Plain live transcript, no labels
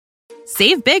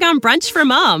Save big on brunch for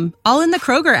mom, all in the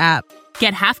Kroger app.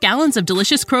 Get half gallons of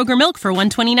delicious Kroger milk for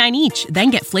 $1.29 each.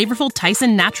 Then get flavorful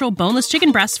Tyson natural boneless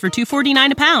chicken breasts for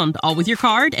 $2.49 a pound, all with your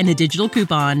card and a digital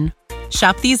coupon.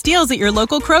 Shop these deals at your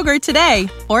local Kroger today,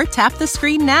 or tap the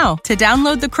screen now to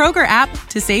download the Kroger app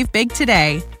to save big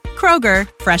today. Kroger,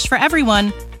 fresh for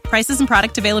everyone. Prices and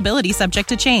product availability subject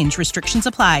to change. Restrictions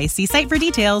apply. See site for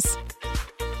details.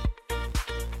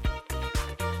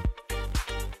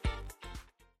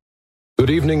 Good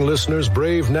evening, listeners,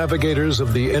 brave navigators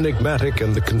of the enigmatic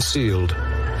and the concealed.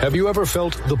 Have you ever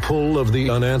felt the pull of the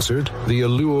unanswered, the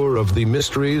allure of the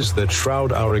mysteries that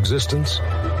shroud our existence?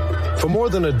 For more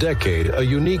than a decade, a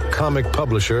unique comic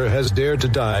publisher has dared to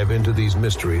dive into these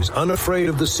mysteries, unafraid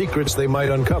of the secrets they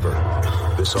might uncover.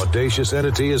 This audacious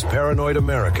entity is Paranoid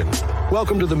American.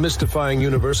 Welcome to the mystifying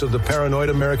universe of the Paranoid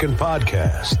American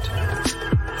podcast.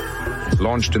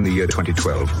 Launched in the year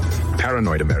 2012,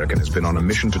 Paranoid American has been on a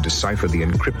mission to decipher the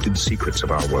encrypted secrets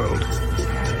of our world.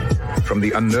 From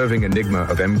the unnerving enigma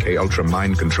of MK Ultra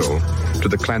mind control to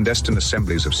the clandestine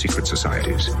assemblies of secret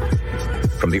societies.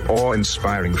 From the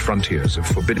awe-inspiring frontiers of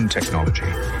forbidden technology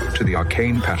to the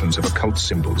arcane patterns of occult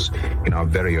symbols in our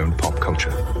very own pop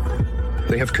culture.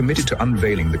 They have committed to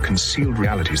unveiling the concealed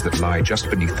realities that lie just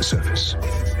beneath the surface.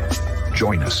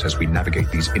 Join us as we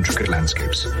navigate these intricate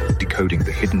landscapes, decoding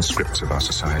the hidden scripts of our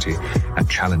society and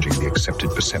challenging the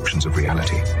accepted perceptions of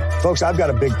reality. Folks, I've got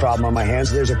a big problem on my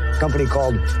hands. There's a company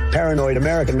called Paranoid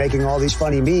American making all these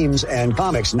funny memes and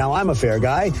comics. Now, I'm a fair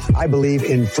guy. I believe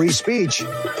in free speech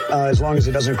as long as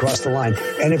it doesn't cross the line.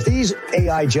 And if these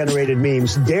AI-generated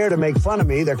memes dare to make fun of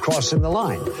me, they're crossing the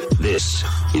line. This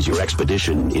is your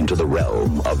expedition into the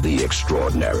realm of the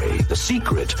extraordinary, the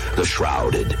secret, the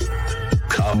shrouded.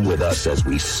 Come with us as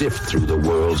we sift through the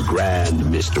world's grand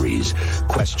mysteries,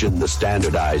 question the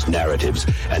standardized narratives,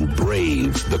 and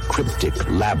brave the cryptic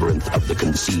labyrinth of the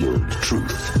concealed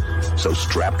truth. So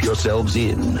strap yourselves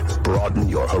in, broaden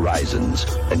your horizons,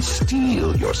 and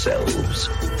steel yourselves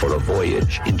for a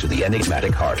voyage into the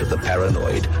enigmatic heart of the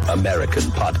Paranoid American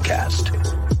podcast,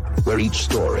 where each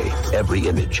story, every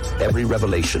image, every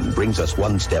revelation brings us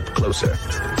one step closer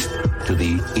to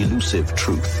the elusive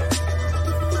truth.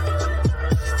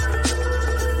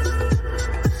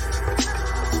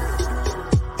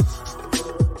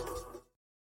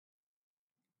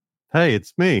 Hey,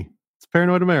 it's me. It's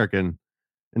Paranoid American.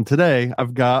 And today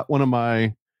I've got one of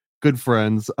my good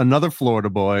friends, another Florida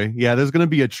boy. Yeah, there's going to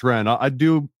be a trend. I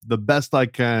do the best I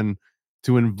can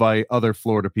to invite other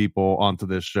Florida people onto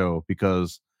this show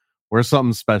because we're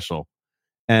something special.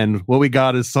 And what we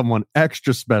got is someone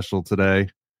extra special today.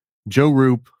 Joe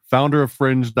Rupe, founder of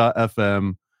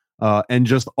Fringe.fm, and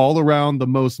just all around the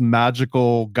most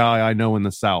magical guy I know in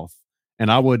the South.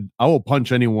 And I will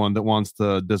punch anyone that wants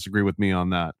to disagree with me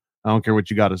on that. I don't care what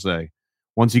you got to say.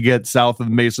 Once you get south of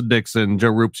Mason-Dixon,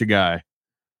 Joe Rupe's your guy.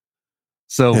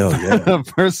 So, yeah.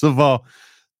 First of all,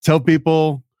 tell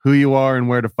people who you are and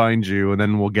where to find you, and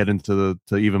then we'll get into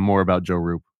to even more about Joe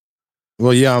Rupe.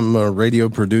 Well, yeah, I'm a radio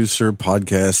producer,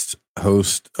 podcast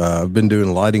host. I've been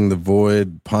doing Lighting the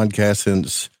Void podcast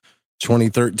since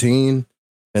 2013,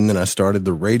 and then I started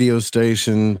the radio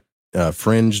station,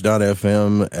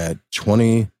 Fringe.fm at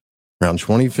around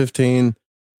 2015.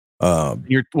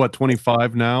 You're what,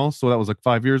 25 now? So that was like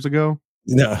 5 years ago?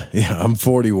 Yeah, I'm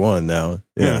 41 now.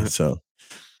 Yeah. So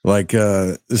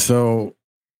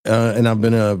and I've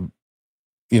been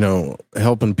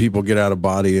helping people get out of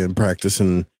body and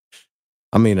practicing.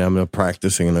 I mean, I'm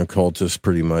practicing an occultist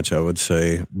pretty much, I would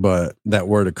say, but that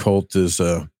word occult is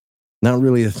not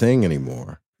really a thing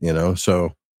anymore,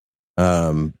 so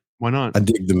why not? I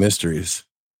dig the mysteries.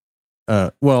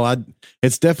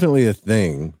 It's definitely a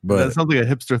thing, but that sounds like a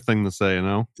hipster thing to say,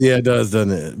 Yeah, it does,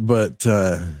 doesn't it? But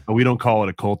we don't call it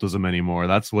occultism anymore.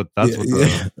 That's what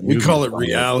we call it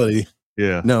reality.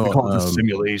 Yeah, no, we call it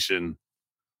simulation.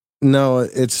 No,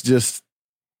 it's just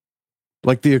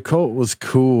like the occult was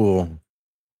cool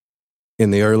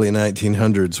in the early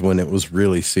 1900s when it was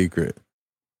really secret.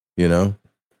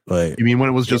 Like, you mean when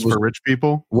it was just for rich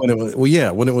people? When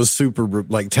it was super,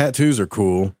 like tattoos are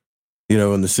cool.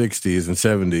 In the 60s and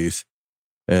 70s.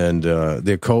 And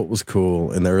the occult was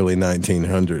cool in the early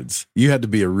 1900s. You had to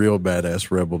be a real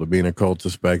badass rebel to be an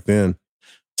occultist back then.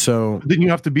 So didn't you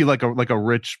have to be like a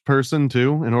rich person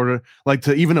too in order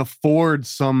to even afford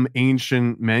some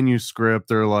ancient manuscript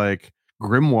or like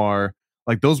grimoire?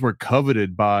 Like those were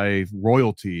coveted by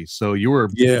royalty. So you were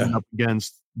up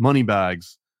against money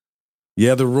bags.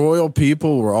 Yeah, the royal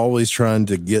people were always trying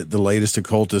to get the latest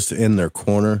occultist in their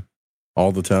corner.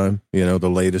 All the time, the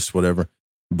latest, whatever.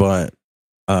 But,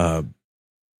 man,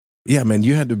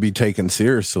 you had to be taken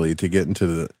seriously to get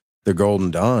into the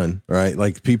Golden Dawn, right?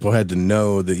 Like people had to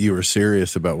know that you were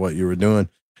serious about what you were doing.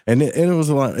 And it was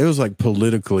a lot, it was like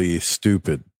politically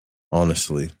stupid,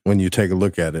 honestly. When you take a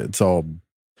look at it, it's all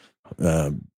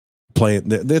playing,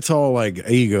 that's all like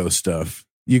ego stuff.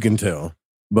 You can tell.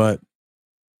 But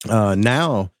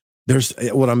now there's,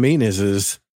 what I mean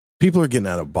is people are getting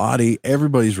out of body.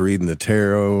 Everybody's reading the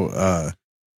tarot.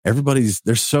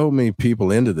 There's so many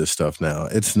people into this stuff now.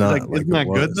 It's not like isn't that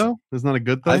good though? Isn't that a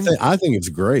good thing? I think it's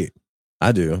great.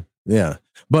 I do. Yeah.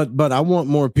 But I want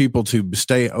more people to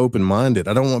stay open-minded.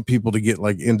 I don't want people to get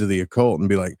like into the occult and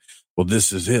be like, well,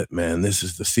 this is it, man. This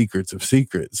is the secrets of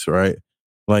secrets, right?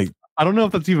 Like, I don't know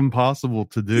if that's even possible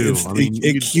to do. I mean,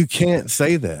 you can't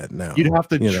say that now. You'd have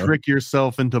to trick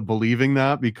yourself into believing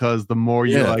that, because the more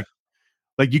you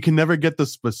like you can never get the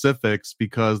specifics,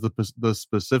 because the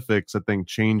specifics I think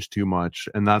change too much,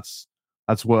 and that's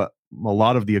what a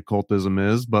lot of the occultism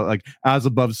is. But like as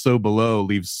above so below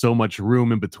leaves so much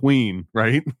room in between,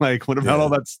 right? Like what about all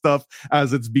that stuff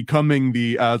as it's becoming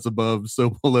the as above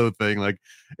so below thing? Like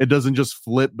it doesn't just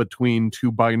flip between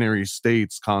two binary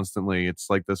states constantly. It's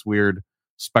like this weird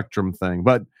spectrum thing.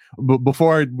 But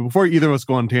before either of us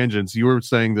go on tangents, you were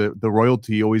saying that the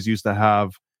royalty always used to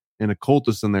have an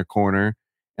occultist in their corner.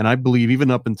 And I believe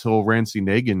even up until Nancy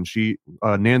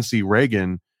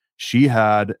Reagan, she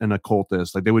had an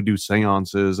occultist. Like they would do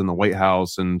seances in the White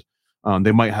House, and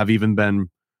they might have even been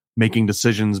making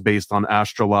decisions based on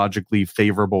astrologically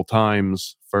favorable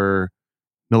times for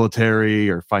military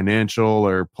or financial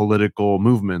or political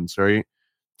movements, right?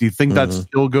 Do you think that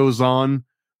still goes on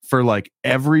for like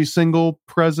every single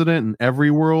president and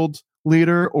every world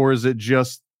leader, or is it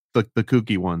just the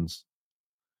kooky ones?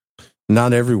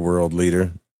 Not every world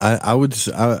leader. I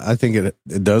think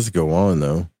it does go on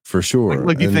though, for sure.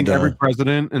 Like do you think every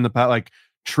president in the past, like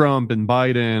Trump and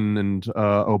Biden and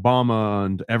Obama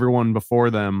and everyone before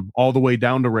them, all the way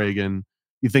down to Reagan,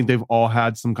 you think they've all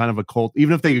had some kind of a cult,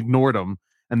 even if they ignored them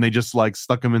and they just like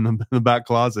stuck them in the back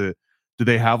closet? Do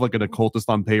they have like an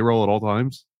occultist on payroll at all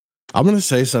times? I'm going to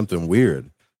say something weird.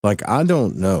 Like, I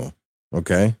don't know.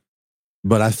 Okay.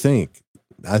 But I think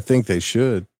they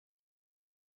should.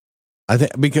 I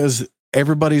think because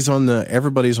everybody's on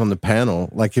the panel.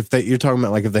 Like you're talking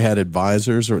about like if they had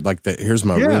advisors, or like here's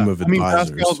my room of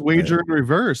advisors. Pascal's wager in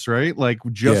reverse, right? Like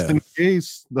just in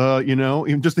case,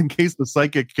 even just in case the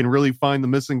psychic can really find the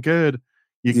missing kid,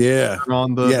 you can turn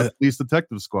on the police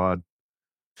detective squad.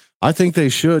 I think they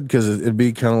should, because it'd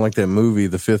be kind of like that movie,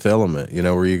 The Fifth Element,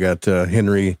 where you got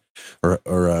Henry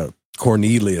or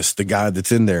Cornelius, the guy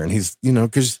that's in there, and he's,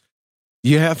 because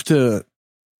you have to.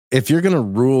 If you're going to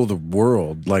rule the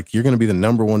world, like you're going to be the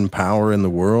number one power in the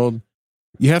world,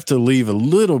 you have to leave a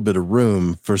little bit of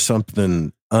room for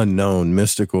something unknown,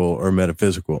 mystical, or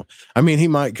metaphysical. I mean, he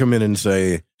might come in and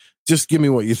say, just give me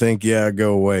what you think. Yeah,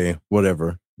 go away,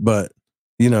 whatever. But,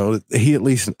 he at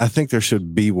least, I think there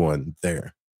should be one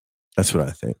there. That's what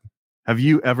I think. Have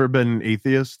you ever been an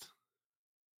atheist?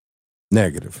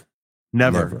 Negative.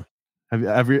 Never.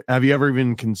 Have you ever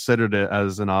even considered it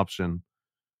as an option?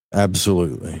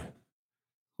 Absolutely.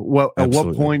 At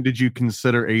what point did you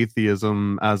consider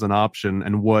atheism as an option,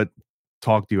 and what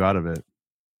talked you out of it?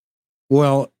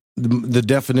 Well, the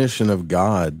definition of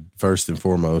God, first and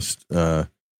foremost, a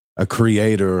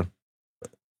creator.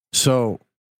 So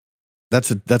that's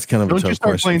kind of a tough question. Don't you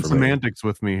start playing semantics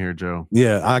with me here, Joe?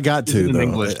 Yeah, I got to.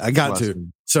 Though. I got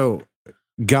to. So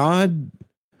God.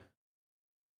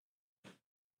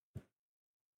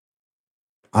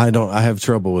 I have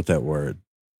trouble with that word.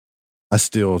 I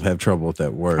still have trouble with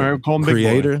that word. All right, call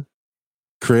him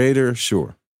Creator,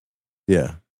 sure.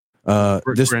 Yeah.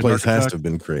 This place has to have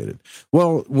been created.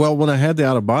 Well, when I had the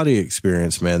out of body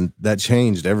experience, man, that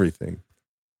changed everything.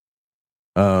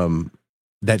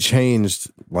 That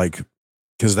changed, like,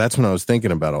 because that's when I was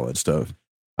thinking about all that stuff.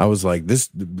 I was like,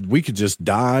 we could just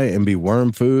die and be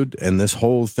worm food, and this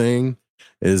whole thing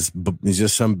is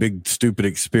just some big stupid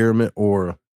experiment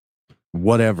or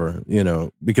whatever,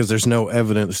 because there's no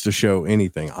evidence to show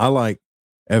anything. I like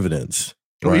evidence.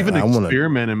 Well, even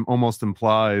experiment almost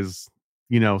implies,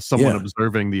 someone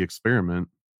observing the experiment.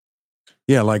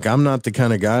 Yeah, like I'm not the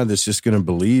kind of guy that's just going to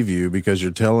believe you because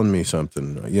you're telling me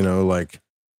something, like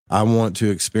I want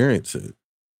to experience it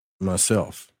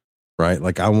myself, right?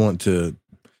 Like I want to.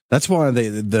 That's why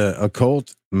the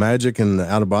occult, magic, and the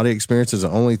out-of-body experience is the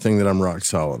only thing that I'm rock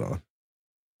solid on.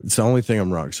 It's the only thing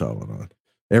I'm rock solid on.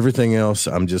 Everything else,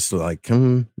 I'm just like,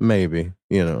 maybe,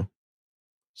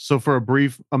 So for a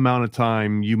brief amount of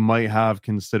time, you might have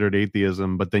considered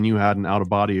atheism, but then you had an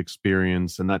out-of-body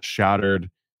experience, and that shattered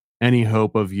any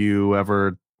hope of you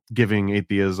ever giving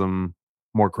atheism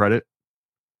more credit?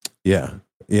 Yeah,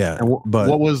 Yeah. And but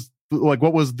what was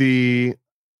the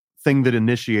thing that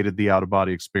initiated the out of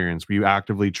body experience? Were you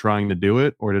actively trying to do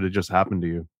it, or did it just happen to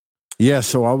you? yeah,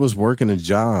 so I was working a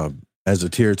job as a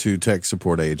tier 2 tech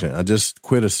support agent. I just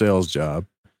quit a sales job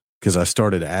because I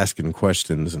started asking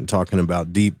questions and talking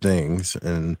about deep things,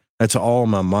 and that's all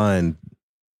my mind.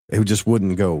 It just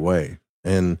wouldn't go away.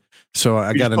 And so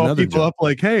I got another people job. up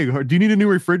like, hey, do you need a new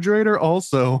refrigerator?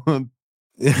 Also,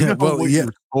 what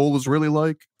your soul is really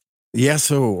like? Yeah.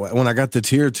 So when I got the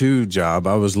tier 2 job,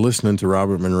 I was listening to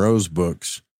Robert Monroe's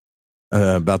books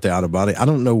about the out of body. I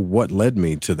don't know what led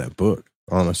me to that book,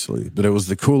 honestly, but it was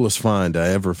the coolest find I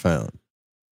ever found,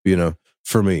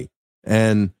 for me.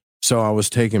 And so I was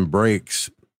taking breaks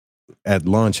at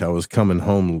lunch. I was coming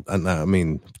home,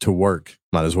 to work,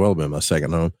 might as well have been my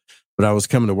second home, but I was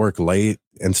coming to work late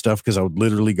and stuff because I would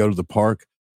literally go to the park,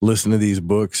 listen to these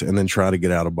books, and then try to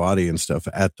get out of body and stuff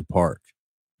at the park,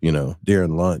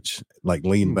 during lunch, like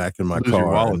lean back in my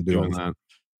car and doing that.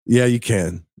 Yeah, you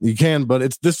can,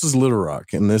 but this is Little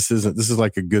Rock, and this is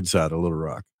like a good side of Little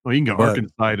Rock. Well, you can go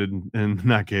Arkansas in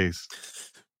that case.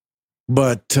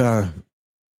 But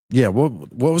yeah,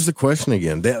 what was the question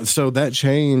again? That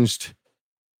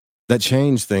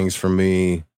changed things for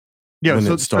me. Yeah,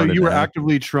 so you were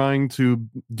actively trying to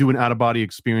do an out of body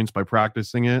experience by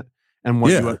practicing it, and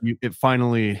it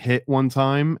finally hit one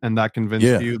time, and that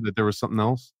convinced you that there was something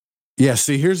else. Yeah,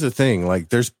 see, here's the thing. Like,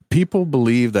 there's people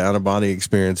believe the out of body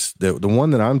experience, the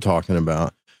one that I'm talking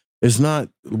about, is not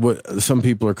what some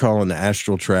people are calling the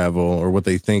astral travel, or what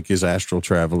they think is astral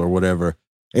travel, or whatever.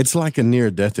 It's like a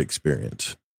near death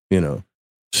experience,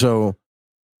 So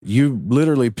you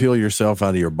literally peel yourself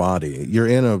out of your body. You're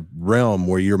in a realm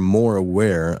where you're more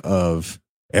aware of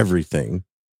everything.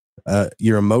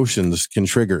 Your emotions can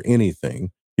trigger anything.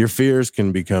 Your fears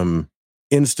can become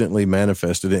instantly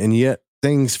manifested, and yet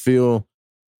things feel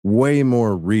way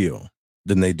more real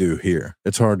than they do here.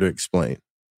 It's hard to explain.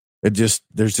 There's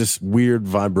this weird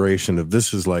vibration of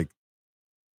this is like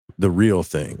the real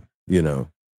thing,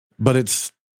 but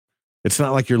it's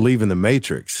not like you're leaving the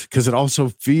Matrix, because it also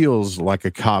feels like a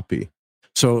copy.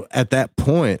 So at that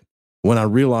point, when I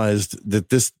realized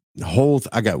that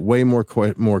I got way more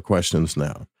questions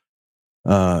now.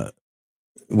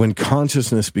 When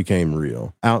consciousness became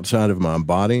real outside of my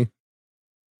body,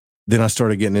 then I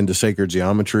started getting into sacred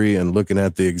geometry and looking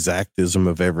at the exactism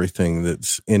of everything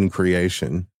that's in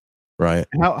creation. Right.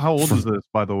 How old is this,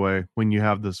 by the way, when you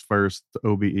have this first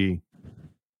OBE?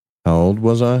 How old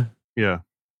was I? Yeah.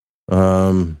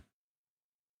 I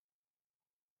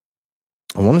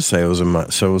want to say it was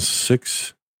it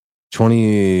was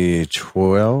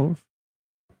 2012.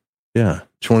 Yeah,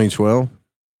 2012,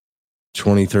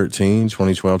 2013,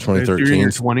 2012, 2013. You're in your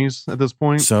 20s at this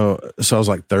point? So I was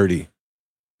like 30.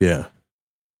 Yeah.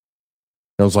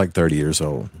 I was like 30 years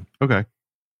old. Okay.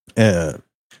 I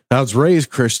was raised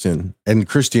Christian, and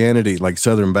Christianity, like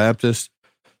Southern Baptist.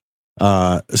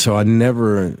 So I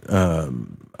never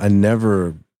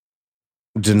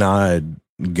denied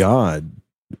God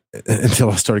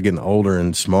until I started getting older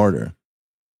and smarter,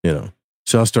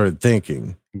 So I started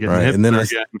thinking, right? And then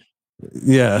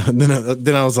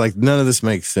then I was like, none of this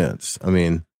makes sense. I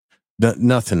mean,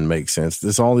 nothing makes sense.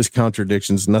 There's all these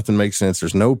contradictions. Nothing makes sense.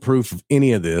 There's no proof of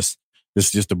any of this. It's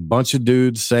just a bunch of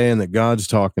dudes saying that God's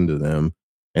talking to them,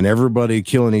 and everybody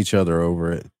killing each other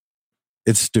over it.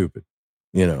 It's stupid,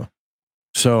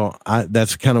 So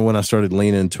that's kind of when I started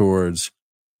leaning towards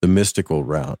the mystical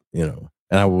route, and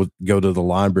I would go to the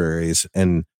libraries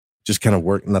and just kind of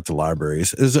work. Not the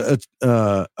libraries. There's a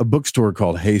bookstore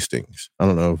called Hastings. I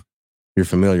don't know if you're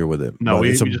familiar with it. No,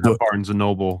 we just have Barnes and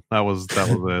Noble. That was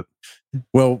it.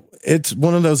 Well, it's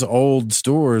one of those old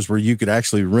stores where you could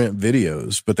actually rent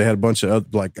videos, but they had a bunch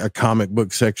of like a comic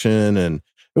book section, and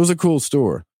it was a cool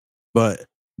store. But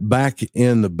back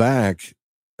in the back,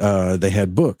 they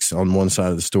had books on one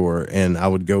side of the store, and I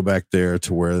would go back there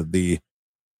to where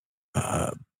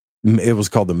it was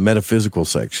called the metaphysical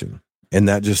section, and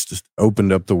that just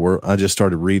opened up the world. I just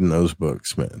started reading those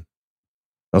books, man.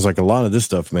 I was like, a lot of this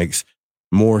stuff makes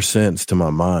more sense to my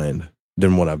mind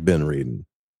than what I've been reading.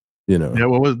 Yeah.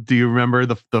 Do you remember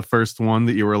the first one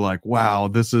that you were like, wow,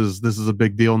 this is a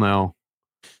big deal now?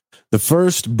 The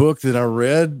first book that I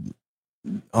read,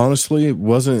 honestly,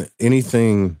 wasn't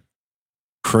anything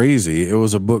crazy. It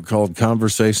was a book called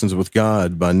Conversations with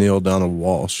God by Neil Donald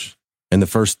Walsh. And the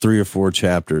first 3 or 4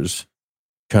 chapters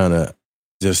kind of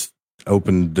just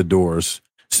opened the doors.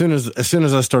 As soon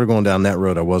as I started going down that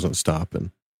road, I wasn't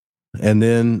stopping. And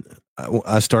then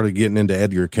I started getting into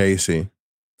Edgar Cayce.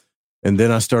 And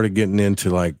then I started getting into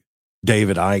like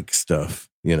David Icke stuff.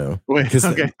 you know, Wait, because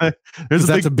okay.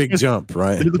 that's a big jump,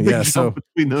 right? There's a big jump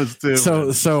between those two.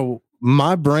 So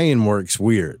my brain works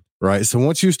weird, right? So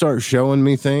once you start showing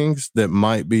me things that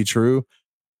might be true,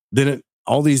 then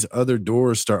all these other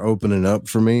doors start opening up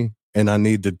for me, and I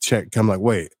need to check. I'm like,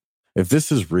 wait, if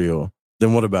this is real,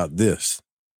 then what about this?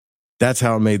 That's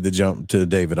how I made the jump to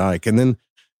David Icke. And then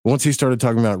once he started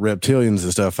talking about reptilians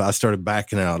and stuff, I started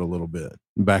backing out a little bit.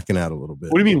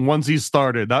 What do you mean once he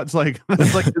started? That's like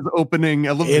his opening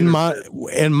elevator. in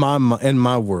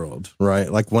my world,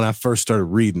 right? Like when I first started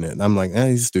reading it, I'm like,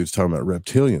 this dude's talking about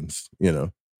reptilians, you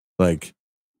know. Like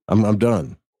I'm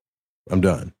done.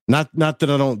 Not that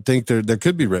I don't think there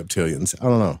could be reptilians. I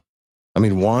don't know. I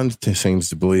mean, Juan seems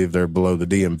to believe they're below the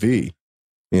DMV,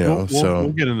 you know.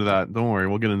 We'll get into that. Don't worry,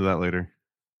 we'll get into that later.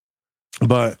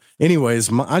 But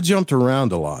anyways, I jumped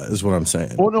around a lot, is what I'm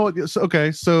saying. Well, no,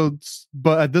 okay. So,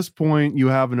 but at this point, you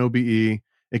have an OBE.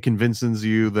 It convinces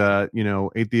you that, you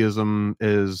know, atheism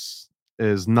is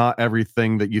not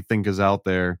everything that you think is out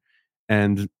there,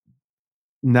 and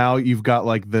now you've got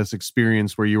like this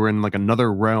experience where you were in like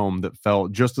another realm that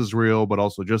felt just as real, but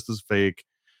also just as fake.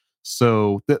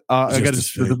 So, I got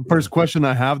the first question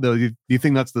I have though. Do you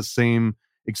think that's the same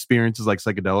experience as like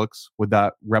psychedelics? Would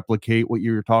that replicate what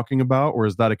you're talking about, or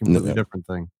is that a completely different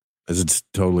thing? It's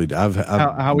totally.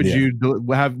 How would you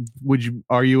have?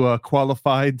 Are you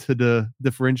qualified to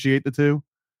differentiate the two?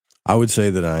 I would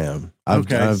say that I am. I've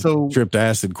tripped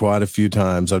acid quite a few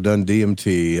times. I've done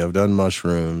DMT. I've done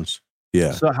mushrooms.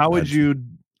 Yeah. So how would you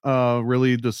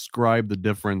really describe the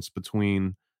difference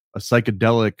between a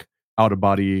psychedelic out of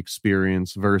body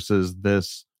experience versus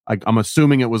this? I'm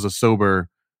assuming it was a sober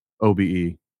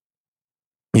OBE.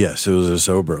 Yes, it was a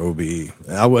sober OBE.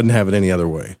 I wouldn't have it any other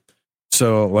way.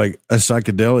 So, like a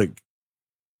psychedelic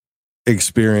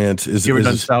experience is. You ever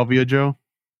done salvia, Joe?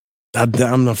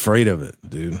 I'm afraid of it,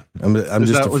 dude. I'm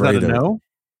just afraid was that of a no?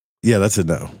 It. Yeah, that's a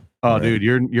no. Oh, right. Dude,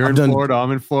 you're in Florida.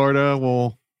 I'm in Florida.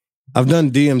 Well, I've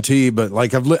done DMT, but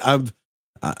like I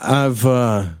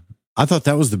thought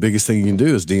that was the biggest thing you can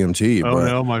do is DMT. Oh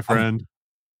no, my friend.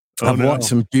 I've watched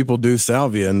some people do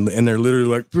salvia and they're literally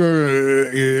like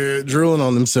drilling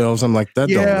on themselves. I'm like, that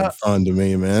don't look fun to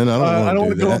me, man. I don't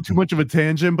want to go on too much of a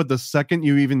tangent, but the second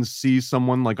you even see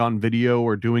someone like on video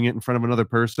or doing it in front of another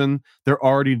person, they're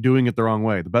already doing it the wrong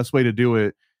way. The best way to do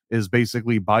it is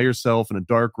basically by yourself in a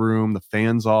dark room, the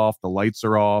fan's off, the lights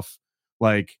are off,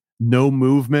 like no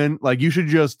movement. Like you should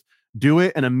just do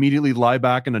it and immediately lie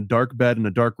back in a dark bed in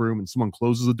a dark room and someone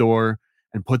closes the door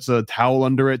and puts a towel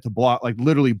under it to block, like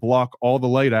literally block all the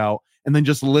light out, and then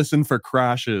just listen for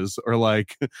crashes or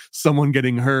like someone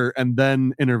getting hurt and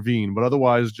then intervene. But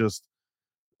otherwise, just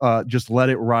let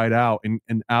it ride out in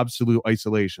absolute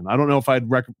isolation. I don't know if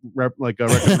I'd recommend like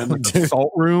a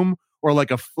salt room or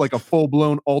like a full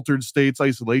blown altered states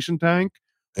isolation tank.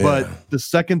 Yeah. But the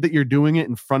second that you're doing it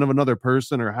in front of another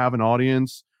person or have an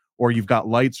audience or you've got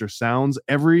lights or sounds,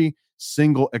 every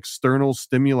single external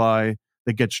stimuli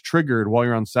that gets triggered while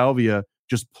you're on salvia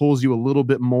just pulls you a little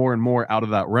bit more and more out of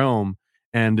that realm.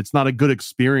 And it's not a good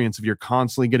experience if you're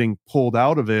constantly getting pulled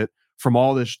out of it from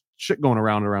all this shit going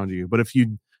around you. But if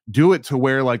you do it to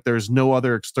where like there's no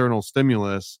other external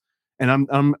stimulus, and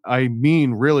I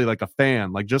mean really like a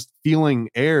fan, like just feeling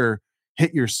air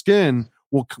hit your skin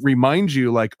will remind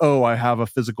you like, oh, I have a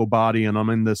physical body and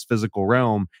I'm in this physical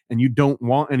realm. And you don't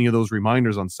want any of those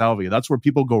reminders on salvia. That's where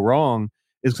people go wrong.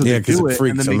 Is because they do it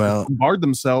and then they bombard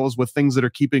themselves with things that are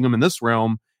keeping them in this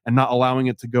realm and not allowing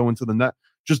it to go into the net.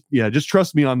 Just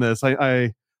trust me on this.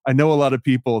 I know a lot of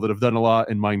people that have done a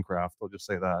lot in Minecraft. I'll just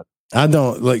say that. I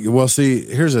don't like. Well, see,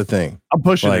 here's the thing. I'm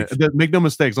pushing it. Make no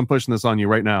mistakes. I'm pushing this on you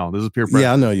right now. This is peer pressure.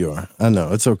 Yeah, I know you are. I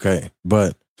know it's okay,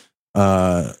 but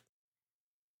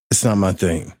it's not my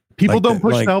thing. People don't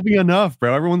push salvia enough,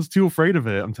 bro. Everyone's too afraid of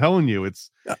it. I'm telling you, it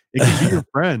can be your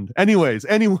friend. Anyways,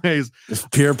 it's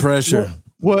peer pressure.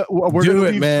 We're going to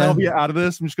leave salvia out of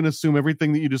this. I'm just going to assume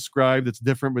everything that you described that's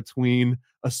different between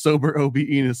a sober OBE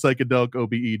and a psychedelic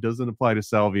OBE doesn't apply to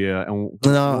salvia. And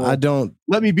I don't.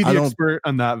 Let me be the expert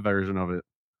on that version of it.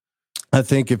 I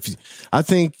think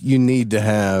you need to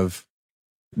have,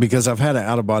 because I've had an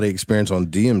out of body experience on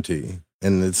DMT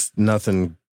and it's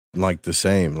nothing like the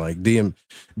same. Like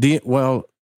all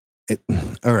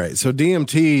right. So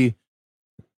DMT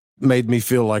made me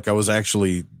feel like I was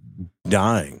actually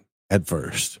dying at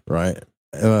first, right?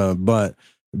 But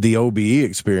the OBE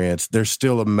experience, there's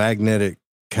still a magnetic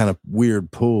kind of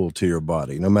weird pull to your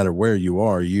body. No matter where you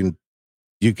are, you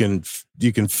can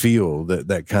feel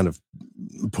that kind of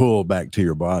pull back to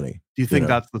your body. Do you think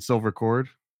that's the silver cord?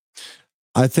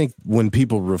 I think when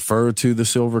people refer to the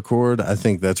silver cord, I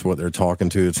think that's what they're talking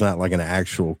to. It's not like an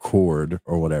actual cord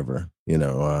or whatever,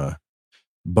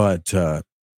 but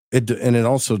it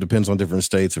also depends on different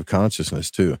states of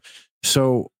consciousness too.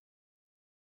 So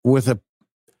with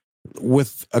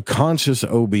a conscious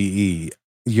OBE,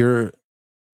 you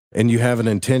have an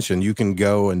intention, you can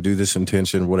go and do this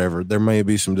intention, whatever. There may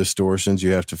be some distortions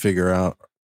you have to figure out.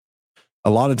 A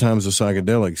lot of times with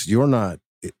psychedelics, you're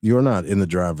not in the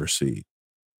driver's seat.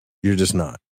 You're just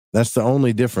not. That's the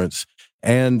only difference.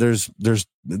 And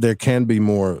there can be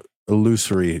more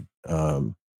illusory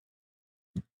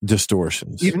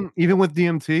distortions. Even with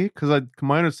DMT, because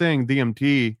my understanding,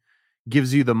 DMT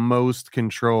gives you the most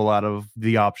control out of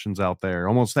the options out there.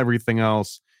 Almost everything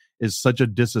else is such a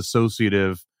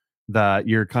disassociative that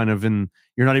you're kind of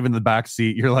you're not even in the back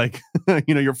seat. You're like,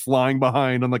 you're flying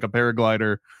behind on like a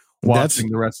paraglider,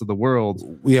 watching the rest of the world.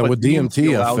 Yeah, but with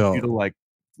DMT, I felt you to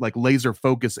like laser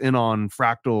focus in on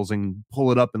fractals and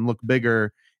pull it up and look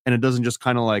bigger, and it doesn't just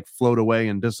kind of like float away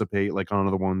and dissipate like on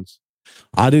other ones.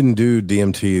 I didn't do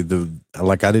DMT.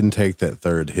 I didn't take that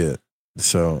third hit,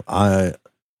 so I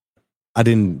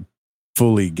didn't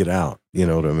fully get out. You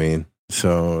know what I mean?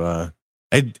 So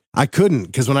I couldn't,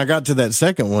 because when I got to that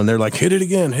second one, they're like, hit it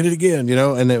again,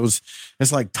 and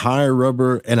it's like tire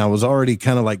rubber, and I was already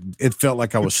kind of like, it felt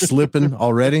like I was slipping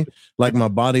already, like my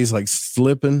body's like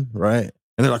slipping, right?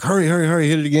 And they're like, hurry,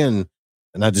 hit it again.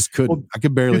 And I just couldn't. Well, I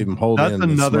could barely even hold in. That's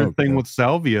another thing with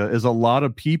salvia is a lot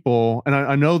of people, and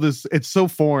I know this, it's so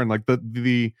foreign, like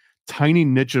the tiny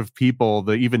niche of people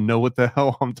that even know what the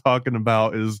hell I'm talking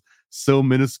about is so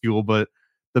minuscule, but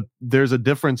there's a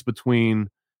difference between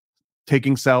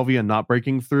taking salvia and not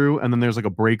breaking through, and then there's like a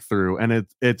breakthrough, and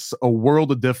it's a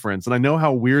world of difference. And I know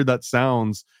how weird that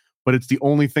sounds, but it's the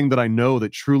only thing that I know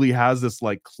that truly has this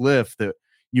like cliff that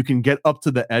you can get up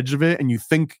to the edge of it, and you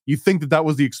think that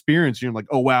was the experience. And you're like,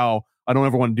 oh wow, I don't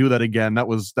ever want to do that again. That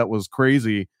was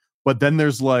crazy. But then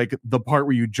there's like the part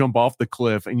where you jump off the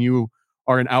cliff and you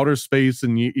are in outer space,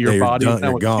 and your body is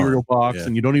now a cereal box,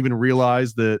 and you don't even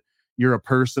realize that you're a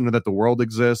person or that the world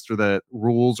exists or that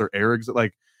rules or air exist.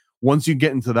 Like once you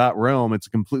get into that realm, it's a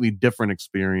completely different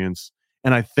experience.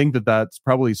 And I think that that's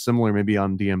probably similar maybe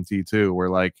on DMT too, where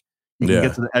like you can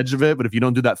get to the edge of it, but if you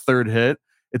don't do that third hit,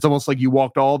 it's almost like you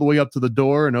walked all the way up to the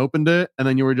door and opened it, and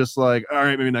then you were just like, all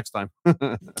right, maybe next time.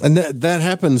 And that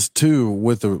happens too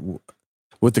with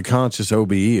the conscious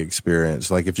OBE experience.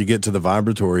 Like if you get to the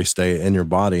vibratory state in your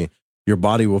body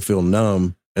will feel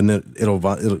numb, and then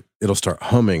it'll start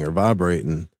humming or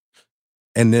vibrating.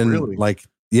 And then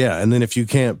and then if you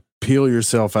can't peel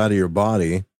yourself out of your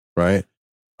body, right?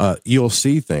 You'll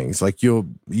see things like you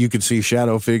could see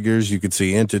shadow figures, you could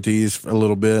see entities for a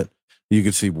little bit. You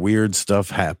could see weird stuff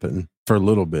happen for a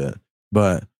little bit,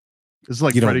 but it's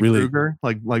like Freddy Krueger,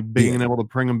 like being able to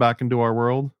bring him back into our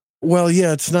world. Well,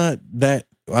 yeah, it's not that.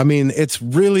 I mean, it's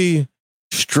really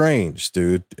strange,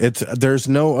 dude. There's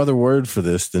no other word for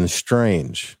this than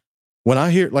strange. When I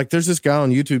hear, like, there's this guy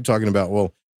on YouTube talking about,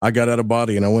 well, I got out of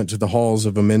body and I went to the halls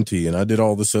of Amenti and I did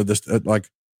all this other stuff. Like,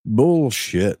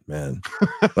 bullshit, man.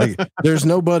 Like, there's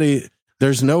nobody.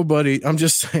 I'm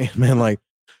just saying, man, like,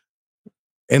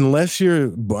 unless you're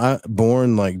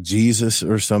born like Jesus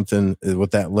or something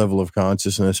with that level of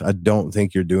consciousness, I don't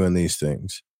think you're doing these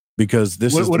things, because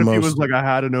what if he was like, I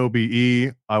had an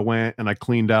OBE, I went and I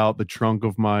cleaned out the trunk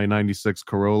of my 96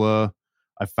 Corolla,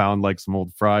 I found like some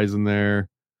old fries in there.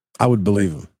 I would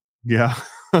believe him. Yeah.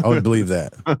 I would believe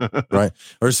that. Right.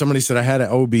 Or somebody said I had an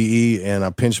OBE and I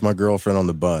pinched my girlfriend on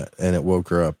the butt and it woke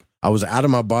her up. I was out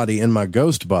of my body in my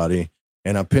ghost body,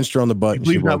 and I pinched her on the butt. You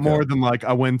believe that more than like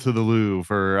I went to the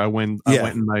Louvre, or I went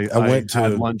and I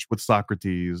had lunch with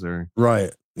Socrates, or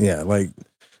right. Yeah. Like,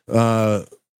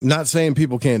 not saying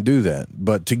people can't do that,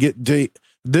 but to get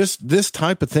this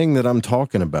type of thing that I'm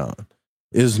talking about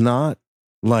is not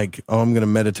like, oh, I'm going to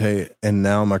meditate and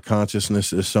now my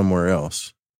consciousness is somewhere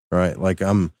else. Right. Like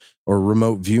or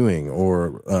remote viewing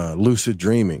or lucid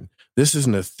dreaming. This is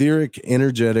an etheric,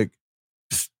 energetic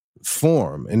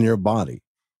form in your body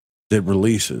that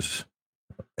releases.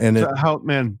 And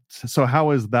so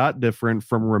how is that different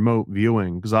from remote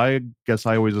viewing? Because I guess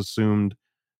I always assumed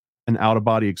an out of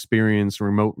body experience and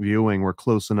remote viewing were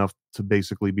close enough to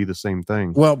basically be the same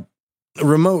thing. Well,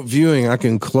 remote viewing, I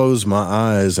can close my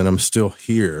eyes and I'm still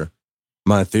here.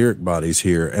 My etheric body's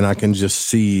here, and I can just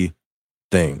see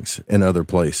things in other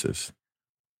places.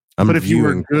 But if you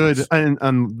were good,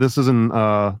 and this isn't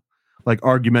like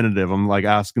argumentative, I'm like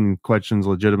asking questions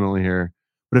legitimately here.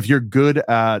 But if you're good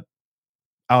at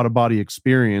out of body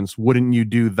experience, wouldn't you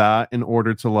do that in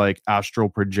order to like astral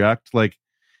project? Like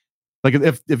Like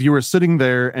if you were sitting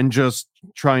there and just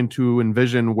trying to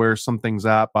envision where something's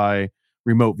at by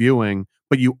remote viewing,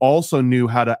 but you also knew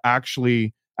how to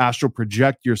actually astral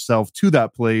project yourself to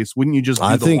that place, wouldn't you just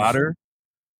do the latter?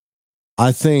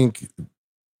 I think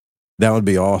that would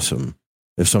be awesome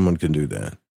if someone can do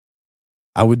that.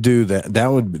 I would do that.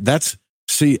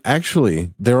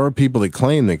 Actually, there are people that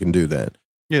claim they can do that.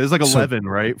 Yeah, there's like 11,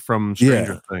 right? From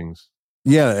Stranger Things.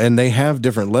 Yeah, and they have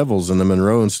different levels in the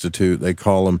Monroe Institute. They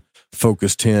call them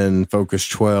Focus 10, Focus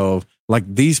 12. Like,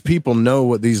 these people know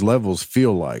what these levels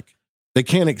feel like. They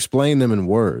can't explain them in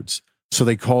words. So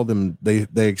they call them, they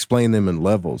explain them in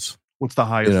levels. What's the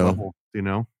highest level? Do you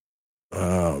know?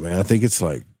 Oh, man, I think it's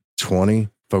like 20,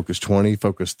 Focus 20,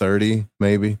 Focus 30,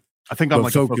 maybe. I think I'm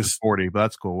like Focus 40, but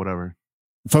that's cool, whatever.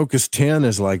 Focus 10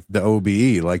 is like the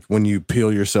OBE, like when you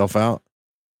peel yourself out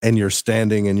and you're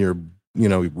standing in your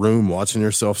room watching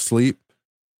yourself sleep.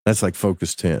 That's like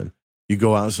Focus 10. You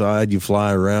go outside, you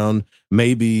fly around,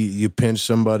 maybe you pinch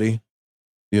somebody,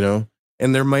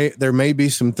 and there may be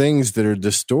some things that are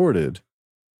distorted,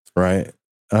 right?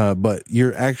 But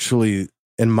you're actually,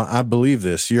 I believe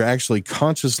this, you're actually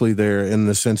consciously there in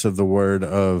the sense of the word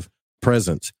of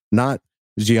presence, not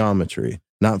geometry,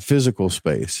 not physical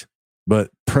space, but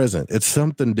present. It's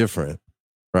something different,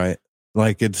 right?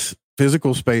 Like, it's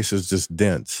physical space is just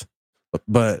dense.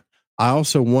 But I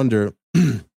also wonder,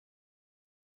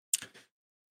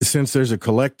 since there's a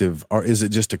collective, or is it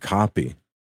just a copy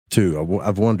too?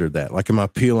 I've wondered that. Like, am I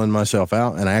peeling myself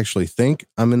out and I actually think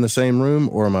I'm in the same room,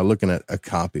 or am I looking at a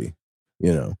copy,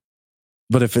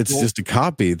 But if it's just a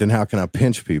copy, then how can I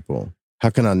pinch people?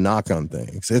 How can I knock on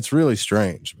things? It's really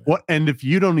strange, man. And if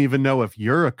you don't even know if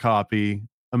you're a copy,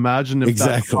 imagine if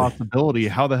that's a possibility.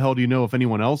 How the hell do you know if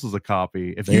anyone else is a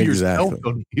copy? If you yourself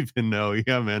don't even know,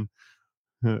 yeah, man.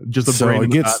 Just a brain in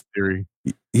that theory.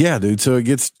 Yeah, dude. So it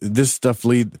gets this stuff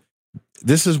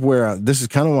this is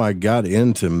kind of why I got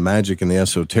into magic and the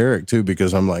esoteric too,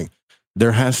 because I'm like,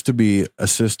 there has to be a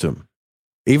system.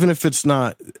 Even if it's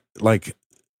not like,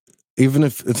 even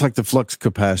if it's like the flux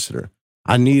capacitor,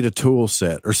 I need a tool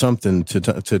set or something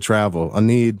to travel. I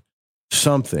need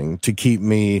something to keep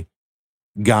me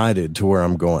guided to where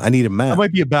I'm going. I need a map. That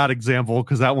might be a bad example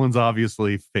because that one's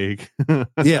obviously fake.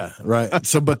 Yeah, right.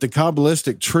 So, but the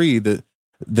Kabbalistic tree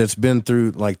that's been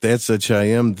through, like the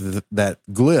SHIM, that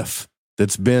glyph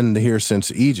that's been here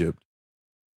since Egypt,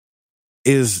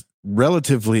 is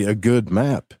relatively a good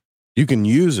map. You can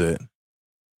use it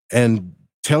and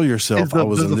tell yourself, I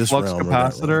was in this realm. Does the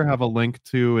flux capacitor have a link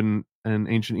to an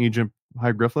ancient Egypt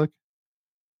hieroglyphic?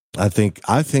 I think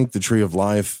the tree of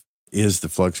life is the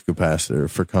flux capacitor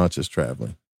for conscious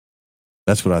traveling.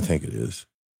 That's what I think it is.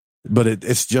 But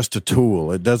it's just a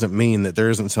tool. It doesn't mean that there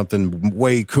isn't something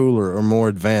way cooler or more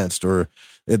advanced, or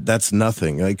that's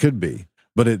nothing. It could be,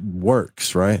 but it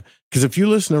works, right? Because if you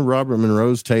listen to Robert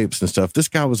Monroe's tapes and stuff, this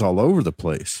guy was all over the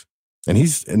place, and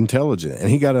he's intelligent, and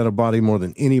he got out of body more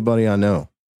than anybody I know.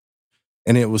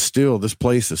 And it was still, this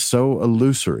place is so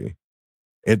illusory.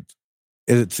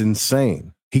 It's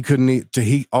insane. He couldn't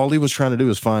all he was trying to do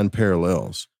was find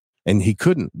parallels, and he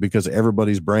couldn't, because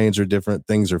everybody's brains are different.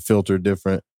 Things are filtered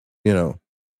different,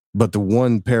 but the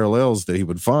one parallels that he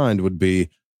would find would be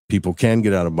people can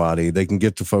get out of body. They can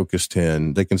get to Focus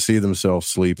 10. They can see themselves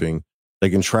sleeping. They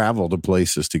can travel to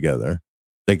places together.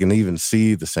 They can even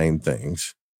see the same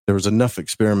things. There was enough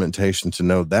experimentation to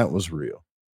know that was real,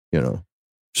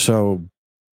 So,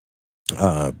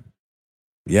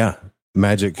 yeah.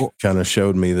 Magic kind of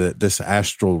showed me that this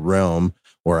astral realm,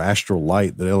 or astral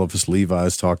light that Elvis Levi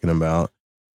is talking about,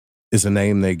 is a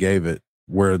name they gave it,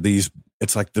 where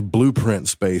it's like the blueprint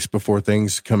space before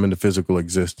things come into physical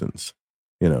existence.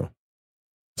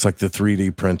 It's like the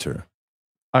 3D printer.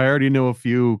 I already know a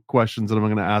few questions that I'm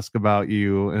going to ask about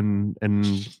you and a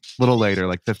little later,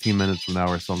 like 15 minutes from now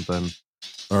or something.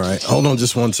 All right. Hold on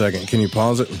just 1 second. Can you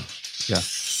pause it? Yeah.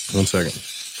 1 second.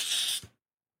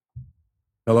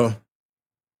 Hello?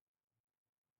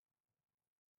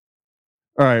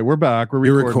 All right, we're back.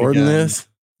 You're recording this?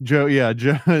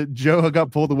 Joe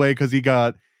got pulled away because he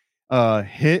got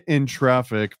hit in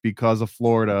traffic because of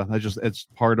Florida. It's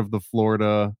part of the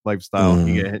Florida lifestyle.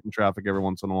 You get hit in traffic every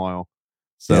once in a while.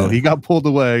 So he got pulled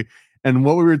away. And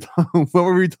what were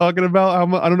we talking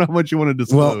about? I don't know how much you want to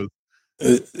disclose.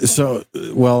 So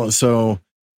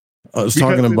I was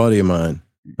talking to a buddy of mine.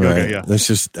 Right? Okay, yeah. That's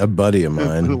just a buddy of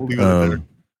mine.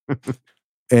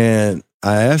 And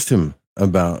I asked him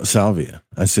about salvia.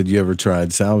 I said, "You ever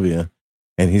tried salvia?"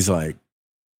 And he's like,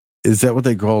 "Is that what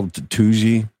they called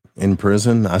Tuji in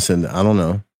prison?" I said, "I don't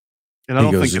know." And I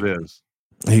don't think it is.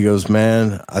 he goes,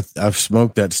 man, I've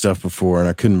smoked that stuff before and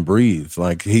I couldn't breathe.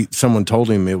 Like someone told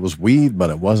him it was weed, but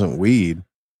it wasn't weed.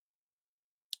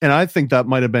 And I think that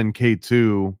might have been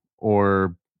K2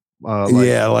 or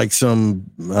like some.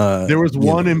 There was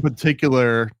one in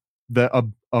particular that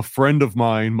a friend of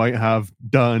mine might have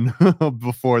done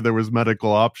before there was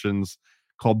medical options,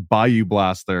 called Bayou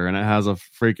Blaster, and it has a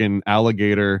freaking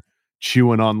alligator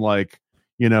chewing on like,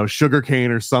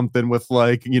 sugarcane or something with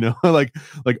like, like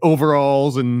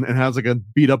overalls and has like a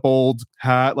beat up old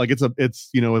hat. Like it's a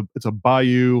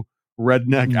Bayou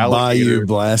redneck alligator. Bayou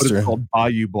Blaster. But it's called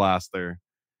Bayou Blaster.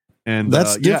 And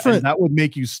that's different. And that would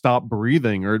make you stop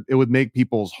breathing, or it would make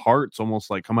people's hearts almost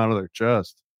like come out of their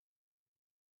chest.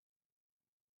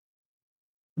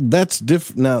 That's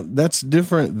different. Now that's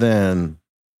different than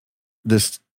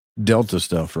this Delta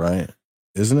stuff, right?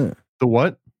 Isn't it? The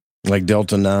what? Like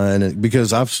Delta 9,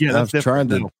 because I've tried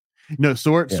to. No,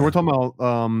 so we're talking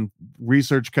about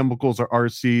research chemicals or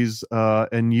RCs,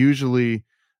 and usually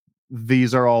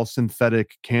these are all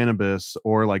synthetic cannabis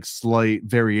or like slight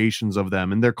variations of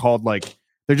them, and they're called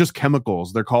they're just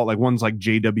chemicals. They're called one's like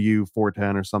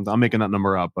JW410 or something. I'm making that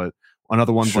number up, but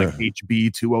another one's like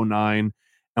HB209.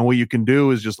 And what you can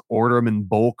do is just order them in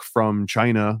bulk from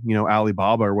China,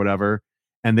 Alibaba or whatever,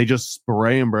 and they just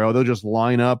spray them, bro. They'll just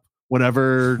line up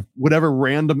whatever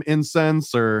random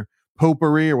incense or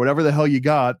potpourri or whatever the hell you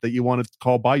got that you want to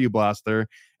call Bayou Blaster,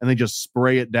 and they just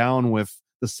spray it down with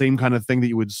the same kind of thing that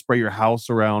you would spray your house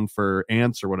around for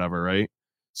ants or whatever, right?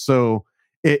 So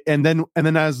and then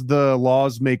as the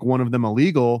laws make one of them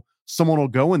illegal, someone will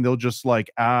go and they'll just like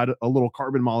add a little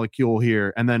carbon molecule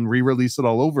here and then re-release it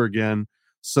all over again.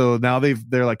 So now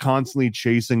they're like constantly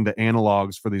chasing the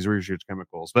analogs for these research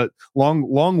chemicals. But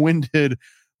long-winded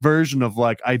version of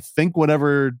like, I think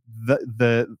whatever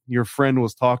the your friend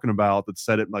was talking about that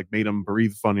said it like made him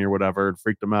breathe funny or whatever and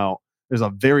freaked him out. There's a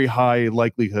very high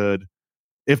likelihood,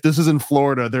 if this is in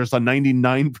Florida, there's a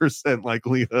 99%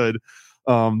 likelihood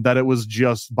that it was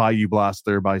just Bayou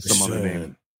Blaster by some other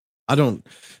name.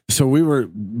 So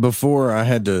before I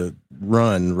had to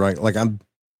run, right? Like I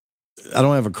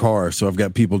don't have a car, so I've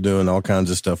got people doing all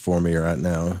kinds of stuff for me right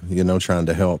now, trying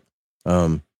to help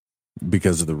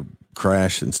because of the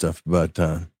crash and stuff. But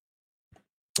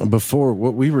before,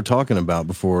 what we were talking about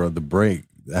before the break,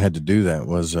 I had to do that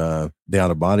was the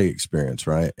out-of-body experience,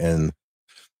 right? And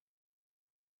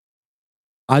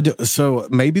so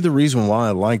maybe the reason why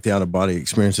I like the out-of-body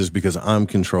experience is because I'm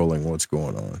controlling what's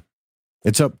going on.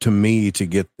 It's up to me to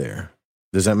get there.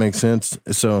 Does that make sense?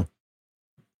 So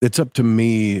it's up to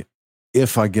me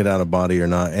if I get out of body or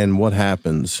not, and what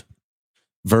happens,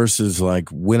 versus like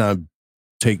when I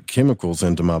take chemicals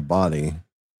into my body,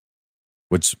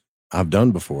 which I've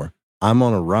done before. I'm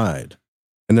on a ride,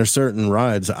 and there's certain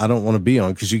rides I don't want to be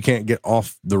on because you can't get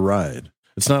off the ride.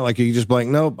 It's not like you just be like,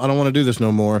 nope, I don't want to do this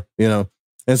no more,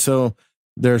 And so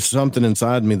there's something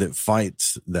inside me that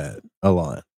fights that a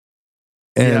lot.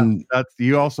 And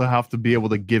you also have to be able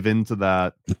to give into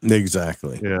that.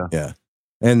 Exactly. Yeah.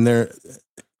 And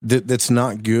that's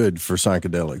not good for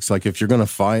psychedelics. Like if you're going to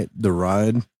fight the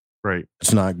ride, right,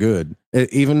 it's not good.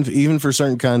 Even for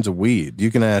certain kinds of weed,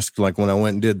 you can ask, like when I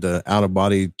went and did the out of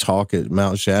body talk at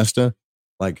Mount Shasta,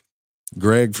 like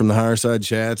Greg from the Higher Side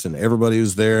Chats and everybody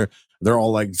who's there, they're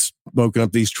all like smoking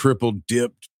up these triple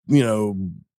dipped,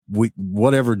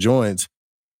 whatever joints.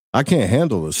 I can't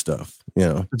handle this stuff.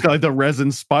 It's got like the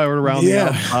resin spiraled around the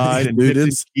outside and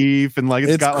it's keef, and like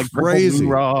it's got like crazy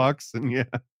rocks and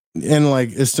and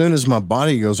like as soon as my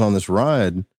body goes on this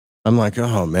ride, I'm like,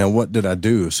 oh man, what did I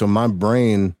do? So my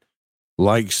brain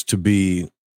likes to be.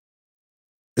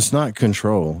 It's not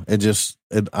control.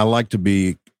 I like to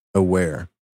be aware.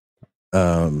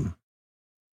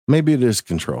 Maybe it is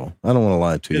control. I don't want to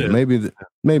lie to you.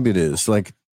 Maybe it is.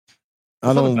 Like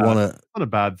I don't want to. Not a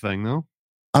bad thing though.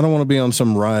 I don't want to be on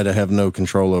some ride I have no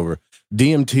control over.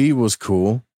 DMT was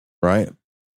cool, right?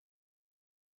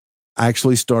 I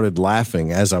actually started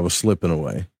laughing as I was slipping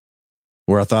away,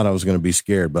 where I thought I was going to be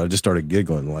scared, but I just started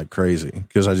giggling like crazy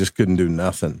because I just couldn't do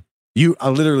nothing. I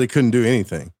literally couldn't do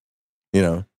anything.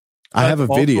 I have a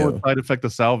video. Side effect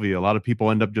of salvia. A lot of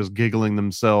people end up just giggling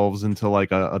themselves into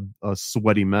like a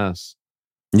sweaty mess.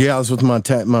 Yeah, I was with my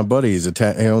buddy.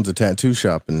 He owns a tattoo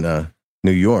shop in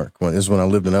New York. This is when I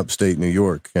lived in upstate New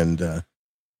York, and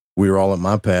we were all at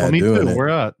my pad doing it. Where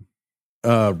at?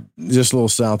 Just a little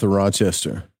south of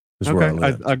Rochester.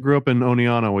 Okay, I grew up in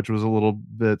Oneonta, which was a little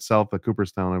bit south of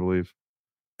Cooperstown, I believe.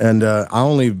 And I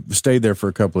only stayed there for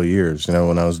a couple of years,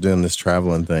 when I was doing this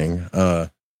traveling thing.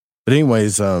 But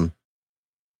anyways, I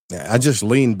just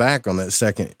leaned back on that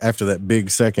second after that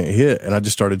big second hit, and I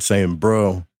just started saying,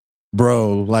 "Bro,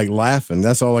 bro, like laughing.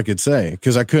 That's all I could say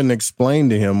because I couldn't explain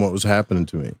to him what was happening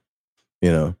to me,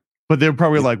 you know. But they're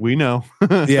probably like, we know.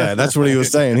 Yeah, that's what he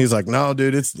was saying. He's like, no,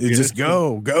 dude, it's just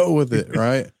go with it,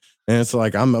 right? And it's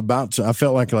like I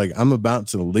felt like I'm about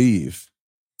to leave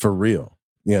for real,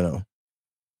 you know.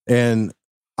 And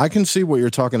I can see what you're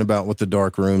talking about with the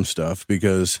dark room stuff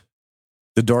because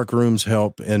the dark rooms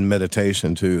help in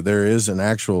meditation too. There is an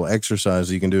actual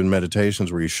exercise you can do in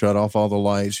meditations where you shut off all the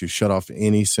lights, you shut off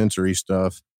any sensory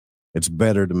stuff. It's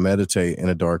better to meditate in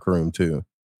a dark room too.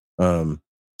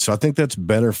 So I think that's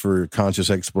better for conscious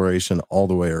exploration all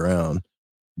the way around.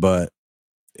 But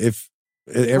if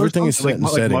everything is set in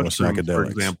setting with psychedelics, for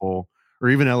example, or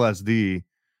even LSD,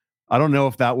 I don't know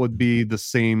if that would be the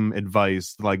same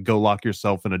advice, like go lock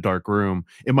yourself in a dark room.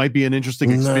 It might be an interesting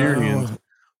experience,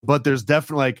 but there's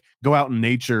definitely like go out in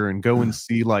nature and go and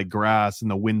see like grass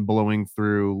and the wind blowing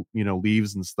through, you know,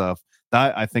 leaves and stuff.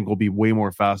 That I think will be way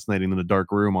more fascinating than a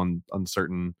dark room on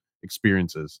certain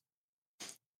experiences.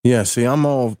 Yeah, see,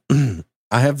 I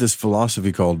have this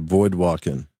philosophy called void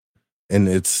walking, and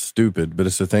it's stupid, but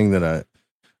it's a thing that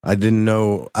I didn't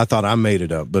know. I thought I made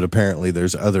it up, but apparently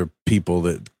there's other people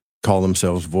that call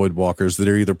themselves void walkers that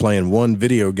are either playing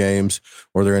video games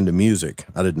or they're into music.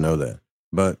 I didn't know that.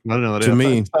 But I don't know that. To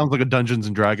me, it sounds like a Dungeons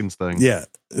and Dragons thing. Yeah,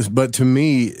 but to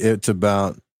me, it's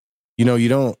about, you know, you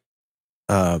don't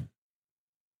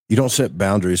set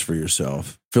boundaries for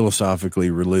yourself philosophically,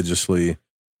 religiously,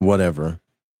 whatever.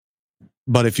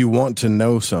 But if you want to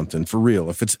know something for real,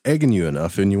 if it's egging you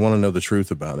enough and you want to know the truth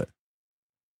about it,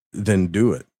 then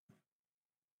do it.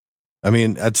 I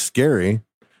mean, that's scary,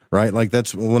 right? Like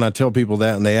that's when I tell people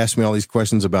that and they ask me all these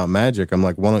questions about magic, I'm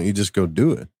like, why don't you just go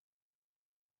do it?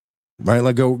 Right?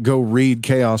 Like go read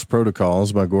Chaos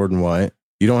Protocols by Gordon White.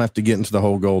 You don't have to get into the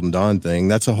whole Golden Dawn thing.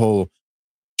 That's a whole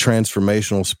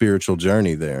transformational spiritual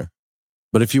journey there.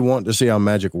 But if you want to see how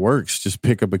magic works, just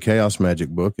pick up a Chaos Magic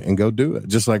book and go do it.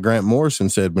 Just like Grant Morrison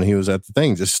said when he was at the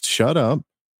thing, just shut up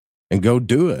and go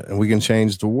do it, and we can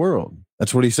change the world.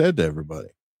 That's what he said to everybody,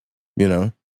 you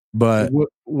know. But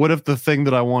what if the thing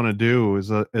that I want to do is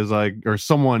like, or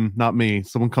someone, not me,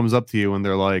 someone comes up to you and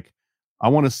they're like, I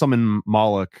want to summon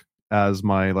Moloch as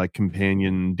my like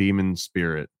companion demon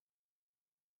spirit.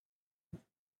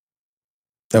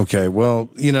 Okay, well,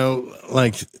 you know,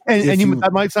 like, that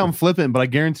might sound flippant, but I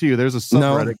guarantee you there's a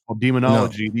subreddit called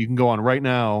Demonology that you can go on right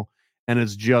now, and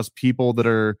it's just people that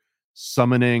are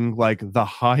summoning like the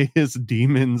highest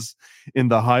demons in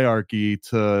the hierarchy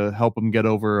to help them get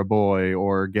over a boy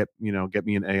or get me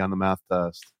an A on the math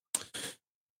test.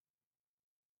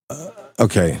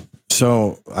 Okay,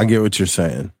 so I get what you're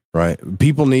saying, right?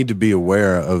 People need to be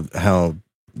aware of how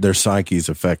their psyches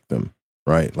affect them.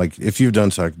 Right, like if you've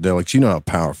done psychedelics, you know how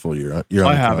powerful your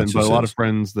I haven't, but a lot of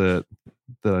friends that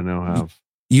I know have.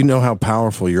 You know how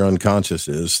powerful your unconscious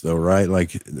is, though, right?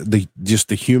 Like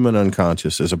the human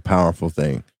unconscious is a powerful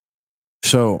thing.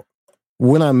 So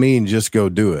when I mean just go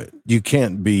do it, you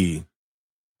can't be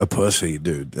a pussy,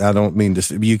 dude. I don't mean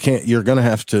to. You can't. You're gonna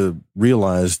have to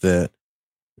realize that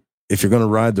if you're gonna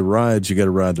ride the rides, you got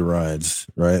to ride the rides,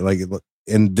 right? Like,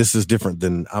 and this is different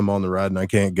than I'm on the ride and I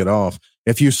can't get off.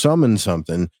 If you summon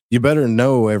something, you better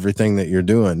know everything that you're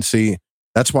doing. See,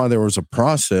 that's why there was a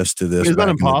process to this. Is that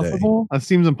impossible? That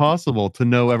seems impossible to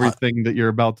know everything that you're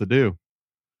about to do.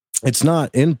 It's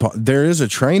not there is a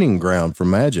training ground for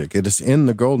magic. It is in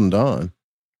the Golden Dawn,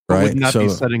 right? Wouldn't that be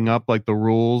setting up like the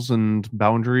rules and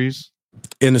boundaries?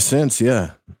 In a sense,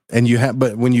 yeah. And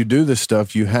but when you do this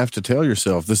stuff, you have to tell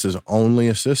yourself this is only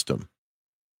a system.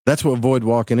 That's what void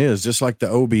walking is, just like the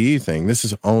OBE thing. This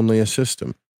is only a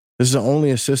system. This is only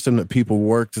a system that people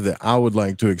worked that I would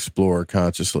like to explore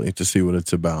consciously to see what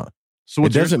it's about. So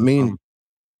it doesn't mean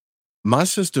my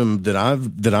system that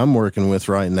I'm working with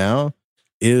right now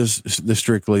is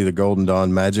strictly the Golden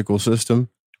Dawn magical system,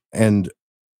 and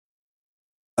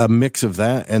a mix of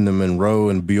that and the Monroe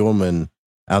and Buellman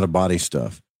out of body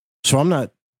stuff. So I'm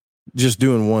not just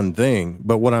doing one thing,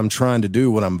 but what I'm trying to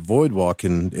do, what I'm void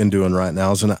walking and doing right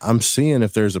now is, and I'm seeing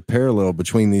if there's a parallel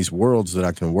between these worlds that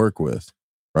I can work with.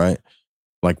 Right?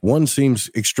 Like one seems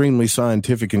extremely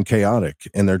scientific and chaotic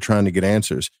and they're trying to get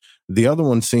answers. The other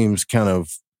one seems kind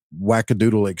of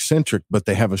wackadoodle eccentric, but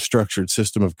they have a structured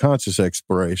system of conscious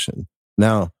exploration.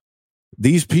 Now,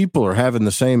 these people are having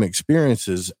the same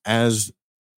experiences as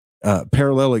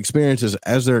parallel experiences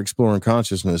as they're exploring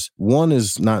consciousness. One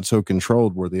is not so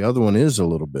controlled where the other one is a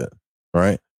little bit,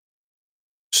 right?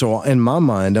 So in my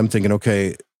mind, I'm thinking,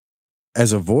 okay,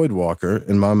 as a void walker,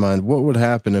 in my mind, what would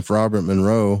happen if Robert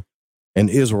Monroe and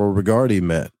Israel Regardie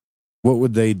met? What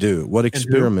would they do? What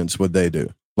experiments would they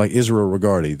do? Like Israel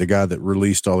Regardie, the guy that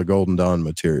released all the Golden Dawn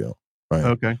material. right?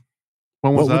 Okay.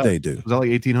 When was What that? would they do? Was that like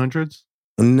 1800s?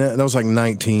 No, that was like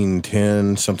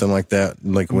 1910, something like that.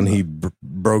 Like when he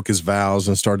broke his vows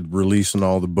and started releasing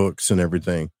all the books and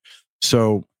everything.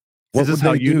 So, what Is this would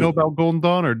how they you do? know about Golden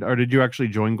Dawn, or did you actually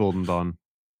join Golden Dawn?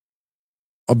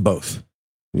 Both.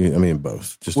 Yeah, I mean,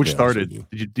 both. Just which started?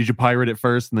 Did you pirate it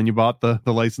first and then you bought the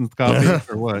licensed copy,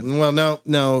 or what? Well,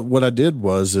 no. What I did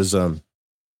was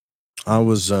I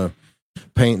was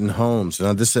painting homes.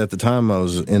 Now, this at the time I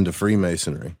was into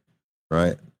Freemasonry,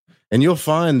 right? And you'll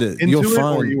find that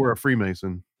or you were a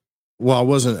Freemason. Well, I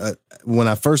wasn't when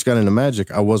I first got into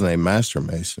magic. I wasn't a master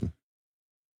mason,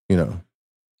 you know.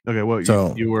 Okay, well,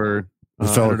 so you were a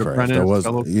fellow craft. I was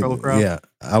fellow craft? Yeah,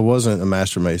 I wasn't a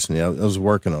master mason. Yeah, I was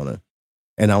working on it,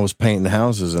 and I was painting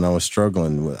houses, and I was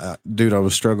struggling. I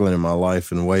was struggling in my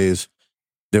life in ways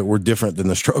that were different than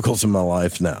the struggles in my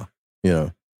life now.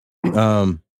 You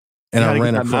know, and I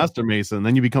ran a master mason,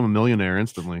 then you become a millionaire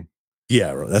instantly.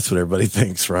 Yeah, that's what everybody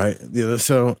thinks, right? Yeah.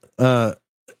 So, I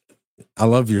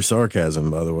love your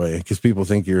sarcasm, by the way, because people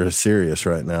think you're serious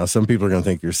right now. Some people are going to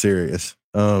think you're serious.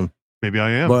 Maybe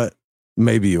I am, but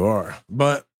maybe you are.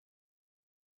 But,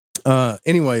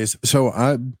 anyways, so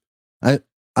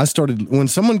I started, when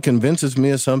someone convinces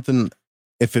me of something,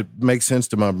 if it makes sense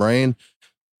to my brain,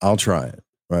 I'll try it.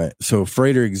 Right. So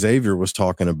Frater Xavier was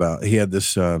talking about, he had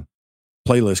this,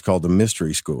 playlist called the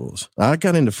Mystery Schools. I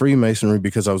got into Freemasonry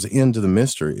because I was into the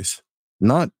mysteries.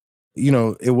 Not,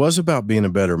 it was about being a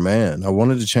better man. I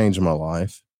wanted to change my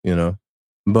life,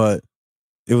 but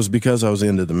it was because I was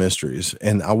into the mysteries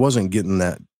and I wasn't getting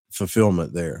that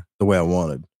fulfillment there the way I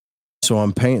wanted. So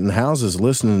I'm painting houses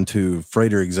listening to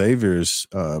Frater Xavier's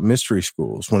Mystery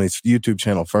Schools when his YouTube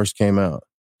channel first came out.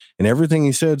 And everything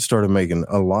he said started making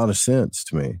a lot of sense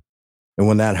to me. And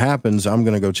when that happens, I'm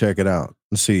going to go check it out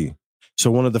and see. So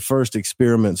one of the first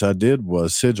experiments I did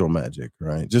was sigil magic,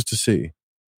 right? Just to see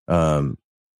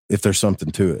if there's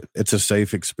something to it. It's a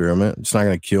safe experiment. It's not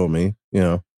going to kill me,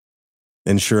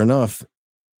 And sure enough,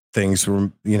 things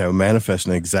were,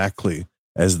 manifesting exactly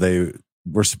as they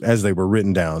were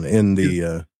written down in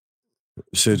the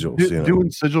sigils.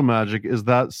 Doing sigil magic, is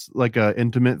that like an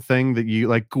intimate thing that you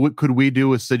like? Could we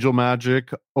do a sigil magic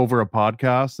over a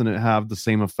podcast and it have the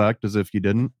same effect as if you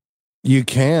didn't? You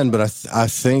can, but I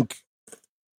think,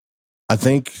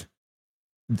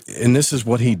 and this is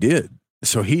what he did.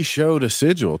 So he showed a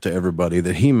sigil to everybody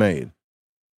that he made.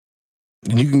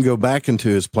 And you can go back into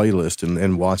his playlist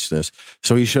and watch this.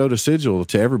 So he showed a sigil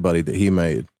to everybody that he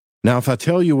made. Now, if I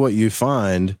tell you what you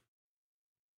find,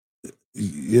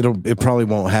 it probably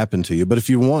won't happen to you. But if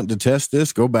you want to test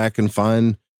this, go back and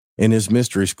find in his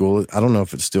mystery school. I don't know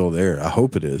if it's still there. I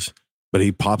hope it is. But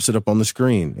he pops it up on the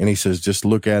screen and he says, just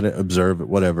look at it, observe it,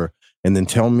 whatever. And then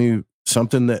tell me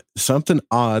something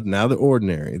odd, now the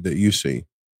ordinary that you see,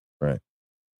 right?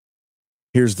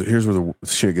 Here's where the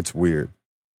shit gets weird.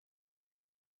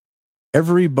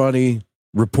 Everybody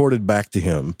reported back to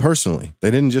him personally.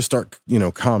 They didn't just start,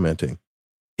 commenting.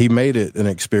 He made it an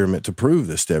experiment to prove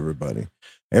this to everybody.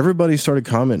 Everybody started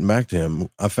commenting back to him.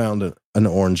 I found an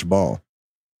orange ball.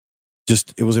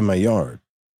 It was in my yard,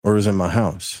 or it was in my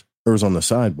house, or it was on the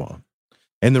sidewalk.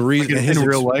 And the reason in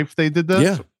real life they did that?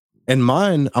 Yeah. And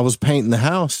mine, I was painting the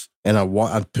house and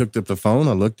I picked up the phone.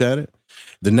 I looked at it.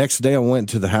 The next day I went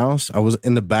to the house. I was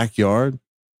in the backyard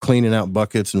cleaning out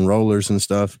buckets and rollers and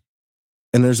stuff.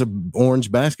 And there's an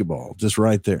orange basketball just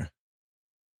right there.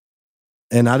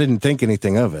 And I didn't think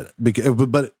anything of it.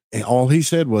 But all he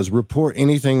said was report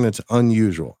anything that's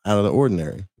unusual, out of the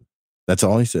ordinary. That's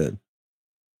all he said.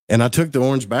 And I took the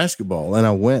orange basketball and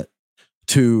I went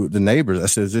to the neighbors. I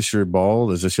said, is this your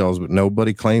ball? Is this y'all's? But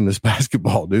nobody claimed this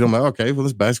basketball, dude. I'm like, okay, well,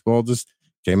 this basketball just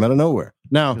came out of nowhere.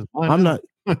 Now, I'm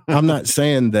not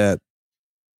saying that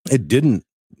it didn't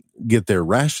get there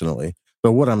rationally,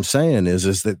 but what I'm saying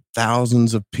is that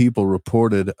thousands of people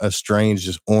reported a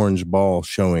strange orange ball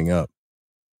showing up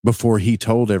before he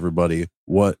told everybody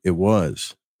what it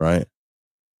was, right?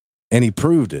 And he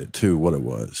proved it to what it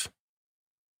was.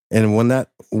 And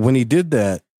when he did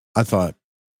that, I thought,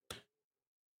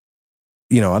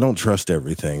 I don't trust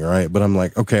everything, right? But I'm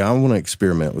like, okay, I want to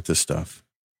experiment with this stuff.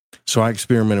 So I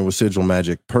experimented with sigil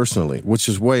magic personally, which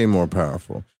is way more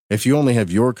powerful. If you only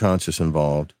have your conscious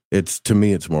involved, to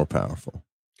me, it's more powerful.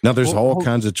 Now, there's all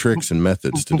kinds of tricks and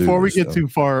methods to do this. Before we get too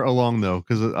far along, though,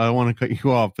 because I don't want to cut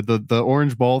you off, but the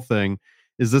orange ball thing,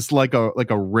 is this like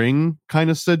a ring kind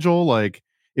of sigil? Like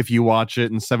if you watch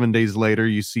it and 7 days later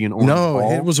you see an orange ball?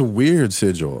 No, it was a weird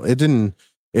sigil.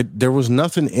 There was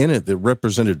nothing in it that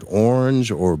represented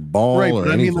orange or ball or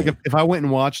anything. I mean, like if I went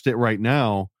and watched it right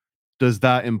now, does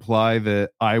that imply that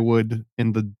I would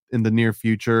in the near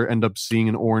future end up seeing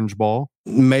an orange ball?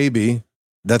 Maybe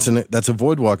that's a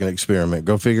void walking experiment.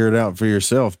 Go figure it out for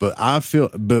yourself. But I feel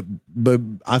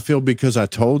because I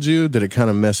told you that it kind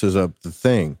of messes up the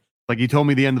thing. Like you told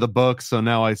me the end of the book, so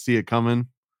now I see it coming.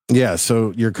 Yeah,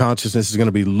 so your consciousness is going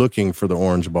to be looking for the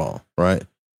orange ball, right?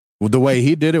 Well, the way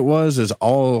he did it is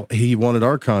all he wanted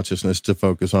our consciousness to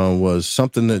focus on was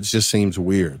something that just seems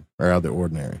weird or out of the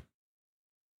ordinary.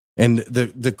 And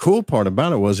the cool part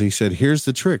about it was he said, here's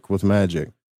the trick with magic.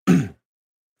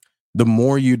 The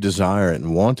more you desire it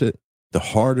and want it, the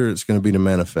harder it's going to be to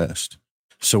manifest.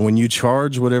 So when you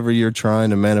charge whatever you're trying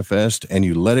to manifest and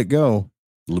you let it go,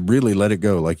 really let it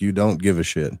go, like you don't give a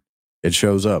shit, it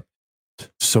shows up.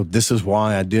 So this is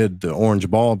why I did the orange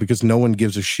ball, because no one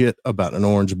gives a shit about an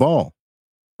orange ball,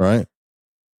 right?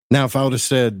 Now, if I would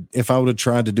have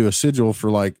tried to do a sigil for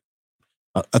like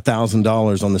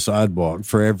 $1,000 on the sidewalk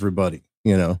for everybody,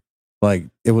 like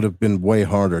it would have been way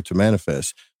harder to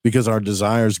manifest because our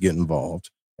desires get involved.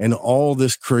 And all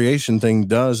this creation thing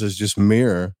does is just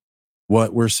mirror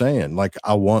what we're saying. Like,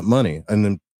 I want money. And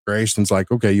then creation's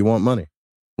like, okay, you want money.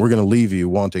 We're going to leave you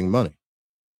wanting money.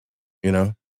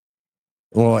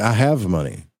 Well, I have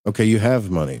money. Okay, you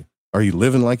have money. Are you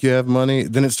living like you have money?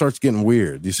 Then it starts getting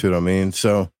weird. You see what I mean?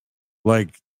 So,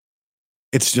 like,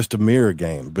 it's just a mirror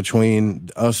game between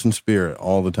us and spirit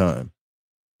all the time.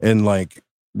 And like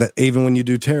that, even when you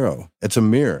do tarot, it's a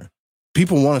mirror.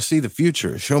 People want to see the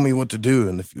future. Show me what to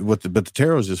do, but the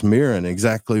tarot is just mirroring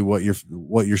exactly what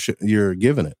you're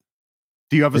giving it.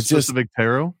 Do you have a specific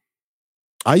tarot?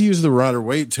 I use the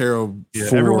Rider-Waite tarot. Yeah,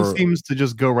 everyone seems to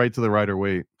just go right to the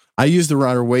Rider-Waite. I use the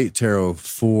Rider-Waite tarot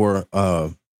for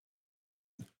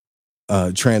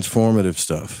transformative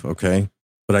stuff, okay?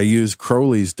 But I use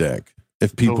Crowley's deck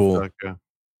if people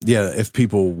if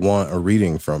people want a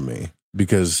reading from me,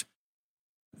 because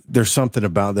there's something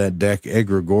about that deck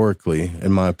egregorically,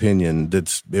 in my opinion,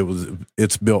 it's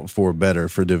built for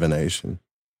divination,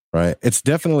 right? It's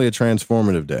definitely a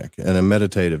transformative deck and a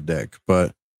meditative deck,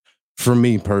 but for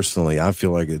me personally, I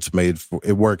feel like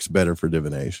it works better for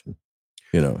divination.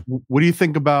 What do you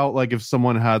think about like if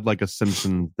someone had like a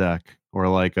Simpsons deck or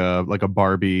like a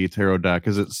Barbie tarot deck?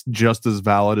 Is it just as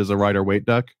valid as a Rider-Waite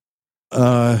deck?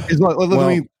 Let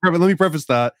me preface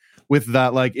that with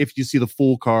that. Like, if you see the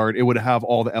Fool card, it would have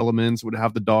all the elements. It would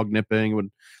have the dog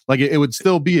nipping. It would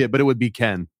still be it, but it would be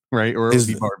Ken, right? Or it would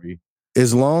be Barbie.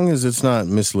 As long as it's not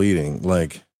misleading,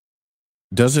 like.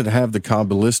 Does it have the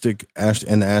Kabbalistic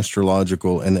and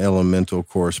astrological and elemental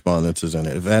correspondences in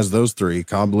it? If it has those three,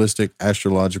 Kabbalistic,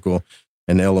 astrological,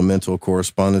 and elemental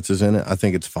correspondences in it, I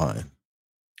think it's fine.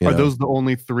 Are those the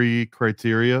only three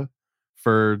criteria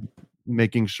for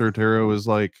making sure tarot is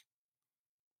like,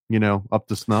 up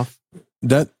to snuff?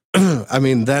 That, I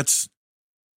mean, that's,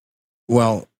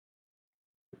 well.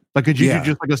 Like, could you do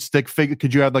just like a stick figure?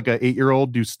 Could you have like an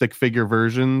 8-year-old do stick figure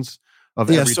versions of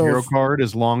every tarot card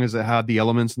as long as it had the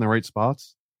elements in the right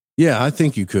spots? Yeah, I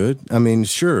think you could. I mean,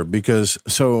 sure, because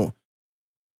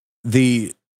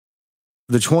the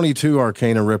 22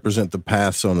 arcana represent the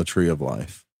paths on the tree of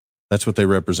life. That's what they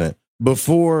represent.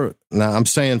 Now I'm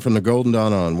saying from the Golden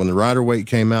Dawn on, when the Rider-Waite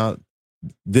came out,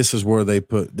 this is where they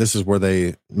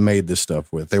made this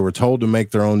stuff with. They were told to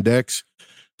make their own decks.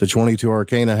 The 22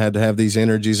 arcana had to have these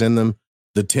energies in them.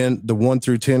 The 1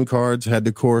 through 10 cards had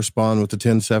to correspond with the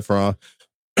 10 Sephiroth,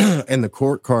 and the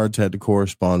court cards had to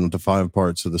correspond with the 5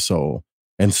 parts of the soul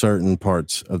and certain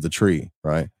parts of the tree,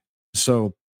 right?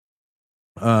 So,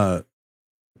 as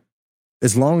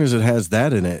long as it has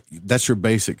that in it, that's your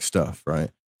basic stuff,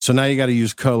 right? So now you got to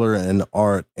use color and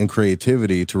art and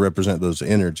creativity to represent those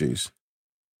energies.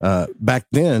 Back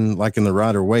then, like in the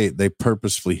Rider-Waite, they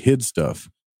purposefully hid stuff,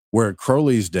 where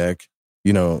Crowley's deck,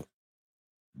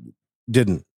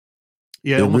 didn't.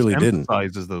 Yeah, it really didn't.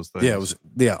 Those things. Yeah, it was.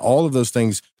 Yeah, all of those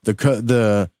things.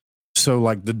 So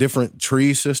like the different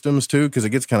tree systems too, because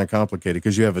it gets kind of complicated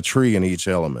because you have a tree in each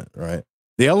element, right?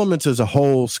 The elements is a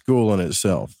whole school in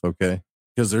itself, okay?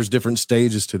 Because there's different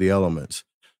stages to the elements,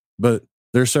 but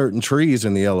there's certain trees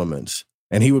in the elements,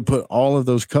 and he would put all of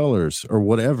those colors or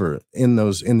whatever in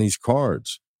these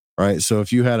cards, right? So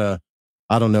if you had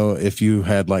I don't know if you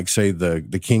had like say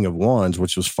the King of Wands,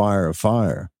 which was Fire of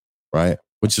Fire, right?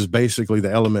 Which is basically the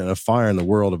element of fire in the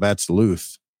world of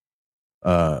Atziluth.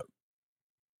 Yeah.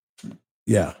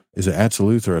 Is it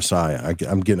Atziluth or Asaya?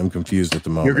 I'm getting them confused at the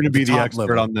moment. You're going to be the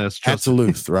expert on this.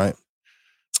 Atziluth, right?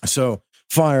 So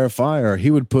Fire of Fire,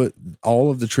 he would put all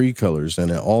of the tree colors in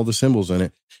it, all the symbols in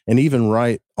it, and even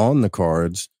write on the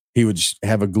cards, he would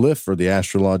have a glyph for the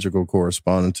astrological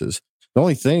correspondences. The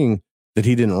only thing that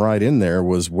he didn't write in there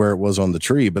was where it was on the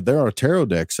tree. But there are tarot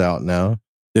decks out now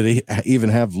that even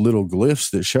have little glyphs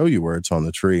that show you where it's on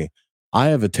the tree. I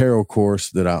have a tarot course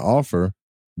that I offer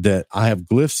that I have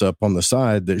glyphs up on the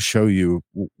side that show you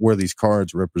where these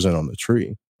cards represent on the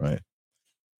tree, right?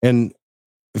 And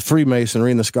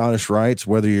Freemasonry and the Scottish rites,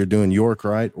 whether you're doing York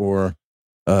rite or,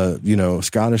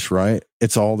 Scottish rite,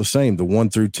 it's all the same. The 1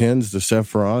 through 10s, the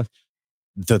Sephiroth,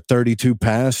 the 32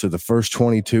 pass, or the first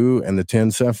 22, and the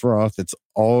 10 Sephiroth, it's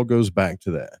all goes back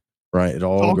to that, right? It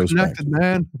all goes connected, back.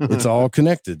 Man. It's all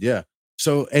connected, yeah.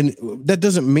 So, and that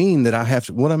doesn't mean that I have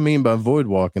to, what I mean by void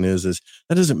walking is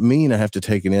that doesn't mean I have to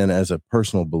take it in as a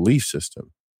personal belief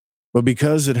system. But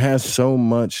because it has so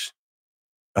much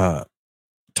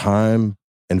time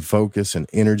and focus and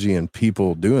energy and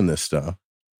people doing this stuff,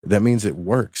 that means it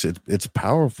works. It's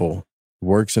powerful. It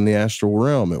works in the astral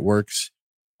realm. It works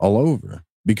all over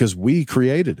because we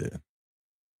created it.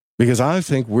 Because I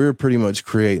think we're pretty much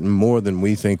creating more than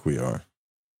we think we are.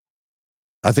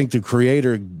 I think the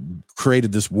creator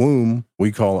created this womb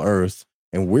we call Earth,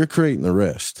 and we're creating the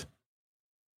rest.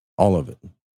 All of it.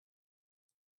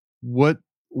 What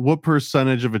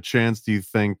percentage of a chance do you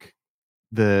think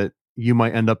that you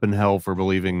might end up in hell for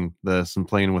believing this and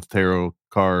playing with tarot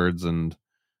cards and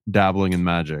dabbling in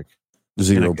magic?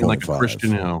 0.5. Like a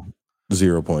Christian hell.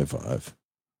 0.5.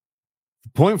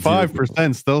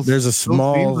 0.5% still. There's a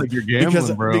small seems like you're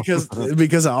gambling, bro.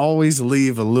 because I always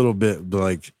leave a little bit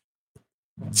like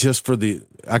just for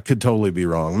I could totally be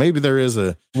wrong. Maybe there is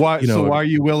a why. So why are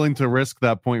you willing to risk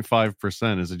that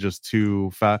 0.5%? Is it just too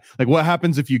fast? Like, what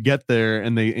happens if you get there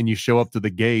and you show up to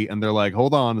the gate and they're like,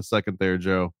 "Hold on a second, there,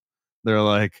 Joe." They're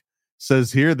like,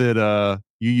 "Says here that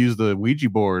you used the Ouija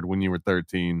board when you were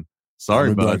 13."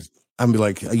 Sorry, bud. I'd be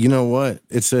like, you know what?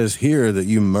 It says here that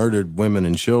you murdered women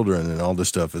and children and all this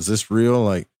stuff. Is this real?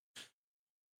 Like,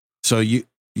 so you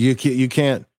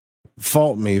can't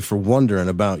fault me for wondering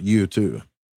about you too.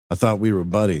 I thought we were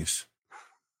buddies,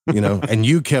 and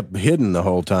you kept hidden the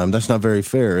whole time. That's not very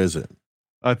fair, is it?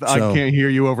 I can't hear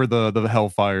you over the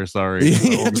hellfire. Sorry,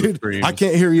 yeah, dude, I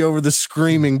can't hear you over the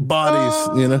screaming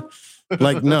bodies.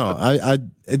 Like, no, I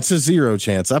it's a 0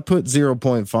 chance. I put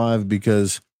 0.5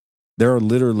 because there are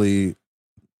literally,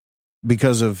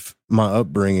 because of my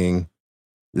upbringing,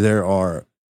 there are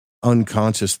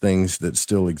unconscious things that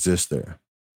still exist there.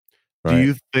 Right? Do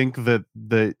you think that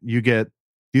you get?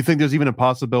 Do you think there's even a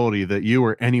possibility that you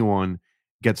or anyone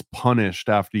gets punished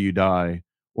after you die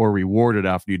or rewarded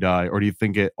after you die? Or do you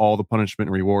think all the punishment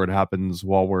and reward happens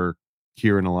while we're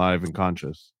here and alive and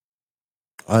conscious?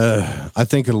 I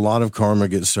think a lot of karma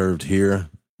gets served here,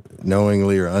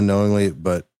 knowingly or unknowingly,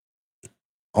 but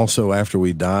also after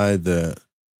we die,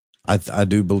 I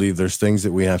do believe there's things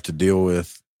that we have to deal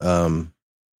with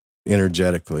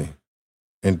energetically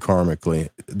and karmically.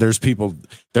 There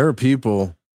are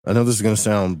people, I know this is going to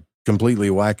sound completely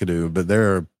wackadoo, but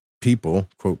there are people,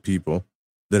 quote people,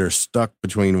 that are stuck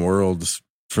between worlds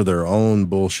for their own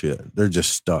bullshit. They're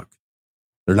just stuck.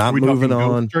 They're not moving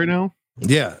on right now.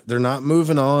 Yeah, they're not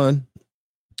moving on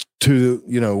to,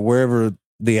 wherever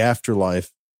the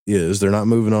afterlife is. They're not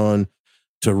moving on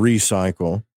to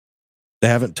recycle. They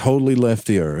haven't totally left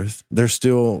the earth. They're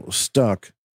still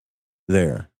stuck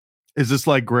there. Is this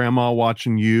like grandma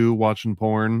watching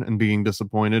porn and being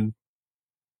disappointed?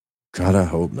 God, I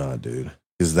hope not, dude.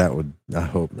 Because I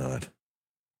hope not.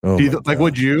 Oh,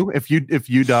 would you, if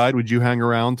you died, would you hang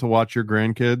around to watch your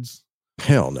grandkids?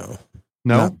 Hell no.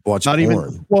 No, not porn.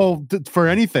 Even. Well, for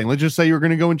anything. Let's just say you were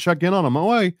going to go and check in on him. Oh,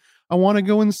 I want to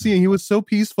go and see him. He was so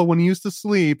peaceful when he used to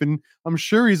sleep, and I'm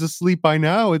sure he's asleep by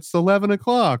now. It's 11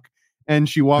 o'clock, and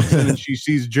she walks in and she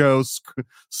sees Joe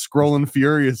scrolling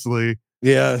furiously.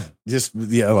 Yeah,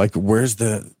 like where's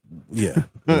the? Yeah,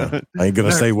 I ain't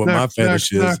gonna say what my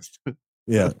fetish is.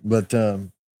 Yeah, but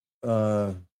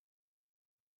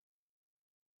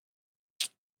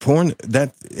porn,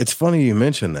 that it's funny you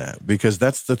mention that because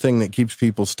that's the thing that keeps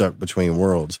people stuck between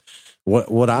worlds.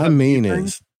 What I mean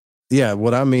is,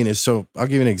 so I'll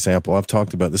give you an example. I've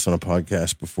talked about this on a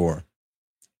podcast before.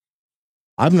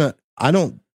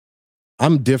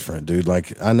 I'm different, dude.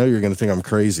 Like, I know you're going to think I'm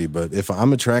crazy, but if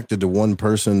I'm attracted to one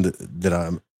person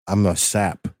that I'm a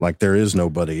sap, like there is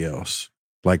nobody else.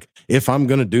 Like if I'm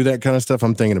going to do that kind of stuff,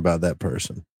 I'm thinking about that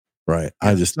person. Right.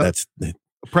 That's a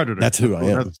predator. That's who I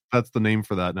am. That's the name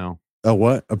for that now. A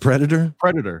what? A predator?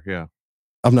 Predator. Yeah.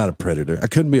 I'm not a predator. I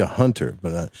couldn't be a hunter,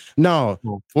 but no.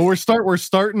 Well, we're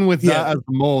starting with that as the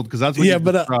mold because that's what you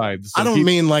described. So I don't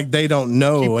mean like they don't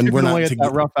know and we're not together.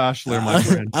 Rough Ashler, my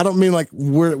friend. I don't mean like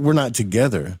we're not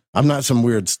together. I'm not some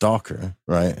weird stalker,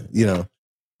 right?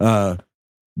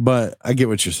 But I get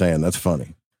what you're saying. That's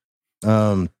funny.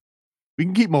 We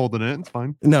can keep molding it. It's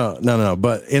fine. No.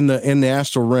 But in the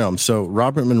astral realm, so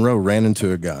Robert Monroe ran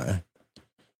into a guy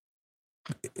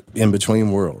in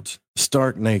between worlds,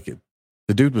 stark naked.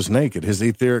 The dude was naked. His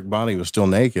etheric body was still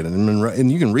naked. And Monroe,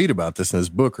 and you can read about this in his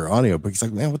book or audio book. He's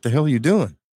like, man, what the hell are you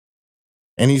doing?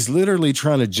 And he's literally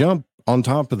trying to jump on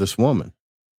top of this woman.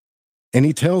 And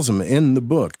he tells him in the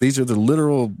book, these are the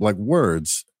literal like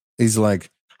words. He's like,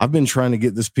 I've been trying to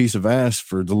get this piece of ass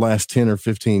for the last 10 or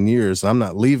 15 years. I'm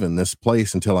not leaving this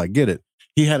place until I get it.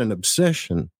 He had an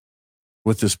obsession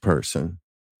with this person,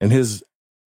 and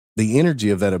the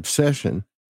energy of that obsession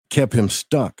kept him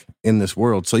stuck in this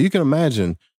world. So you can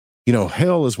imagine,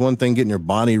 hell is one thing, getting your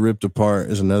body ripped apart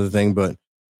is another thing, but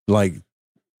like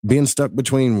being stuck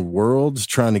between worlds,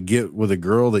 trying to get with a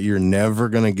girl that you're never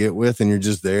going to get with, and you're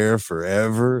just there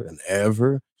forever and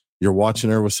ever. You're watching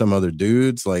her with some other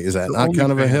dudes. Like, is that not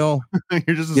kind of a hell?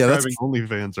 You're just describing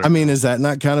OnlyFans. Right, I mean, is that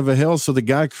not kind of a hell? So the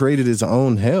guy created his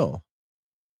own hell.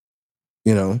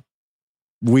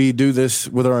 We do this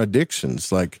with our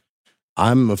addictions. Like,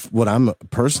 what I'm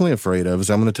personally afraid of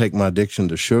is I'm going to take my addiction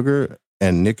to sugar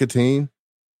and nicotine,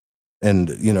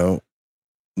 and I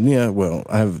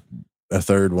have a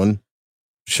third one,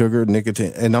 sugar,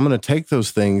 nicotine, and I'm going to take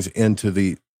those things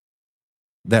into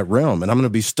that realm, and I'm going to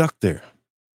be stuck there.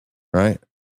 Right?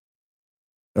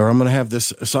 Or I'm going to have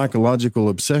this psychological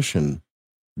obsession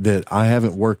that I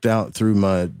haven't worked out through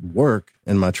my work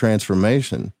and my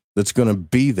transformation that's going to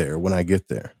be there when I get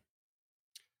there.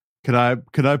 Could I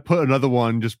put another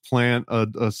one, just plant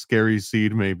a scary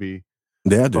seed maybe?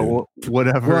 Yeah, dude.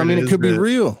 Whatever. Well, I mean, it could be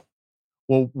real.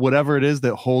 Well, whatever it is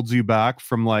that holds you back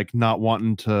from like not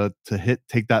wanting to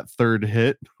take that third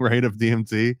hit, right, of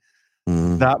DMT.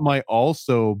 That might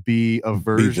also be a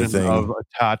version of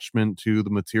attachment to the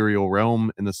material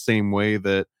realm, in the same way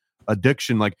that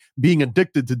addiction, like being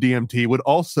addicted to DMT, would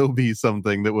also be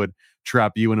something that would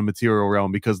trap you in a material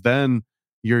realm, because then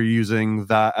you're using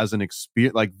that as an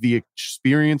experience, like the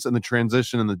experience and the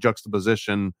transition and the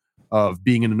juxtaposition of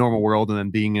being in a normal world and then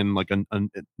being in like a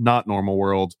not normal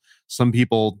world. Some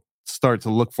people start to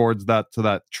look forward to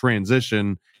that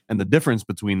transition and the difference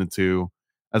between the two,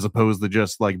 as opposed to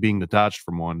just like being detached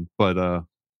from one. But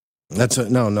that's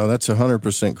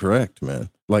 100% correct, man.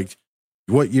 Like,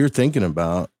 what you're thinking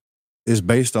about is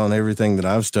based on everything that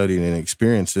I've studied and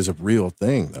experienced, is a real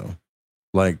thing, though.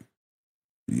 Like,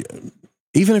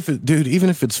 even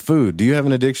if it's food, do you have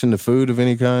an addiction to food of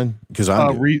any kind? Because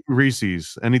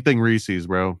Reese's, anything Reese's,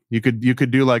 bro. You could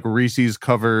do like Reese's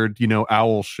covered,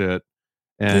 owl shit,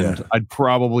 and I'd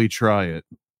probably try it.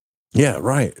 Yeah,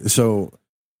 right. So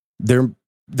there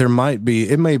might be,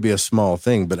 it may be a small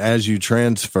thing, but as you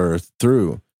transfer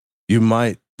through,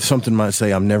 something might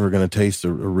say, I'm never going to taste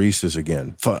a Reese's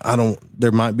again.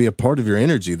 There might be a part of your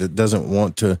energy that doesn't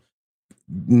want to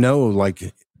know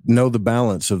the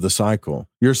balance of the cycle.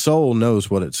 Your soul knows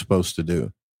what it's supposed to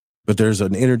do, but there's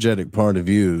an energetic part of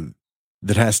you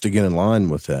that has to get in line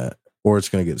with that, or it's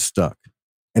going to get stuck.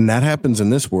 And that happens in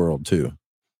this world too.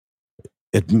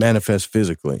 It manifests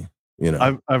physically.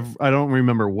 I don't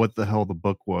remember what the hell the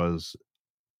book was,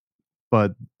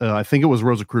 but I think it was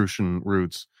Rosicrucian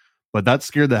Roots. But that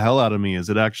scared the hell out of me, as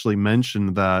it actually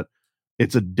mentioned that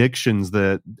it's addictions,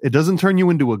 that it doesn't turn you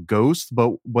into a ghost,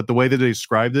 but what the way that they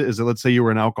described it is that, let's say you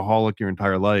were an alcoholic your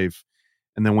entire life,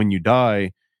 and then when you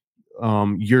die,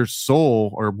 your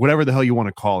soul, or whatever the hell you want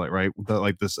to call it, right?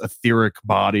 Like this etheric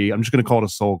body. I'm just going to call it a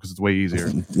soul because it's way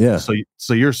easier. Yeah.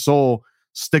 So your soul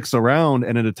sticks around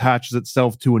and it attaches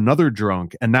itself to another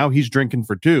drunk, and now he's drinking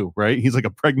for two, right? He's like a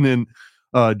pregnant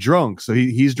drunk, so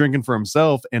he's drinking for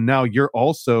himself, and now you're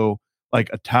also like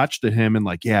attached to him and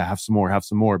like, yeah, have some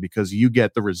more, because you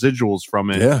get the residuals from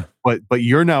it. Yeah. But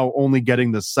you're now only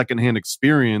getting the secondhand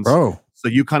experience. Bro. So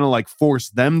you kind of like force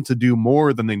them to do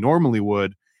more than they normally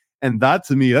would. And that,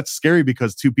 to me, that's scary,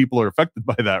 because two people are affected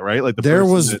by that, right? Like there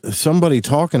was somebody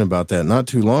talking about that not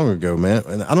too long ago, man.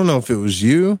 And I don't know if it was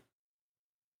you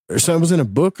or something. It was in a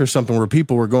book or something where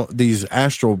people were going, these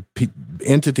astral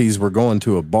entities were going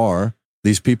to a bar.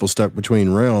 These people stuck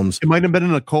between realms. It might have been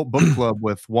an occult book club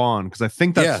with Juan, because I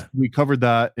think we covered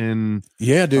that in.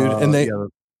 Yeah, dude. And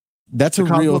that's a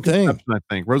real thing. I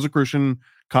think Rosicrucian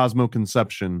Cosmo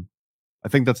Conception. I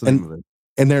think that's the name of it.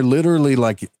 And they're literally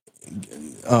like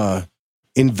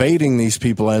invading these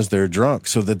people as they're drunk,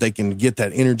 so that they can get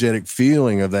that energetic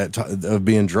feeling of of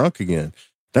being drunk again.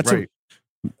 That's right.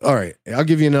 All right, I'll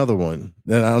give you another one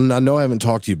that I know I haven't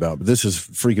talked to you about, but this is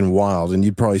freaking wild, and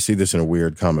you'd probably see this in a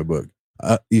weird comic book.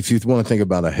 If you want to think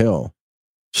about a hell.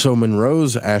 So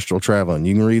Monroe's astral traveling.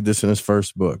 You can read this in his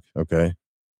first book, okay?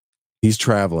 He's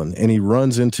traveling, and he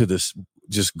runs into this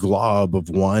just glob of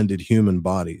winded human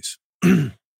bodies.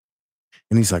 And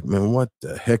he's like, man, what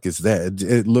the heck is that?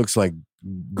 It looks like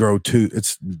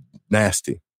it's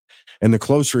nasty. And the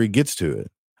closer he gets to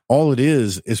it, all it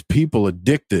is people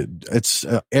addicted. It's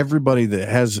everybody that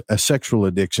has a sexual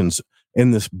addictions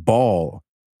in this ball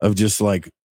of just like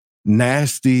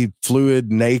nasty,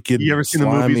 fluid, naked. You ever seen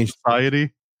slimy, the movie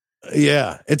Society?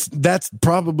 Yeah, that's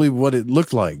probably what it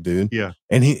looked like, dude. Yeah.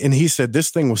 And he said this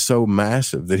thing was so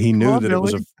massive that he knew that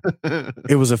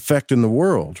it was affecting the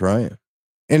world, right?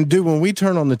 And dude, when we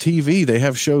turn on the TV, they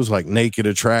have shows like Naked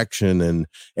Attraction and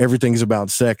everything's about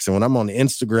sex. And when I'm on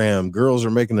Instagram, girls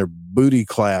are making their booty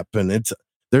clap, and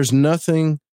there's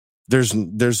nothing.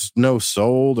 There's no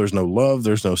soul. There's no love.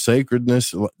 There's no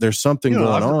sacredness. There's something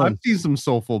going on. I've seen some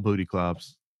soulful booty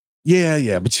claps.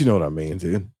 Yeah, but you know what I mean,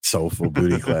 dude. Soulful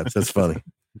booty claps. That's funny.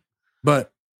 But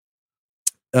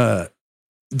I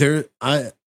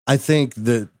think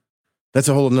that's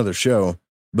a whole another show.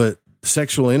 But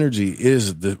sexual energy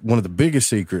is one of the biggest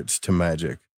secrets to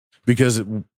magic, because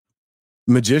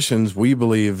magicians, we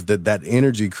believe that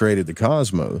energy created the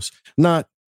cosmos, not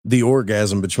the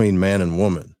orgasm between man and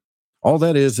woman. All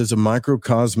that is a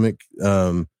microcosmic.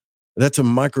 That's a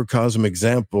microcosm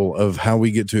example of how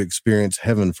we get to experience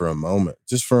heaven for a moment,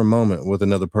 just for a moment with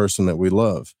another person that we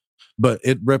love. But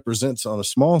it represents on a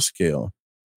small scale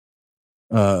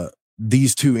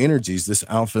these two energies, this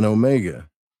alpha and omega,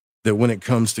 that when it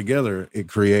comes together, it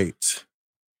creates,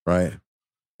 right?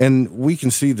 And we can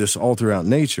see this all throughout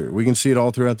nature. We can see it all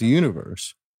throughout the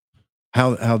universe,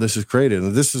 how this is created.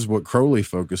 And this is what Crowley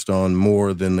focused on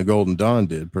more than the Golden Dawn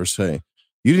did, per se.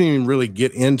 You didn't even really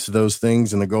get into those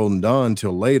things in the Golden Dawn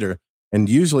until later. And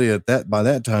usually by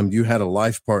that time, you had a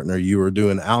life partner you were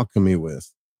doing alchemy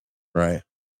with, right?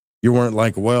 You weren't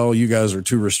like, well, you guys are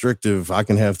too restrictive. I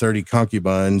can have 30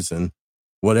 concubines and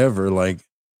whatever. Like,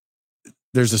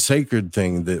 there's a sacred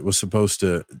thing that was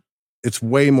it's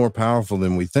way more powerful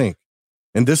than we think.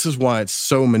 And this is why it's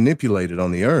so manipulated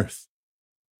on the earth.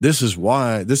 This is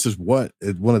one of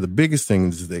the biggest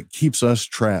things that keeps us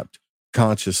trapped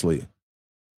consciously.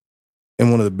 And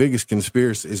one of the biggest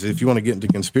conspiracies, if you want to get into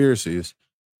conspiracies,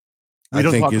 we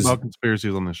don't talk about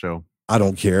conspiracies on the show. I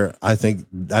don't care. I think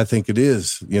it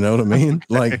is. You know what I mean?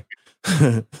 Like,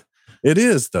 it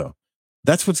is, though.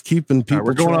 That's what's keeping people.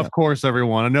 We're going trapped. off course,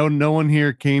 everyone. I know no one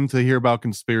here came to hear about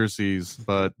conspiracies,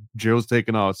 but Joe's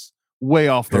taking us way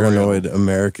off the paranoid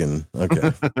American.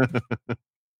 Okay.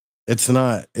 It's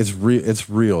not. It's real. It's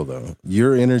real, though.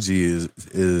 Your energy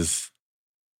is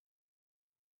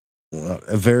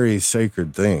a very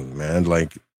sacred thing, man.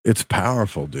 Like, it's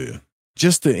powerful, dude.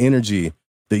 Just the energy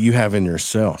that you have in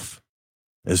yourself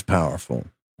is powerful.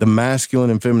 The masculine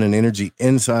and feminine energy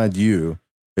inside you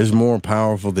is more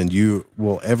powerful than you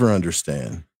will ever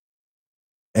understand.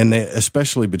 And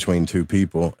especially between two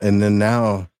people. And then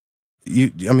now,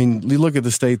 you look at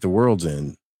the state the world's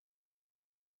in.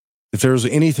 If there's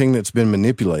anything that's been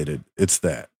manipulated, it's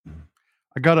that.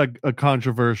 I got a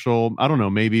controversial, I don't know,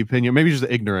 maybe opinion, maybe just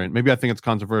ignorant. Maybe I think it's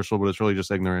controversial, but it's really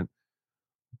just ignorant.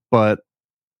 And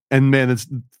man, it's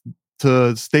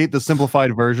to state the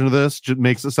simplified version of this just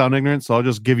makes it sound ignorant. So I'll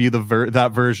just give you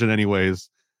that version anyways.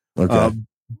 Okay.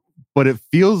 But it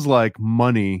feels like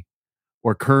money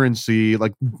or currency,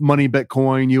 like money,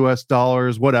 Bitcoin, US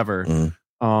dollars, whatever,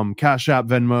 Cash App,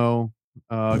 Venmo,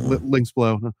 links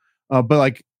below. But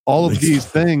like all of these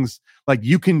things, like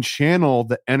you can channel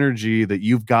the energy that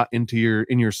you've got in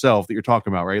yourself that you're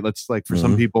talking about, right? Let's like for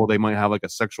some people, they might have like a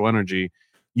sexual energy.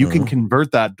 You can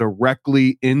convert that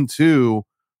directly into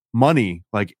money,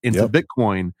 like into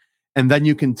Bitcoin. And then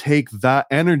you can take that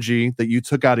energy that you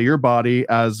took out of your body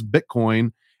as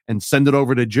Bitcoin and send it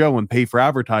over to Joe and pay for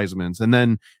advertisements. And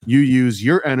then you use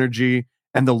your energy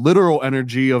and the literal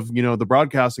energy of, the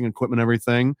broadcasting equipment,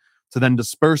 everything, to then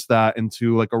disperse that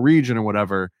into like a region or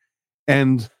whatever.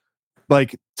 And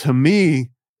like, to me,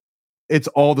 it's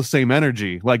all the same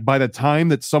energy. Like by the time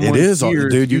that someone hears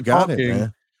dude, you got talking, it,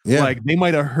 man. Yeah. Like they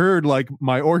might have heard like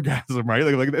my orgasm, right?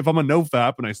 Like if I'm a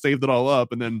nofap and I saved it all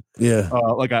up and then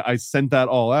like I sent that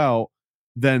all out,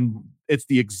 then it's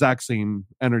the exact same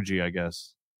energy, I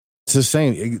guess. It's the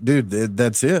same, dude.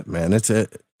 That's it, man. It's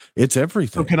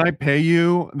everything. So can I pay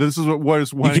you? This is what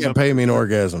is. You can't pay me in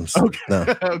orgasms. Okay. No.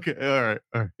 Okay.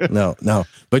 All right. No.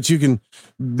 But you can.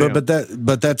 But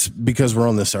that's because we're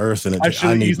on this earth, and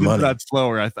I need money. That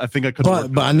slower. I think I could.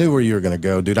 But I knew where you were going to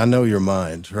go, dude. I know your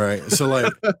mind, right? So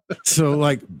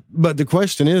like, But the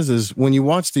question is when you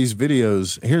watch these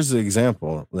videos. Here's the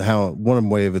example: how one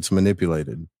way of it's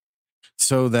manipulated.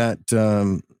 So that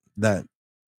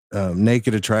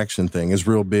naked attraction thing is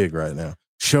real big right now.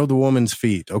 Show the woman's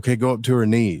feet. Okay, go up to her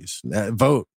knees.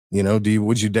 Vote.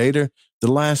 Would you date her?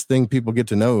 The last thing people get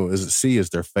to know is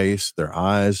their face, their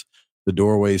eyes, the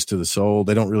doorways to the soul.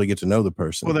 They don't really get to know the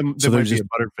person. Well, then they might be a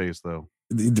butterface, though.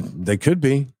 They could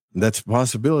be. That's a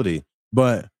possibility.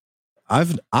 But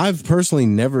I've personally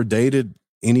never dated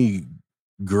any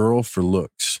girl for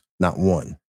looks. Not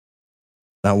one.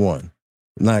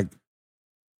 Like,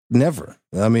 never.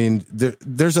 I mean,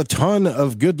 there's a ton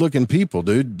of good-looking people,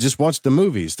 dude. Just watch the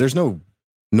movies. There's no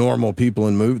normal people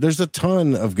in movies. There's a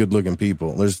ton of good-looking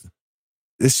people.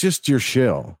 It's just your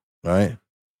shell, right?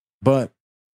 But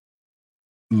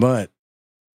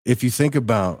if you think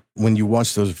about when you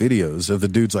watch those videos of the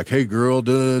dude's like, hey, girl,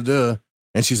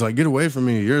 and she's like, get away from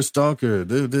me. You're a stalker,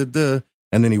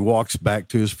 and then he walks back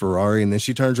to his Ferrari, and then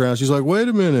she turns around. She's like, wait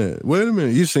a minute.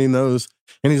 You've seen those.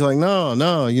 And he's like,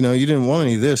 no, you didn't want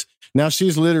any of this. Now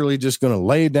she's literally just going to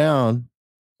lay down,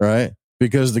 right?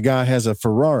 Because the guy has a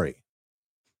Ferrari.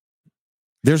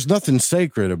 There's nothing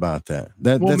sacred about that.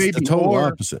 That's the total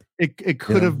opposite. It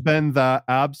could have been that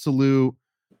absolute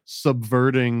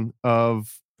subverting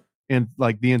of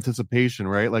the anticipation,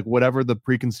 right? Like whatever the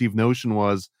preconceived notion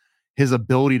was, his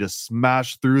ability to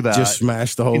smash through that, just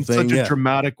smash the whole thing in such a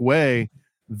dramatic way,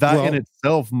 that in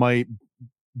itself might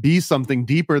be something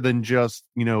deeper than just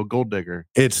gold digger.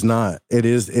 It's not. It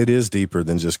is deeper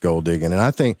than just gold digging. And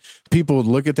I think people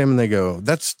look at them and they go,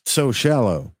 that's so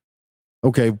shallow.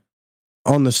 Okay,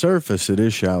 on the surface it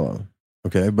is shallow.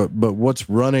 Okay, but what's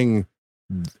running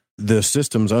the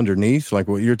systems underneath, like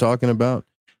what you're talking about,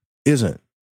 isn't.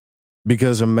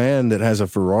 Because a man that has a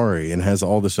Ferrari and has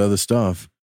all this other stuff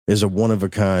is a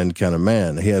one-of-a-kind kind of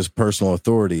man. He has personal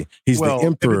authority. He's the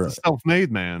emperor. If it's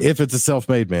a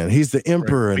self-made man. He's the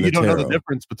emperor. Right. But you don't know the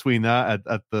difference between that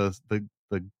at the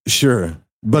Sure.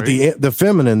 But right? the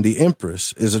feminine, the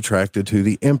empress, is attracted to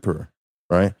the emperor,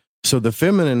 right? So the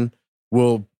feminine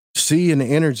will see an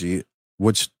energy,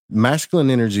 which masculine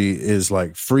energy is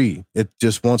like free. It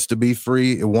just wants to be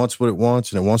free. It wants what it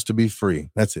wants, and it wants to be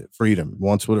free. That's it. Freedom.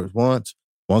 Wants what it wants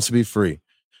to be free.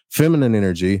 Feminine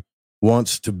energy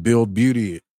wants to build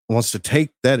beauty, wants to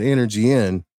take that energy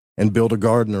in and build a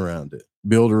garden around it,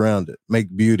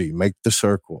 make beauty, make the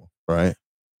circle, right?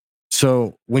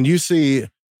 So when you see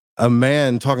a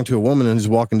man talking to a woman and he's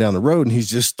walking down the road and he's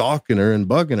just stalking her and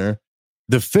bugging her,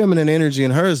 the feminine energy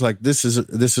in her is like, this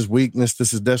is weakness,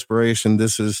 this is desperation,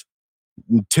 this is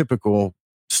typical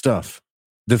stuff.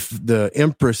 The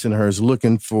empress in her is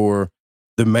looking for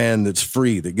the man that's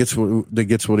free, that gets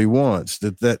what he wants,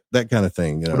 that kind of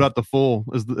thing. What about the fool?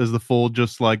 Is the fool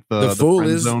just like the fool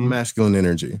friend is zone? Masculine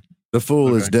energy. The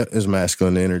fool is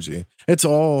masculine energy. It's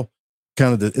all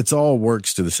kind of it's all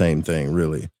works to the same thing,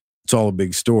 really. It's all a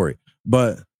big story,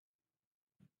 but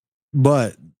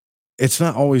it's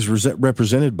not always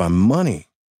represented by money,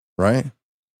 right?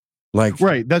 Like,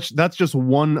 right. That's just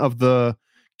one of the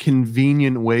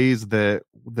convenient ways that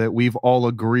we've all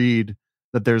agreed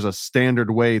that there's a standard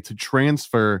way to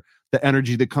transfer the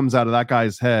energy that comes out of that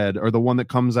guy's head, or the one that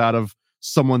comes out of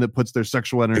someone that puts their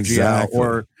sexual energy out,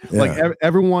 or like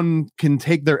everyone can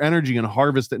take their energy and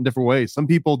harvest it in different ways. Some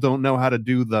people don't know how to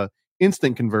do the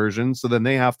instant conversion, so then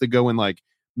they have to go and like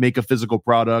make a physical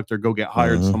product or go get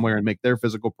hired somewhere and make their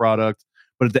physical product.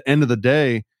 But at the end of the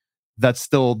day, that's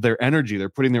still their energy. They're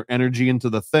putting their energy into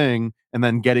the thing and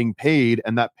then getting paid,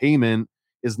 and that payment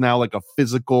is now like a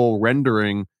physical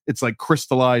rendering. It's like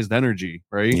crystallized energy,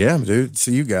 right? Yeah, dude. So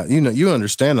you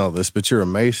understand all this, but you're a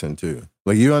Mason too.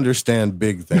 Like, you understand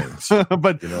big things.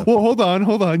 But well, hold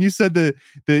on. You said that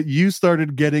you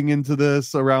started getting into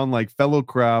this around like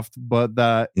Fellowcraft, but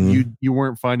that you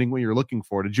weren't finding what you're looking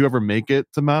for. Did you ever make it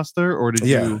to master, or did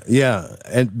you? Yeah.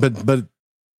 And but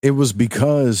it was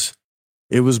because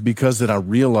that I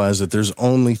realized that there's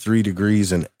only 3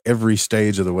 degrees in every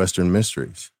stage of the Western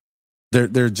mysteries.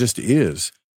 There just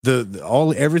is.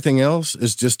 Everything else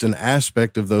is just an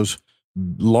aspect of those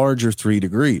larger 3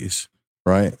 degrees,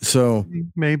 right? So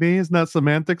maybe isn't that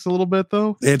semantics a little bit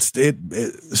though?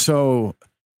 So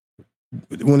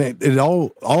when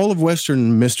all of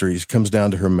Western mysteries comes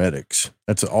down to hermetics.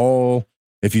 That's all.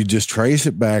 If you just trace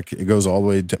it back, it goes all the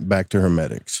way back to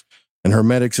hermetics. And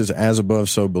hermetics is as above,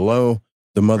 so below.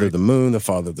 The mother, the moon, the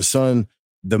father, the sun,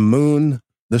 the moon,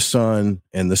 the sun,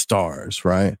 and the stars,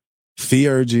 right?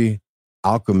 Theurgy,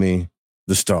 alchemy,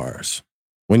 the stars.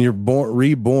 When you're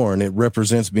reborn, it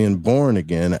represents being born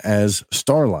again as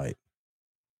starlight.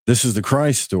 This is the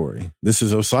Christ story. This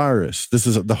is Osiris. This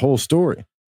is the whole story.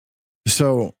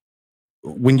 So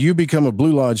when you become a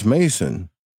Blue Lodge Mason,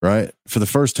 right, for the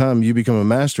first time, you become a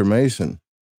Master Mason,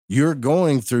 you're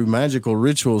going through magical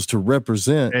rituals to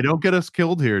represent. Hey, don't get us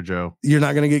killed here, Joe. You're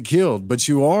not going to get killed, but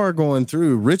you are going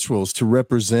through rituals to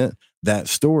represent that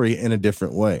story in a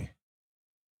different way,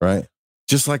 right?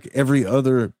 Just like every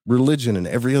other religion and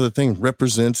every other thing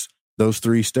represents those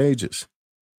 3 stages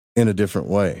in a different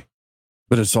way.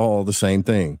 But it's all the same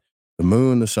thing. The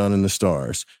moon, the sun, and the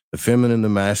stars, the feminine, the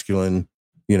masculine,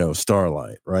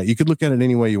 starlight, right? You could look at it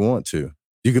any way you want to.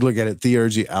 You could look at it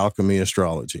theurgy, alchemy,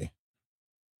 astrology.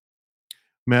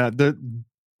 Man,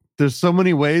 there's so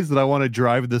many ways that I want to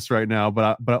drive this right now,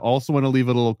 but I also want to leave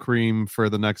a little cream for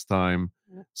the next time.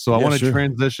 So I want to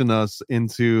transition us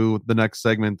into the next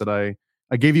segment that I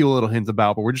gave you a little hint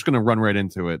about, but we're just going to run right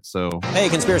into it. So, hey,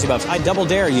 conspiracy buffs, I double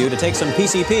dare you to take some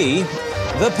PCP,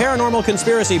 the Paranormal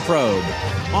Conspiracy Probe.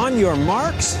 On your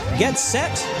marks, get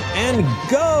set, and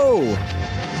go!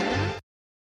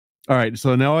 All right,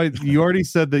 so now you already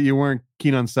said that you weren't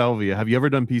keen on salvia. Have you ever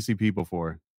done PCP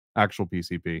before? Actual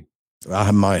PCP?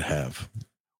 I might have.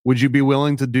 Would you be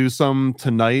willing to do some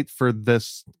tonight for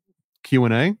this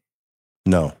Q&A?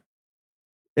 No.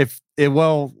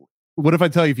 What if I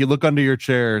tell you, if you look under your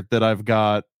chair, that I've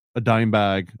got a dime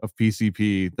bag of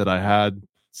PCP that I had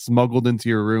smuggled into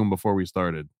your room before we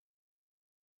started?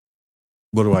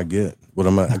 What do I get? What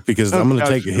am I? Because I'm going to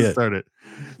take a hit. Start it.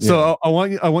 So I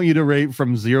want you to rate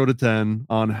from 0 to 10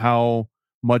 on how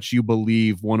much you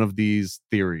believe one of these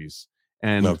theories.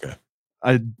 And okay.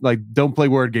 I don't play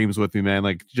word games with me, man.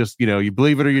 Like, just, you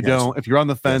believe it or you don't. If you're on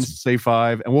the fence, say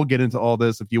 5, and we'll get into all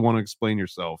this if you want to explain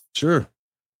yourself. Sure.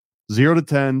 0 to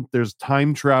 10, there's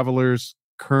time travelers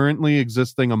currently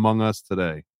existing among us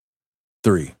today.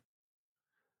 3.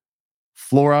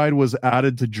 Fluoride was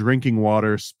added to drinking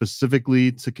water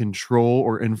specifically to control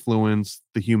or influence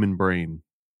the human brain.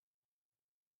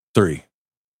 3.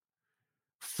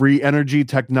 Free energy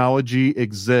technology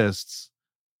exists,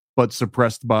 but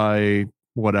suppressed by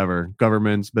whatever,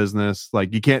 governments, business.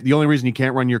 Like, the only reason you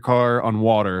can't run your car on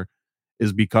water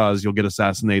is because you'll get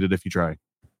assassinated if you try.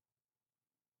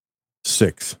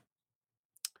 6.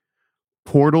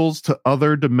 Portals to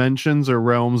other dimensions or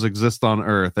realms exist on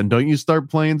Earth. And don't you start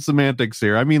playing semantics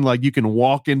here. I mean, like, you can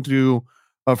walk into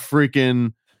a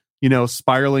freaking,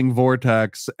 spiraling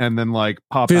vortex and then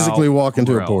pop physically out walk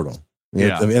into a portal.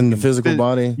 Yeah. In the physical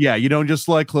body. Yeah. You don't just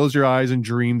close your eyes and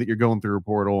dream that you're going through a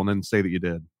portal and then say that you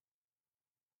did.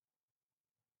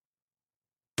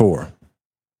 4.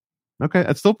 Okay.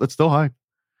 It's still high.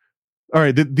 All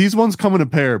right. These ones come in a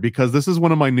pair because this is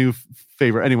one of my new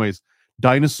favorite. Anyways,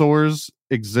 dinosaurs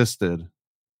existed.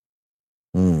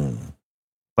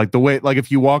 Like the way,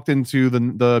 if you walked into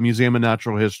the Museum of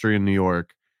Natural History in New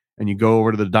York and you go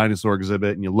over to the dinosaur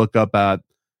exhibit and you look up at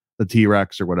the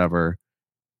T-Rex or whatever,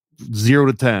 0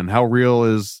 to 10, how real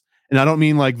is, and I don't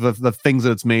mean the things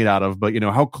that it's made out of, but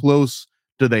how close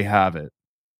do they have it?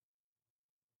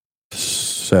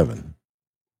 7.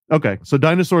 Okay. So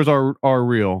dinosaurs are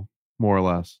real, more or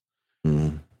less.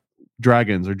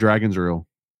 Dragons real?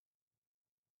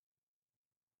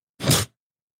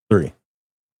 3.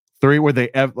 3, were they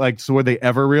were they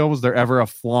ever real? Was there ever a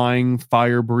flying,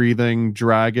 fire-breathing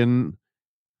dragon?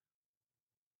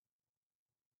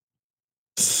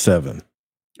 7.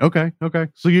 Okay.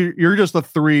 So you're just a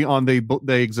 3 on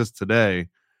they exist today.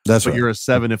 That's but right. You're a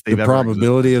 7 if they've the ever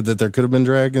probability of that there could have been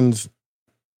dragons,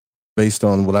 based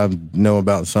on what I know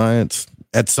about science,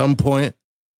 at some point,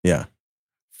 yeah.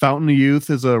 Fountain of Youth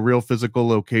is a real physical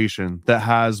location that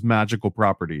has magical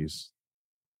properties.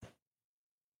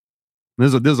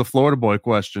 This is a Florida boy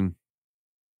question.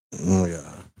 Oh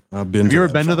yeah, Have you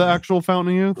ever been to the actual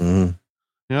Fountain of Youth?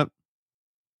 Mm-hmm. Yep.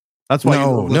 That's why.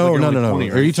 No.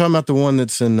 Are you talking about the one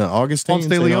that's in Augustine? Ponce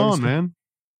de Leon, man.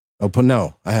 Oh, but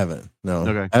no, I haven't. No,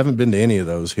 okay. I haven't been to any of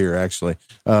those here actually.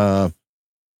 2.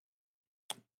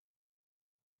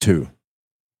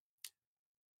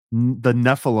 The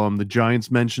Nephilim, the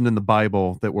giants mentioned in the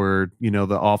Bible that were,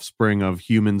 the offspring of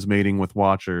humans mating with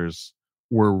watchers,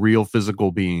 were real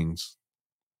physical beings.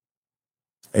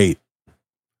 8.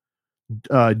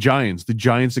 Giants. The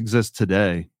giants exist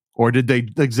today, or did they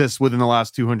exist within the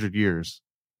last 200 years?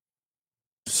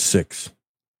 6.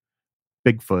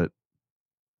 Bigfoot.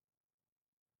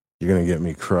 You're gonna get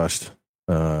me crushed.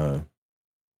 3.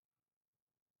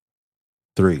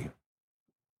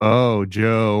 Oh,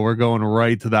 Joe, we're going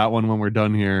right to that one when we're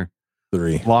done here.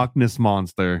 3. Loch Ness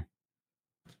Monster.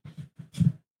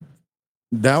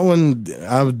 That one,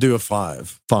 I would do a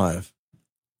 5. 5.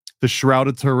 The Shroud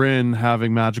of Turin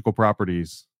having magical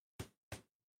properties.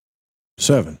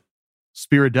 7.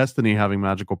 Spear of Destiny having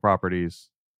magical properties.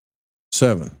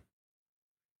 7.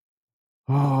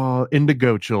 Oh,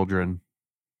 Indigo Children.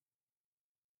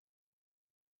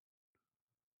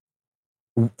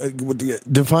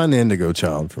 Define the Indigo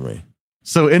Child for me.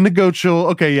 So indigo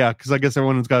children, okay, yeah, because I guess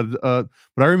everyone's got. But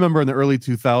I remember in the early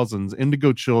 2000s,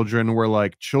 indigo children were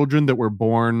like children that were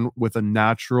born with a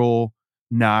natural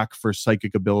knack for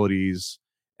psychic abilities,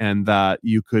 and that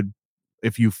you could,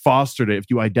 if you fostered it, if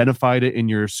you identified it in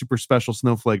your super special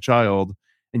snowflake child,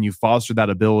 and you fostered that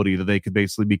ability, that they could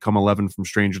basically become 11 from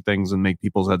Stranger Things and make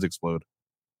people's heads explode.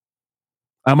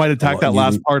 I might have tacked that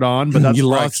last part on, but that's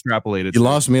where I extrapolated. You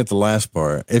lost me at the last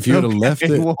part. If you would have left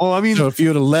it, well, I mean, so if you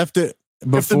would have left it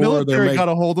before, if the military got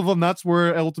a hold of them, that's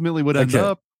where it ultimately would end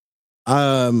up.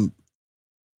 I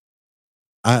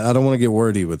don't want to get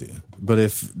wordy with you, but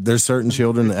if there's certain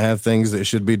children that have things that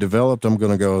should be developed, I'm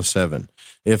going to go 7.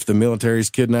 If the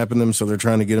military's kidnapping them, so they're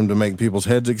trying to get them to make people's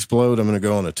heads explode, I'm going to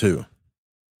go on a 2.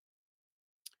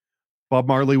 Bob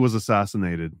Marley was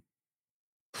assassinated.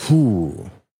 Whew.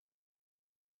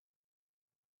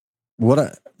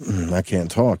 I can't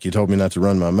talk. You told me not to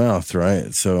run my mouth,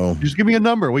 right? So just give me a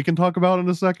number. We can talk about it in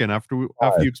a second after you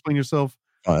explain yourself.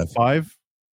 5. 5?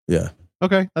 Yeah.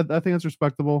 Okay. I think that's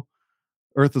respectable.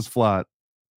 Earth is flat.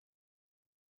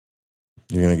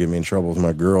 You're going to get me in trouble with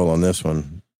my girl on this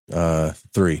one.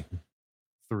 3.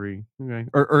 3. Okay.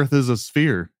 Or Earth is a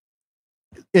sphere.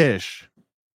 Ish.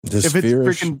 If it's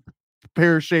freaking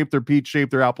pear-shaped or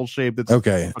peach-shaped or apple-shaped, it's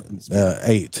okay.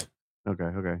 8.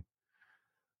 Okay.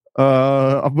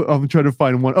 I'm trying to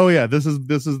find one. Oh yeah, this is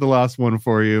the last one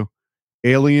for you.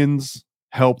 Aliens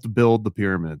helped build the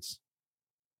pyramids.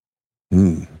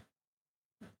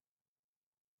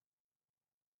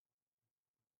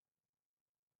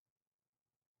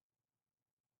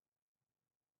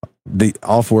 The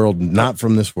off-world, not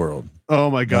from this world.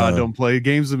 Oh my God! Don't play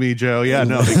games with me, Joe. Yeah,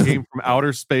 no, they came from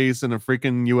outer space in a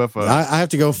freaking UFO. I have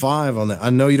to go 5 on that. I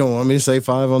know you don't want me to say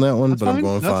 5 on that one, but I'm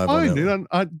going 5 on that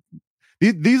one.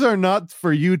 These are not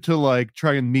for you to like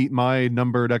try and meet my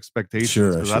numbered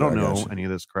expectations, because I don't know any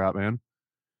of this crap, man.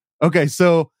 Okay,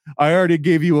 so I already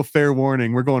gave you a fair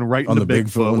warning. We're going right into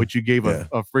Bigfoot, which you gave a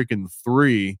freaking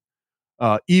 3,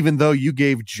 even though you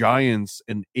gave giants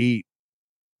an 8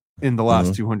 in the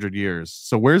last 200 years.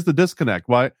 So where's the disconnect?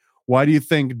 Why do you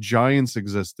think giants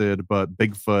existed, but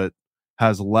Bigfoot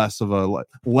has less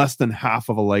than half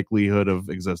of a likelihood of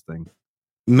existing?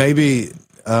 Maybe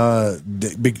not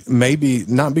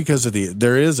because of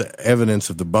there is evidence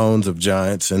of the bones of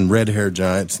giants and red-haired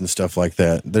giants and stuff like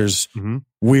that. There's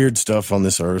weird stuff on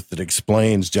this earth that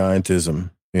explains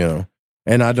giantism,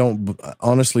 and I don't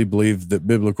honestly believe that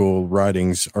biblical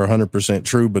writings are 100%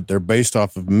 true, but they're based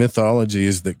off of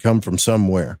mythologies that come from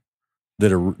somewhere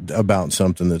that are about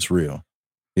something that's real,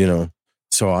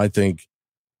 so I think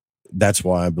that's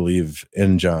why I believe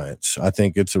in giants. I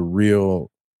think it's a real.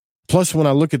 Plus, when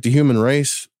I look at the human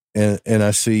race and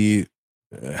I see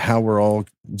how we're all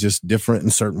just different in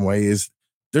certain ways,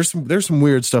 there's some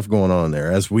weird stuff going on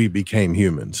there as we became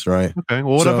humans, right? Okay.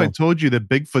 Well, what if I told you that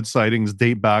Bigfoot sightings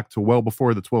date back to well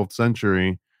before the 12th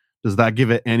century? Does that give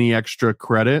it any extra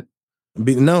credit?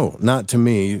 No, not to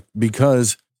me,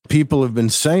 because people have been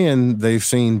saying they've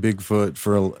seen Bigfoot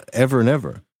for ever and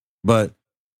ever, but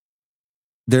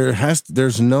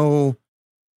there's no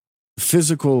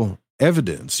physical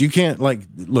evidence. You can't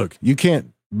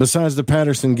besides the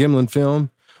Patterson Gimlin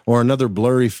film or another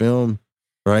blurry film,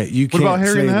 right? What about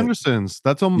Harry and the Hendersons?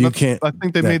 I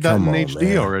think they made that in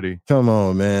HD already. Come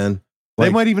on, man. They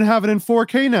might even have it in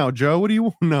 4K now, Joe. What do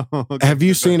you know? Have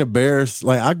you seen a bear?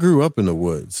 I grew up in the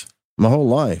woods my whole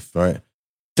life, right?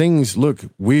 Things look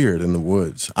weird in the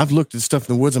woods. I've looked at stuff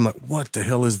in the woods. I'm like, what the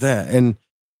hell is that? And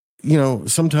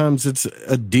sometimes it's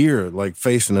a deer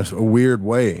facing a weird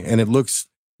way, and it looks,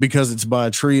 because it's by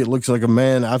a tree, it looks like a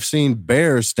man. I've seen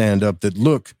bears stand up that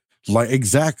look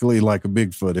exactly like a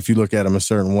Bigfoot if you look at them a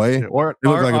certain way. Or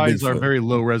our eyes are very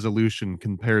low resolution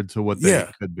compared to what they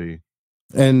could be.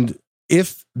 And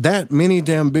if that many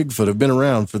damn Bigfoot have been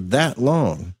around for that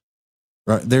long,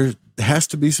 right, there has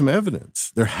to be some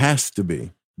evidence. There has to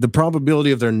be. The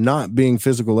probability of there not being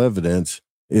physical evidence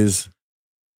is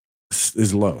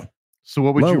low. So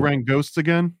what would you rank ghosts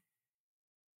again?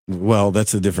 Well,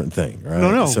 that's a different thing, right?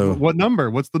 No. So what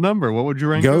number? What's the number? What would you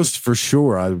rank? Ghost for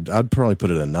sure. I'd probably put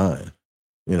it at 9.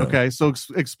 Okay, so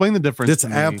explain the difference. It's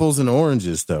apples and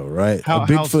oranges, though, right? A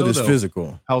Bigfoot is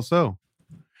physical. How so?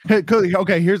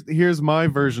 Okay, here's my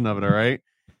version of it. All right,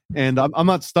 and I'm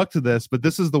not stuck to this, but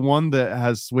this is the one that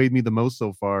has swayed me the most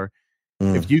so far.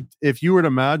 If you were to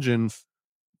imagine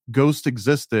ghost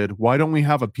existed, why don't we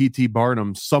have a P.T.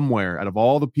 Barnum somewhere out of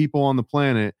all the people on the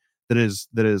planet that is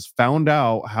found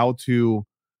out how to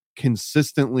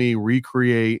consistently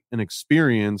recreate an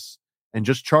experience and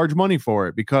just charge money for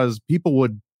it? Because people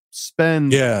would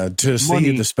spend to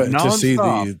see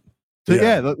the So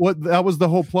that was the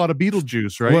whole plot of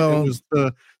Beetlejuice, right? Well, it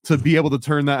was to be able to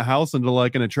turn that house into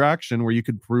like an attraction where you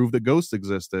could prove that ghosts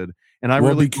existed. And I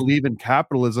really believe in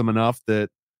capitalism enough that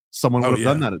someone would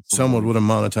have done that. Someone would have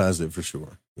monetized it for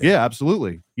sure. Yeah,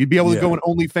 absolutely. You'd be able to go on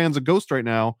OnlyFans of ghosts right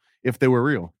now if they were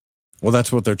real. Well,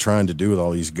 that's what they're trying to do with all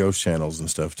these ghost channels and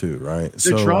stuff too, right?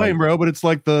 They're trying, bro, but it's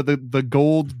like the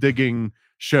gold digging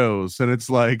shows, and it's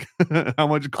like how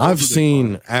much gold I've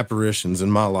seen apparitions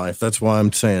in my life. That's why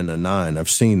I'm saying a 9.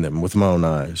 I've seen them with my own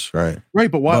eyes, right?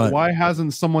 Right, but why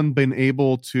hasn't someone been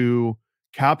able to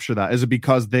capture that? Is it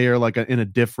because they are like in a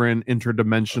different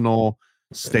interdimensional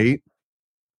state?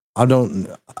 I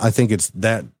think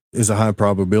that is a high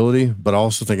probability, but I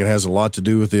also think it has a lot to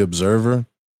do with the observer.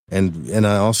 And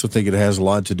I also think it has a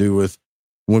lot to do with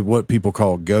what people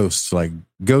call ghosts. Like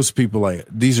ghost people, like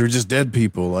these are just dead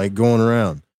people, like going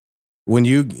around. When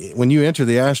you enter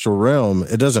the astral realm,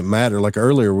 it doesn't matter. Like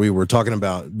earlier, we were talking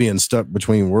about being stuck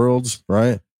between worlds,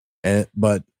 right?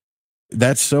 But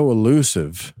that's so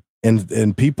elusive,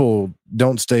 and people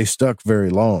don't stay stuck very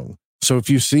long. So if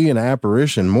you see an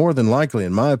apparition, more than likely,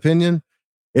 in my opinion,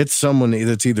 it's someone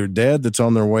that's either dead that's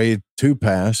on their way to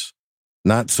pass,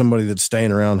 not somebody that's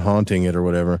staying around haunting it or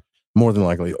whatever, more than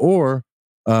likely. Or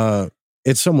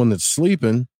it's someone that's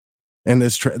sleeping and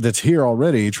that's here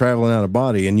already, traveling out of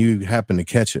body, and you happen to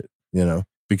catch it,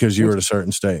 because you're at a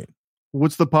certain state.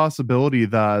 What's the possibility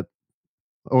that,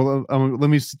 let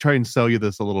me try and sell you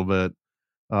this a little bit.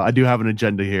 I do have an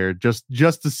agenda here, just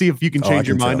to see if you can change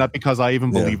your mind, not because I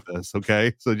even believe this,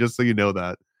 okay? So just so you know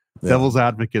that. Devil's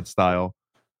advocate style.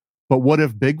 But what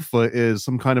if Bigfoot is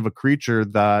some kind of a creature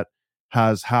that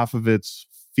has half of its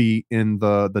feet in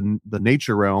the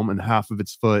nature realm and half of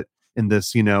its foot in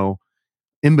this, in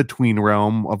between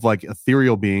realm of like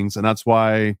ethereal beings, and that's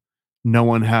why no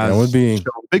one has shown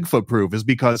Bigfoot proof, is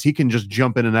because he can just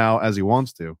jump in and out as he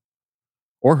wants to,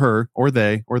 or her, or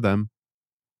they, or them.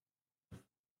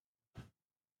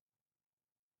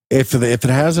 If it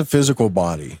has a physical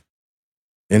body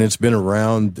and it's been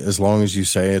around as long as you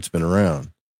say it's been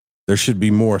around, there should be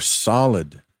more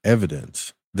solid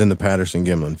evidence than the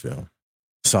Patterson-Gimlin film.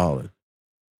 Solid.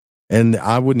 And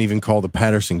I wouldn't even call the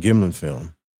Patterson-Gimlin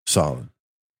film solid.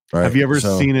 Right? Have you ever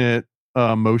seen it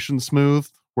motion smooth,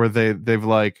 where they've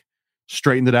like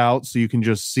straightened it out so you can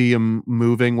just see them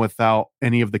moving without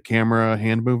any of the camera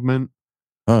hand movement?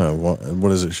 Oh, what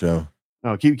does it show?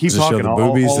 Oh, keep does talking. It show the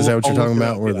boobies? Is that what you're talking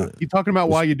about? Keep talking about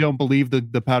why you don't believe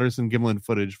the Patterson-Gimlin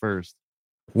footage first.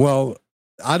 Well,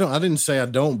 I didn't say I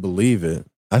don't believe it.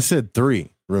 I said 3.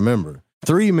 Remember,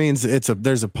 3 means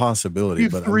there's a possibility.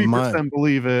 If you 3%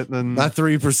 believe it, then not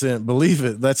 3% believe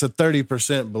it. That's a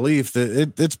 30% belief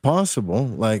that it's possible.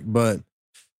 Like, but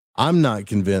I'm not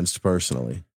convinced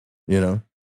personally.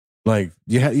 Like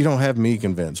you don't have me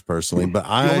convinced personally. But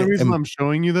the only reason I'm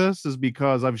showing you this is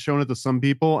because I've shown it to some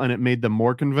people and it made them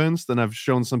more convinced, and I've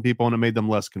shown some people and it made them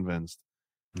less convinced.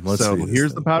 So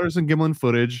here's the Patterson-Gimlin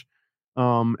footage.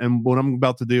 And what I'm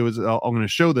about to do is I'm going to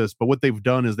show this, but what they've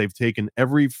done is they've taken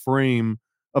every frame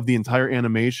of the entire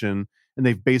animation and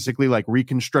they've basically like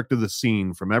reconstructed the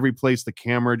scene from every place the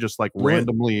camera just like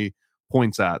randomly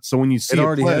points at. So when you see it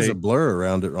already has a blur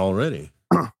around it already.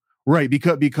 Right,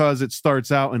 because it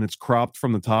starts out and it's cropped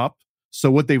from the top.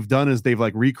 So what they've done is they've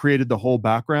like recreated the whole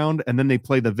background and then they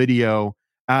play the video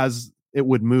as it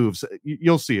would move. So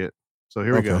you'll see it. So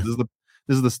here we go. This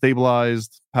is the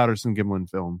stabilized Patterson-Gimlin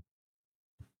film.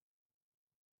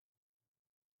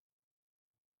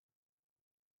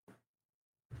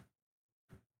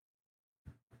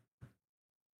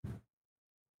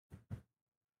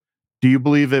 Do you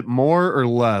believe it more or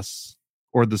less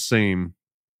or the same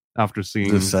after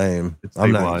seeing the same?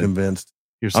 I'm not convinced.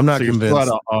 I'm not convinced. You're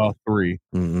still at 3.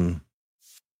 Mm-mm.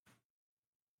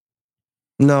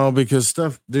 No, because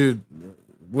stuff, dude,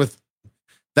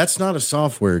 that's not a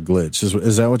software glitch.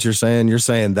 Is that what you're saying? You're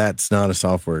saying that's not a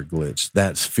software glitch.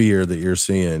 That's fear that you're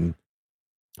seeing.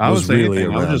 I was really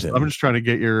I'm just trying to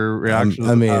get your reaction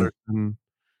to the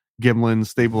Patterson-Gimlin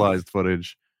stabilized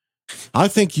footage. I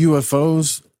think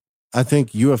UFOs and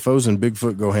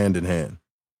Bigfoot go hand in hand.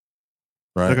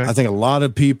 Right. Okay. I think a lot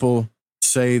of people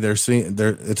say it's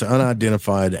an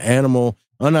unidentified animal,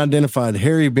 unidentified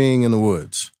hairy being in the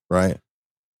woods. Right.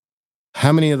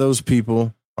 How many of those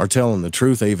people are telling the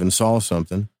truth? They even saw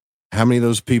something. How many of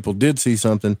those people did see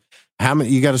something? How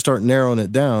many? You got to start narrowing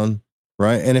it down.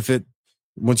 Right. And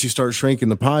once you start shrinking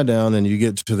the pie down and you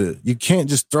get to you can't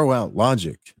just throw out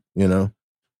logic,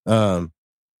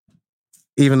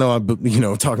 even though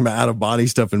talking about out of body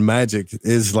stuff and magic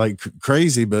is like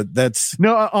crazy, but that's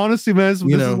no, honestly, man, this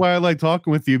is why I like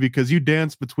talking with you, because you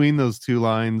dance between those two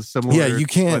lines. Similar, yeah, you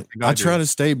can't. I try to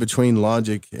stay between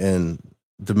logic and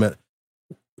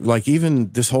like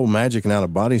even this whole magic and out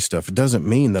of body stuff. It doesn't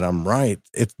mean that I'm right.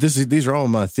 These are all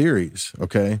my theories,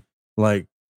 okay? Like,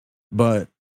 but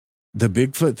the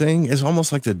Bigfoot thing is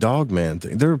almost like the dog man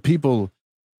thing. There are people.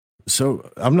 So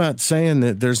I'm not saying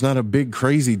that there's not a big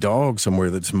crazy dog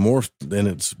somewhere that's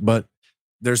morphed but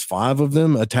there's 5 of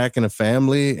them attacking a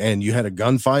family, and you had a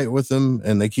gunfight with them,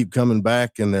 and they keep coming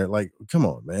back, and they're like, come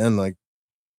on, man. Like,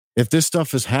 if this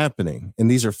stuff is happening and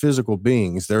these are physical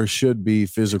beings, there should be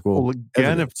physical. Well,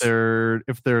 again, evidence.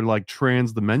 if they're like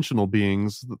trans-dimensional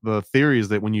beings, the theory is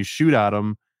that when you shoot at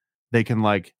them, they can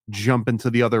like jump into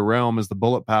the other realm as the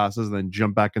bullet passes, and then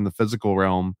jump back in the physical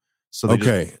realm. So they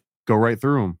just go right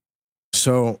through them.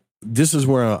 So this is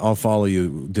where I'll follow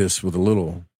you this with a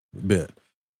little bit.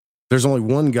 There's only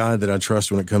one guy that I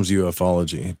trust when it comes to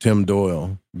ufology, Tim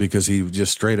Doyle, because he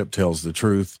just straight up tells the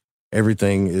truth.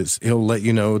 Everything is, he'll let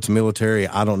you know it's military.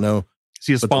 I don't know. Is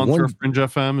he a sponsor of Fringe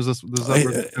FM? Is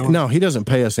that no, he doesn't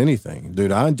pay us anything,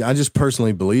 dude. I just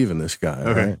personally believe in this guy.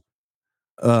 Okay.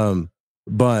 Right?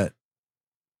 But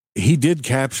he did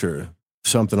capture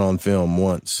something on film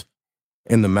once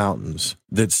in the mountains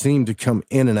that seemed to come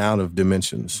in and out of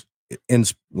dimensions in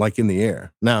the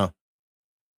air. Now,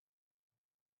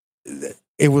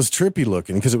 it was trippy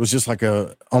looking because it was just like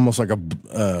almost like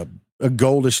a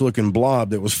goldish looking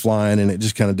blob that was flying, and it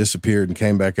just kind of disappeared and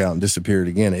came back out and disappeared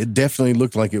again. It definitely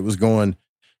looked like it was going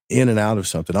in and out of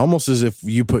something, almost as if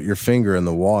you put your finger in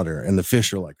the water and the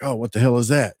fish are like, oh, what the hell is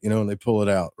that? And they pull it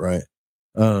out. Right.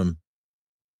 When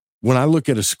I look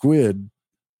at a squid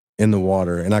in the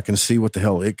water and I can see what the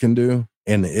hell it can do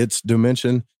in its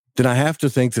dimension, then I have to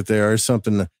think that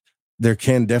there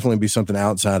can definitely be something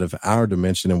outside of our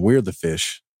dimension, and we're the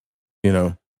fish,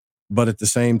 but at the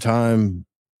same time,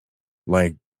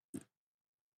 like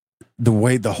the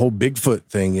way the whole Bigfoot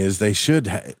thing is, they should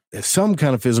have some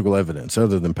kind of physical evidence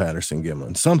other than Patterson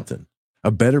Gimlin, something,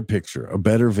 a better picture, a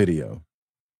better video,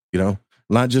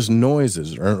 not just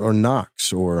noises or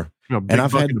knocks or, and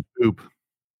I've had poop.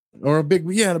 Or a big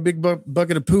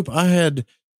bucket of poop. I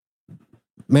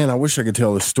wish I could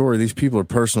tell this story. These people are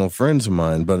personal friends of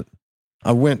mine, but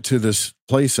I went to this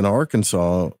place in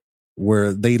Arkansas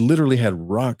where they literally had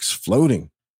rocks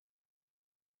floating.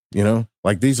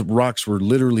 Like these rocks were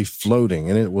literally floating,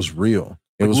 and it was real.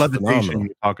 It was phenomenal.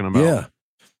 You're talking about. Yeah,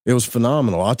 it was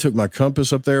phenomenal. I took my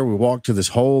compass up there. We walked to this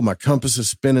hole. My compass is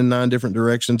spinning 9 different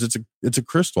directions. It's a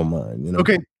crystal mine.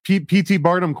 Okay, P.T.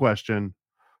 Barnum question.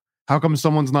 How come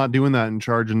someone's not doing that and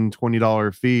charging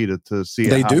 $20 fee to see?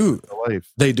 They do.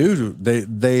 Life? They do.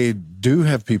 They do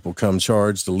have people come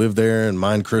charge to live there and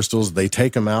mine crystals. They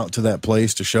take them out to that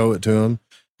place to show it to them.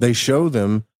 They show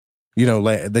them.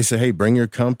 They say, "Hey, bring your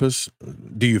compass.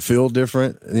 Do you feel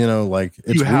different?" Like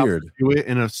it's you have weird. To do it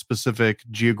in a specific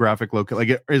geographic location. Like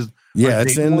it is. Yeah,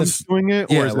 it's in this doing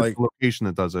it, or is like it the location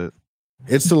that does it?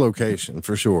 It's the location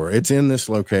for sure. It's in this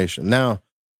location now.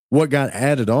 What got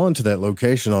added on to that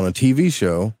location on a TV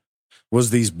show was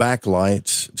these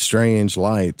backlights, strange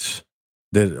lights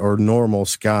that are normal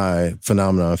sky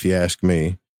phenomena, if you ask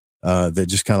me, that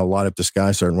just kind of light up the sky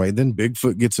a certain way. Then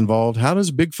Bigfoot gets involved. How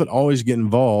does Bigfoot always get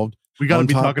involved? We got to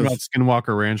be talking about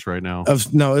Skinwalker Ranch right now.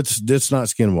 No, it's not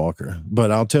Skinwalker,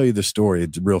 but I'll tell you the story.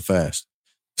 It's real fast.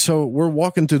 So we're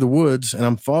walking through the woods, and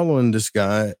I'm following this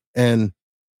guy, and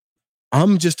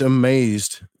I'm just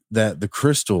amazed that the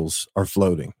crystals are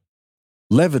floating.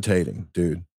 Levitating,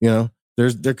 dude.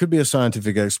 There could be a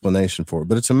scientific explanation for it,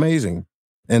 but it's amazing.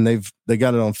 And they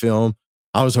got it on film.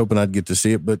 I was hoping I'd get to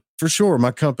see it, but for sure,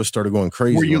 my compass started going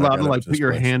crazy. Were you allowed to like put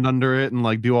your hand under it and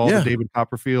like do all the David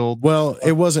Copperfield? Well,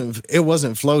 it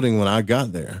wasn't floating when I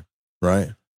got there,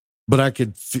 right? But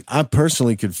I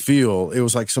personally could feel it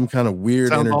was like some kind of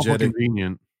weird energetic.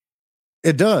 Convenient.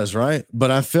 It does, right?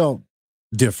 But I felt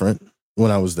different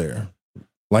when I was there,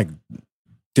 like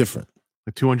different.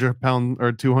 Like 200 pounds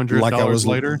or $200 like I was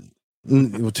later?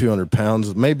 200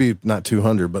 pounds, maybe not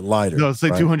 200, but lighter. No, say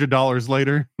right? $200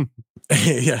 later.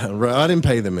 Yeah, right. I didn't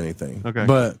pay them anything. Okay.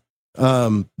 But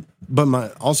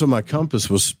my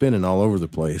compass was spinning all over the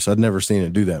place. I'd never seen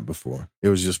it do that before. It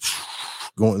was just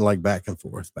going like back and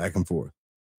forth.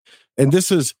 And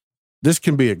this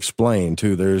can be explained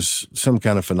too. There's some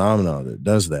kind of phenomenon that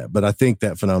does that. But I think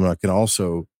that phenomenon can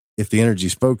also, if the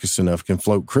energy's focused enough, can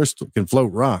float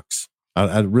rocks.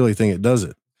 I really think it does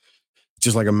it.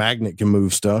 Just like a magnet can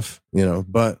move stuff,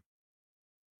 but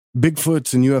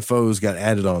Bigfoots and UFOs got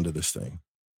added onto this thing.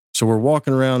 So we're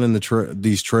walking around in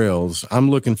these trails. I'm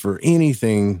looking for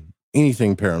anything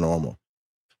paranormal.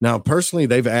 Now, personally,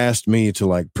 they've asked me to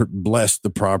like bless the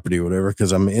property or whatever,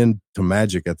 because I'm into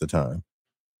magic at the time.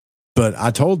 But I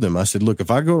told them, I said, look,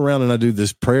 if I go around and I do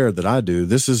this prayer that I do,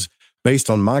 this is based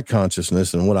on my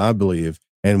consciousness and what I believe.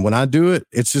 And when I do it,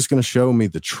 it's just going to show me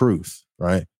the truth,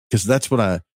 right? Because that's what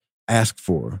I ask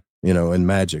for, in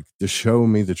magic, to show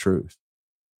me the truth.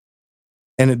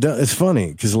 And it's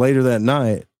funny because later that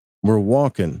night, we're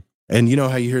walking, and you know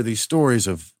how you hear these stories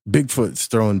of Bigfoots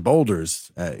throwing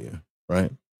boulders at you,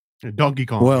 right? Donkey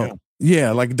Kong. Well,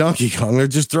 yeah, like Donkey Kong. They're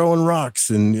just throwing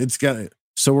rocks, and it's got it.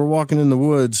 So we're walking in the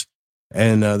woods,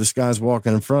 and this guy's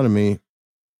walking in front of me,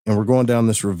 and we're going down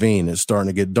this ravine. It's starting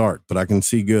to get dark, but I can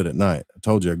see good at night. I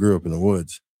told you I grew up in the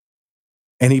woods.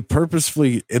 And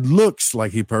it looks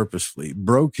like he purposefully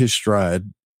broke his stride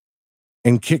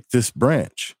and kicked this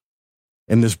branch.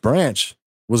 And this branch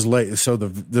was laid. So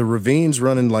the ravine's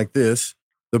running like this.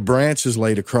 The branch is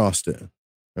laid across it.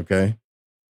 Okay.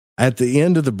 At the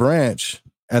end of the branch,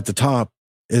 at the top,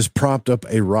 is propped up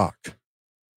a rock.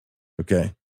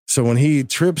 Okay. So when he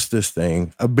trips this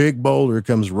thing, a big boulder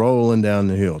comes rolling down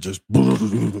the hill, just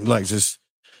like just,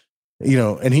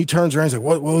 and he turns around and says,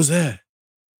 what was that?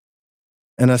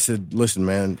 And I said, listen,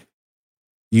 man,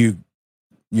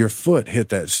 your foot hit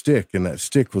that stick, and that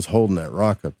stick was holding that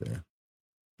rock up there.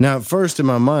 Now, at first in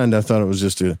my mind, I thought it was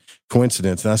just a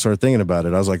coincidence. And I started thinking about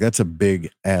it. I was like, that's a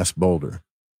big ass boulder.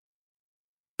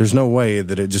 There's no way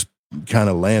that it just kind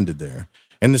of landed there.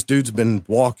 And this dude's been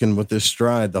walking with this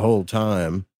stride the whole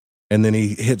time. And then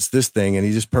he hits this thing, and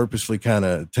he just purposefully kind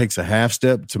of takes a half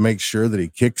step to make sure that he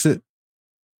kicks it,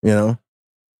 And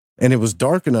it was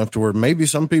dark enough to where maybe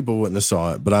some people wouldn't have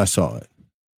saw it, but I saw it,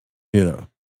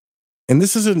 And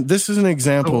this is an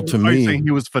example to me. Are you saying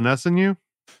he was finessing you?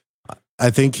 I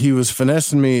think he was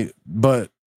finessing me, but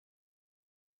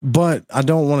I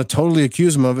don't want to totally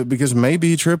accuse him of it, because maybe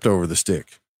he tripped over the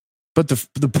stick. But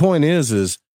the point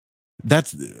is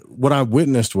that's what I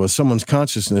witnessed was someone's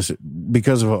consciousness,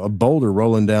 because of a boulder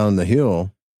rolling down the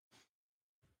hill,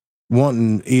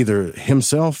 wanting either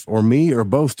himself or me or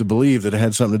both to believe that it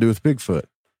had something to do with Bigfoot.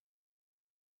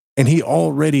 And they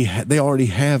already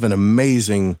have an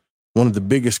amazing, one of the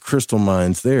biggest crystal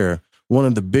mines there, one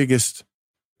of the biggest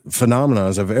phenomena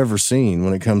I've ever seen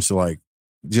when it comes to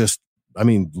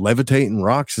levitating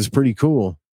rocks is pretty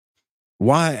cool.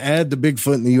 Why add the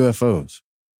Bigfoot and the UFOs?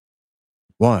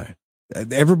 Why?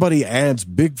 Everybody adds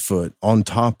Bigfoot on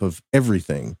top of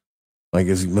everything. Like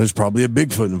there's probably a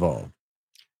Bigfoot involved.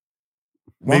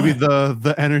 Why? Maybe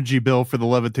the energy bill for the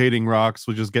levitating rocks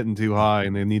was just getting too high,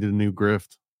 and they needed a new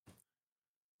grift.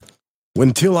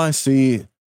 Until I see,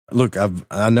 look,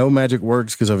 I know magic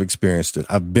works because I've experienced it.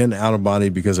 I've been out of body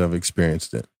because I've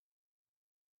experienced it.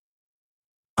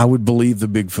 I would believe the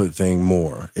Bigfoot thing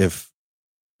more if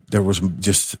there was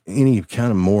just any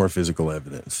kind of more physical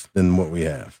evidence than what we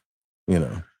have.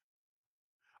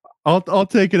 I'll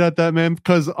take it at that, man,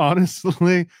 because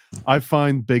honestly, I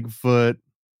find Bigfoot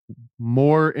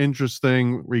more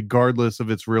interesting regardless if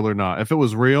it's real or not. If it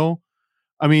was real,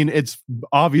 it's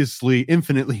obviously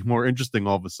infinitely more interesting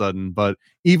all of a sudden, but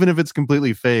even if it's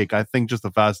completely fake, I think just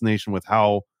the fascination with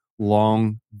how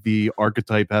long the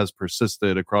archetype has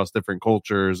persisted across different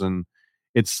cultures, and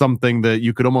it's something that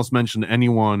you could almost mention to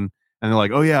anyone and they're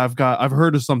like, oh yeah, I've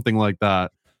heard of something like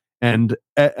that. And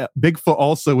Bigfoot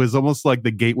also is almost like the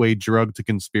gateway drug to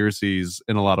conspiracies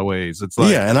in a lot of ways. It's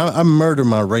like, yeah, and I murder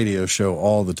my radio show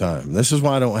all the time. This is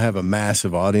why I don't have a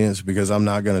massive audience, because I'm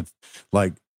not going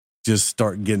to just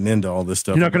start getting into all this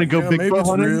stuff. You're not going to go Bigfoot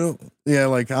hunting? Real. Yeah,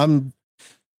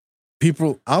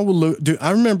 I will look. Dude, I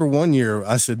remember one year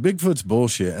I said Bigfoot's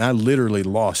bullshit, and I literally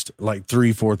lost like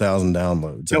 4,000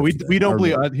 downloads. No, we don't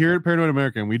believe here at Paranoid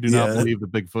American. We do not believe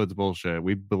that Bigfoot's bullshit.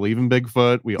 We believe in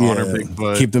Bigfoot. We honor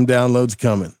Bigfoot. Keep them downloads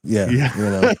coming.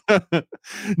 Yeah.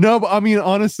 No, but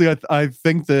honestly, I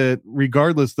think that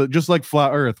regardless, that just like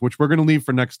flat Earth, which we're gonna leave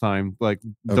for next time.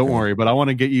 Don't worry, but I want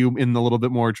to get you in a little bit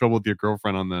more trouble with your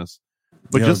girlfriend on this.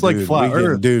 But just like flat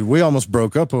Earth, dude, we almost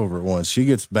broke up over it once. She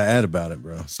gets bad about it,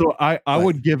 bro. So I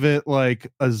would give it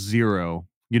like a 0.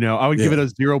 I would give it a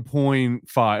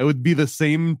 0.5. It would be the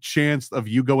same chance of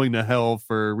you going to hell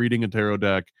for reading a tarot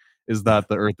deck is that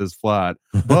the Earth is flat.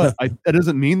 But that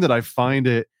doesn't mean that I find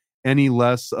it any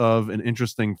less of an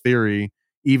interesting theory,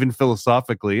 even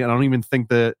philosophically. I don't even think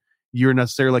that you're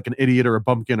necessarily like an idiot or a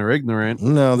bumpkin or ignorant.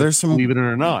 No, there's some, believe it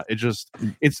or not.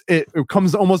 It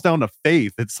comes almost down to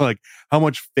faith. It's like, how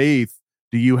much faith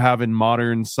do you have in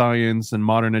modern science and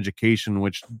modern education,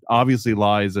 which obviously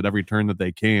lies at every turn that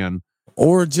they can.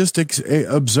 Or just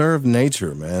observe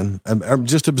nature, man.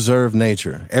 Just observe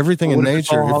nature. Everything in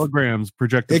nature. Holograms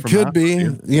projected. It could be,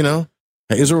 you know.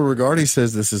 Israel Regardi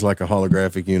says this is like a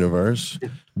holographic universe.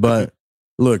 But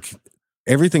look,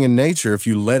 everything in nature, if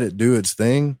you let it do its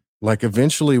thing, like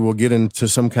eventually we'll get into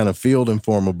some kind of field and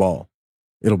form a ball.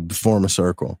 It'll form a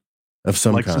circle of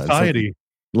some like kind. Society.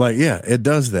 Like, yeah, it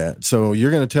does that. So you're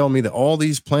going to tell me that all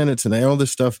these planets and all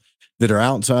this stuff that are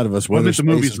outside of us, whether the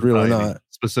movie is real or not,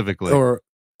 specifically, or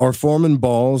are forming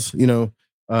balls. You know,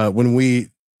 when we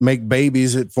make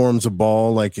babies, it forms a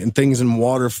ball. Like, and things in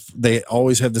water, they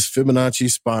always have this Fibonacci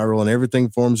spiral, and everything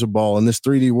forms a ball in this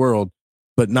 3D world,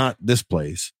 but not this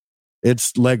place.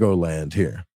 It's Legoland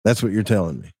here. That's what you're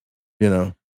telling me. You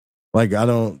know, like I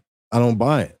don't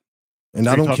buy it. And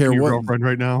I don't care your what girlfriend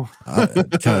right now.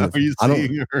 Kind of. Are you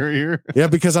seeing her here? Yeah,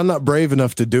 because I'm not brave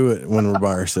enough to do it when we're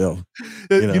by ourselves.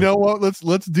 You know what?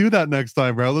 Let's do that next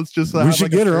time, bro. Let's just we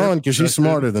should get her on because she's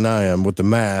smarter than I am with the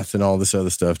math and all this other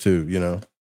stuff too. You know.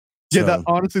 Yeah, that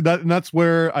honestly, that's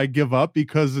where I give up,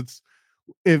 because it's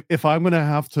if I'm gonna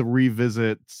have to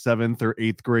revisit 7th or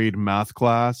 8th grade math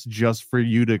class just for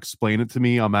you to explain it to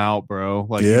me, I'm out, bro.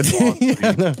 Like,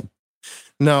 yeah,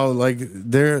 no, like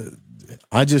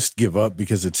I just give up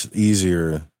because it's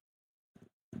easier.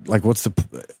 Like,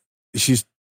 she's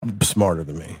smarter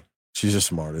than me. She's just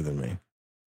smarter than me.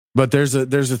 But there's a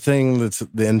thing that's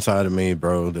the inside of me,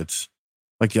 bro. That's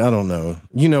like, I don't know.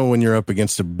 You know, when you're up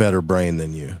against a better brain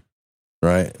than you,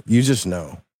 right? You just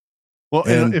know. Well,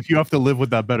 and if you have to live with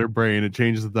that better brain, it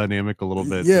changes the dynamic a little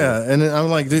bit. Yeah. And I'm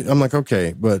like,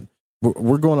 okay, but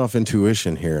we're going off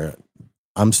intuition here.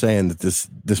 I'm saying that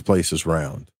this place is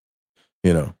round,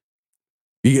 you know.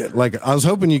 Like, I was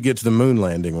hoping you get to the moon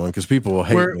landing one, because people will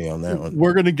hate me on that one.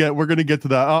 We're gonna get to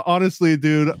that. Honestly,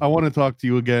 dude, I want to talk to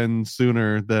you again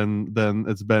sooner than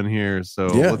it's been here. So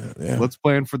let's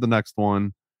plan for the next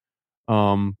one.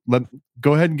 Go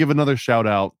ahead and give another shout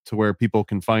out to where people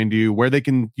can find you, where they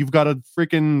can. You've got a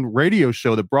freaking radio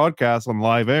show that broadcasts on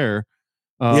live air,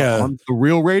 on the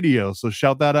Real Radio. So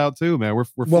shout that out too, man. We're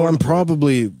I'm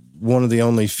probably one of the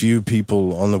only few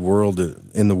people in the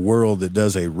world that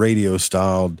does a radio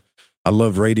styled. I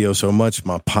love radio so much.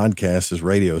 My podcast is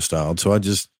radio styled. So I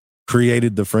just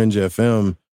created the Fringe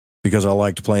FM because I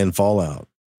liked playing Fallout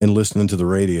and listening to the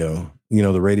radio, you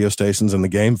know, the radio stations and the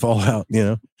game Fallout, you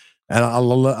know, and I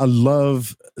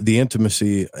love the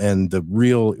intimacy and the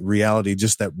real reality,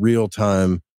 just that real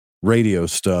time radio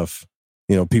stuff,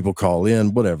 you know, people call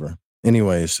in, whatever.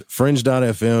 Anyways,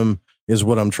 Fringe.fm is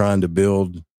what I'm trying to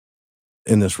build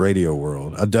in this radio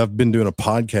world. I've been doing a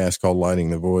podcast called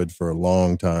Lighting the Void for a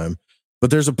long time,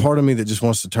 but there's a part of me that just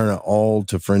wants to turn it all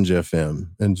to Fringe FM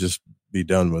and just be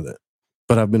done with it.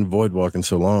 But I've been void walking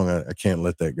so long, I can't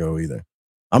let that go either.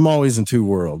 I'm always in two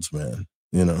worlds, man.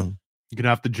 You know, you're gonna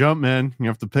have to jump, man. You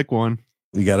have to pick one.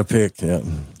 You got to pick. Yeah.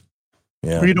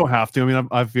 Or you don't have to. I mean,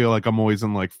 I feel like I'm always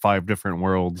in like 5 different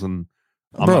worlds, and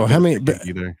bro, how many?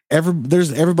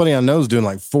 There's everybody I know is doing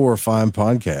like 4 or 5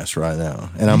 podcasts right now,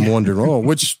 and I'm wondering,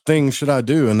 which thing should I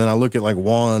do? And then I look at like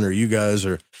Juan or you guys,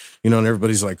 or you know, and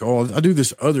everybody's like, I do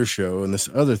this other show and this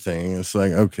other thing. It's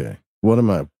like, okay, what am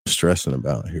I stressing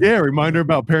about here? Yeah, reminder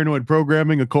about Paranoid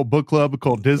Programming, Occult Book Club,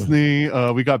 Occult Disney.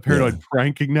 We got Paranoid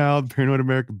Pranking now, the Paranoid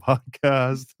American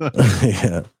Podcast.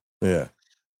 yeah.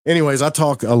 Anyways, I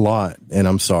talk a lot, and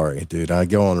I'm sorry, dude. I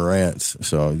go on rants,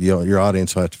 so your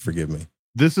audience will have to forgive me.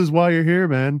 This is why you're here,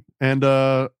 man, and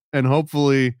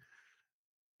hopefully,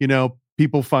 you know,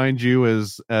 people find you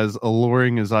as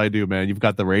alluring as I do, man. You've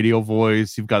got the radio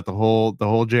voice, you've got the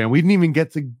whole jam. We didn't even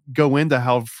get to go into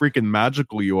how freaking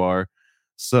magical you are,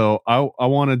 so I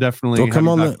want to definitely come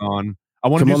on on. I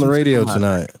want to come on the radio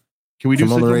tonight. Can we do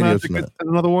on the radio tonight?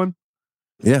 Another one?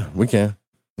 Yeah, we can.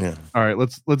 Yeah. All right,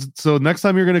 let's so next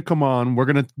time you're going to come on, we're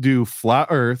going to do Flat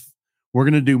Earth, we're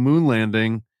going to do Moon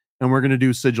Landing, and we're going to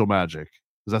do Sigil Magic.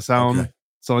 Does that sound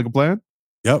like a plan?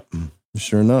 Yep.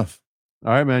 Sure enough.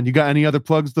 All right, man. You got any other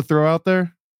plugs to throw out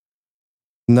there?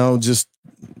 No, just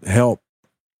help.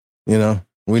 You know,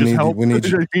 we need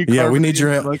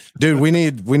your help. Dude, we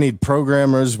need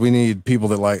programmers, we need people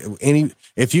that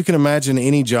if you can imagine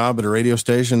any job at a radio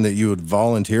station that you would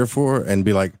volunteer for and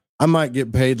be like, I might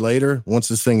get paid later once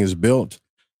this thing is built,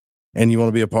 and you want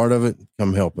to be a part of it,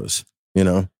 come help us. You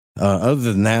know, other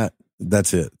than that,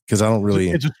 that's it. Because I don't really.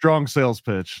 It's a strong sales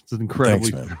pitch. It's an incredibly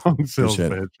strong sales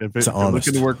pitch. If you're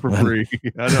looking to work for free,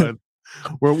 I know.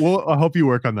 I hope you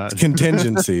work on that.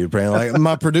 Contingency, apparently. Like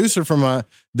my producer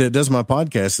that does my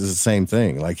podcast is the same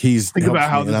thing. Like think about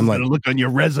how this is going to look on your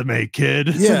resume,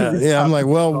 kid. Yeah. I'm like,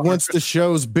 well, once the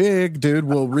show's big, dude,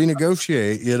 we'll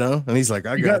renegotiate, And he's like,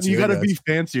 you got to be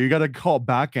fancier. You got to call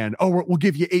back end. Oh, we'll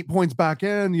give you 8 points back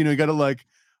end. You got to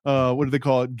what do they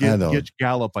call it? Get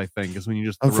Gallup, I think, is when you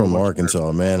just. I'm from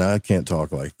Arkansas, man. I can't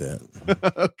talk like that.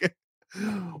 Okay.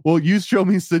 Well, you show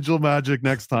me sigil magic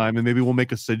next time, and maybe we'll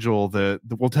make a sigil that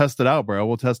we'll test it out, bro.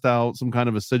 We'll test out some kind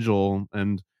of a sigil,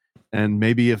 and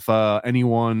maybe if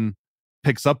anyone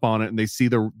picks up on it and they see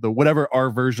the whatever our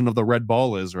version of the red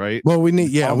ball is, right? Well, we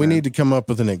need to come up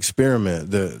with an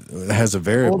experiment that has a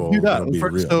variable. We'll do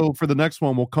that. So for the next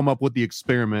one, we'll come up with the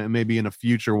experiment, and maybe in a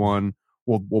future one,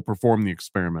 we'll perform the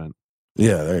experiment.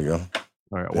 Yeah, there you go.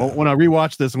 All right. Well, when I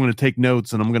rewatch this, I'm going to take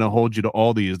notes, and I'm going to hold you to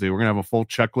all these, dude. We're going to have a full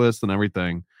checklist and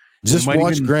everything. Just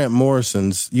watch Grant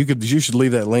Morrison's. You should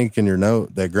leave that link in your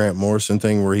note, that Grant Morrison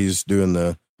thing where he's doing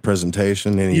the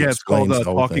presentation. And it's called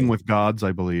Talking with Gods,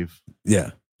 I believe.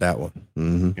 Yeah, that one.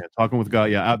 Mm-hmm. Yeah, Talking with God.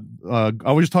 Yeah,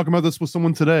 I was just talking about this with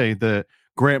someone today, that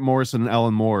Grant Morrison and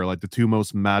Alan Moore are like the two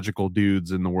most magical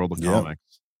dudes in the world of comics.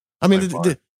 I mean,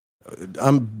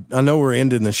 I know we're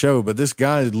ending the show, but this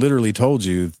guy literally told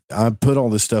you I put all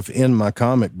this stuff in my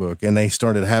comic book, and they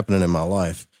started happening in my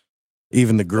life.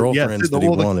 Even the girlfriends that he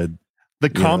wanted. A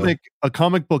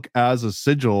comic book as a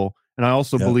sigil, and I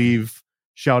also believe,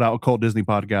 shout out Occult Disney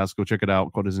Podcast, go check it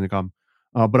out, occultdisney.com.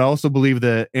 But I also believe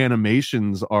that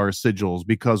animations are sigils,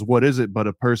 because what is it but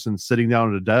a person sitting down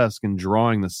at a desk and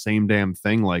drawing the same damn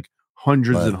thing like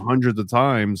hundreds and hundreds of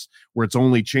times, where it's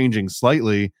only changing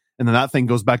slightly. And then that thing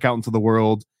goes back out into the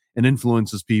world and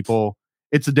influences people.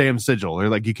 It's a damn sigil. They're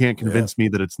like, you can't convince me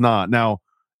that it's not. Now,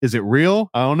 is it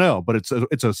real? I don't know, but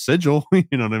it's a sigil. You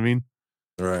know what I mean?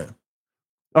 Right.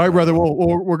 All right, brother. Well,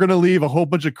 we're gonna leave a whole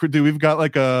bunch of. Dude, we've got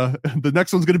the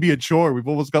next one's gonna be a chore. We've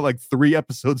almost got 3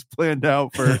 episodes planned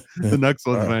out for the next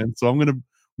one, man. So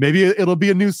maybe it'll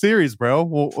be a new series,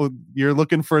 bro. You're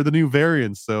looking for the new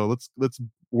variants, so let's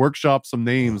workshop some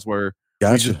names where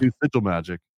we just do sigil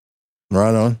magic.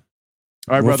 Right on.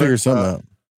 All right, we'll brother. Figure something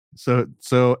out.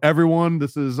 So everyone,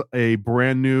 this is a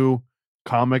brand new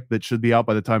comic that should be out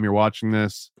by the time you're watching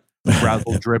this.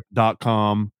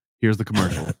 FrazzleDrip.com. Here's the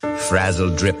commercial.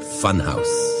 Frazzle Drip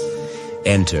Funhouse.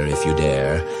 Enter, if you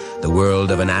dare, the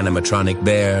world of an animatronic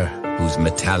bear whose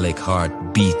metallic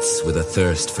heart beats with a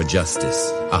thirst for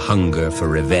justice, a hunger for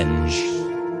revenge.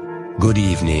 Good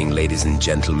evening, ladies and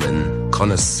gentlemen,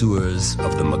 connoisseurs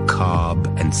of the macabre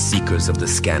and seekers of the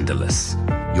scandalous.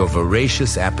 Your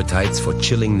voracious appetites for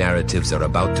chilling narratives are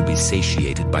about to be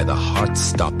satiated by the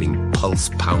heart-stopping,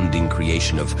 pulse-pounding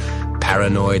creation of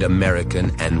Paranoid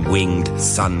American and Winged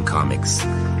Sun Comics.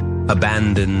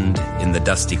 Abandoned in the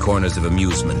dusty corners of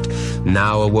amusement,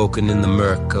 now awoken in the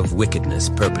murk of wickedness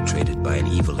perpetrated by an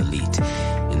evil elite.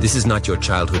 And this is not your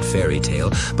childhood fairy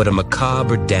tale, but a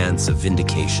macabre dance of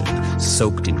vindication,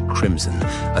 soaked in crimson,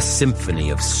 a symphony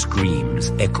of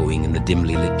screams echoing in the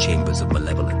dimly lit chambers of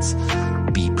malevolence.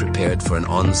 Be prepared for an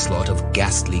onslaught of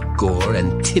ghastly gore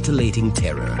and titillating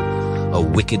terror. A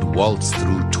wicked waltz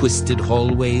through twisted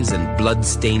hallways and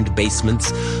blood-stained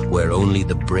basements where only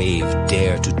the brave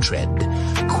dare to tread.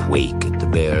 Quake at the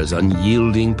bear's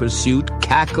unyielding pursuit,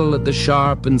 cackle at the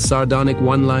sharp and sardonic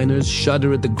one-liners,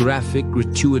 shudder at the graphic,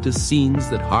 gratuitous scenes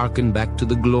that harken back to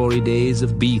the glory days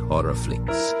of B-horror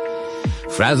flicks.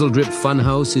 Frazzle Drip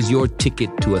Funhouse is your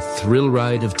ticket to a thrill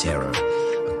ride of terror.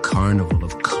 Carnival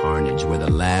of carnage where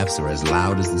the laughs are as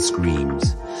loud as the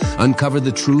screams. Uncover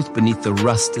the truth beneath the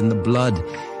rust and the blood,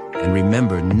 and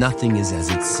remember, nothing is as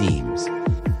it seems.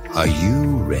 Are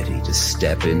you ready to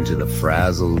step into the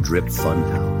Frazzle Drip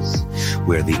Funhouse,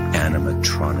 where the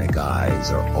animatronic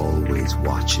eyes are always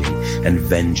watching, and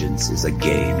vengeance is a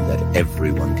game that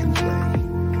everyone can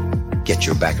play? Get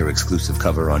your backer exclusive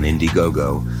cover on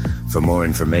Indiegogo. For more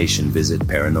information, visit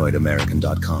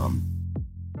paranoidamerican.com.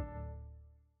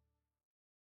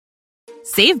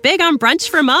 Save big on brunch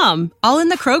for mom, all in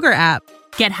the Kroger app.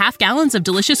 Get half gallons of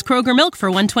delicious Kroger milk for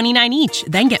 $1.29 each.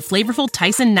 Then get flavorful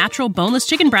Tyson natural boneless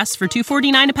chicken breasts for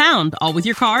 $2.49 a pound, all with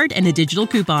your card and a digital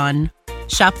coupon.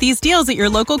 Shop these deals at your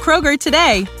local Kroger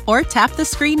today, or tap the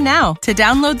screen now to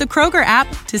download the Kroger app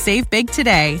to save big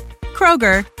today.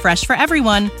 Kroger, fresh for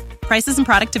everyone. Prices and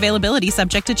product availability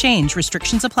subject to change.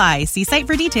 Restrictions apply. See site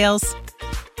for details.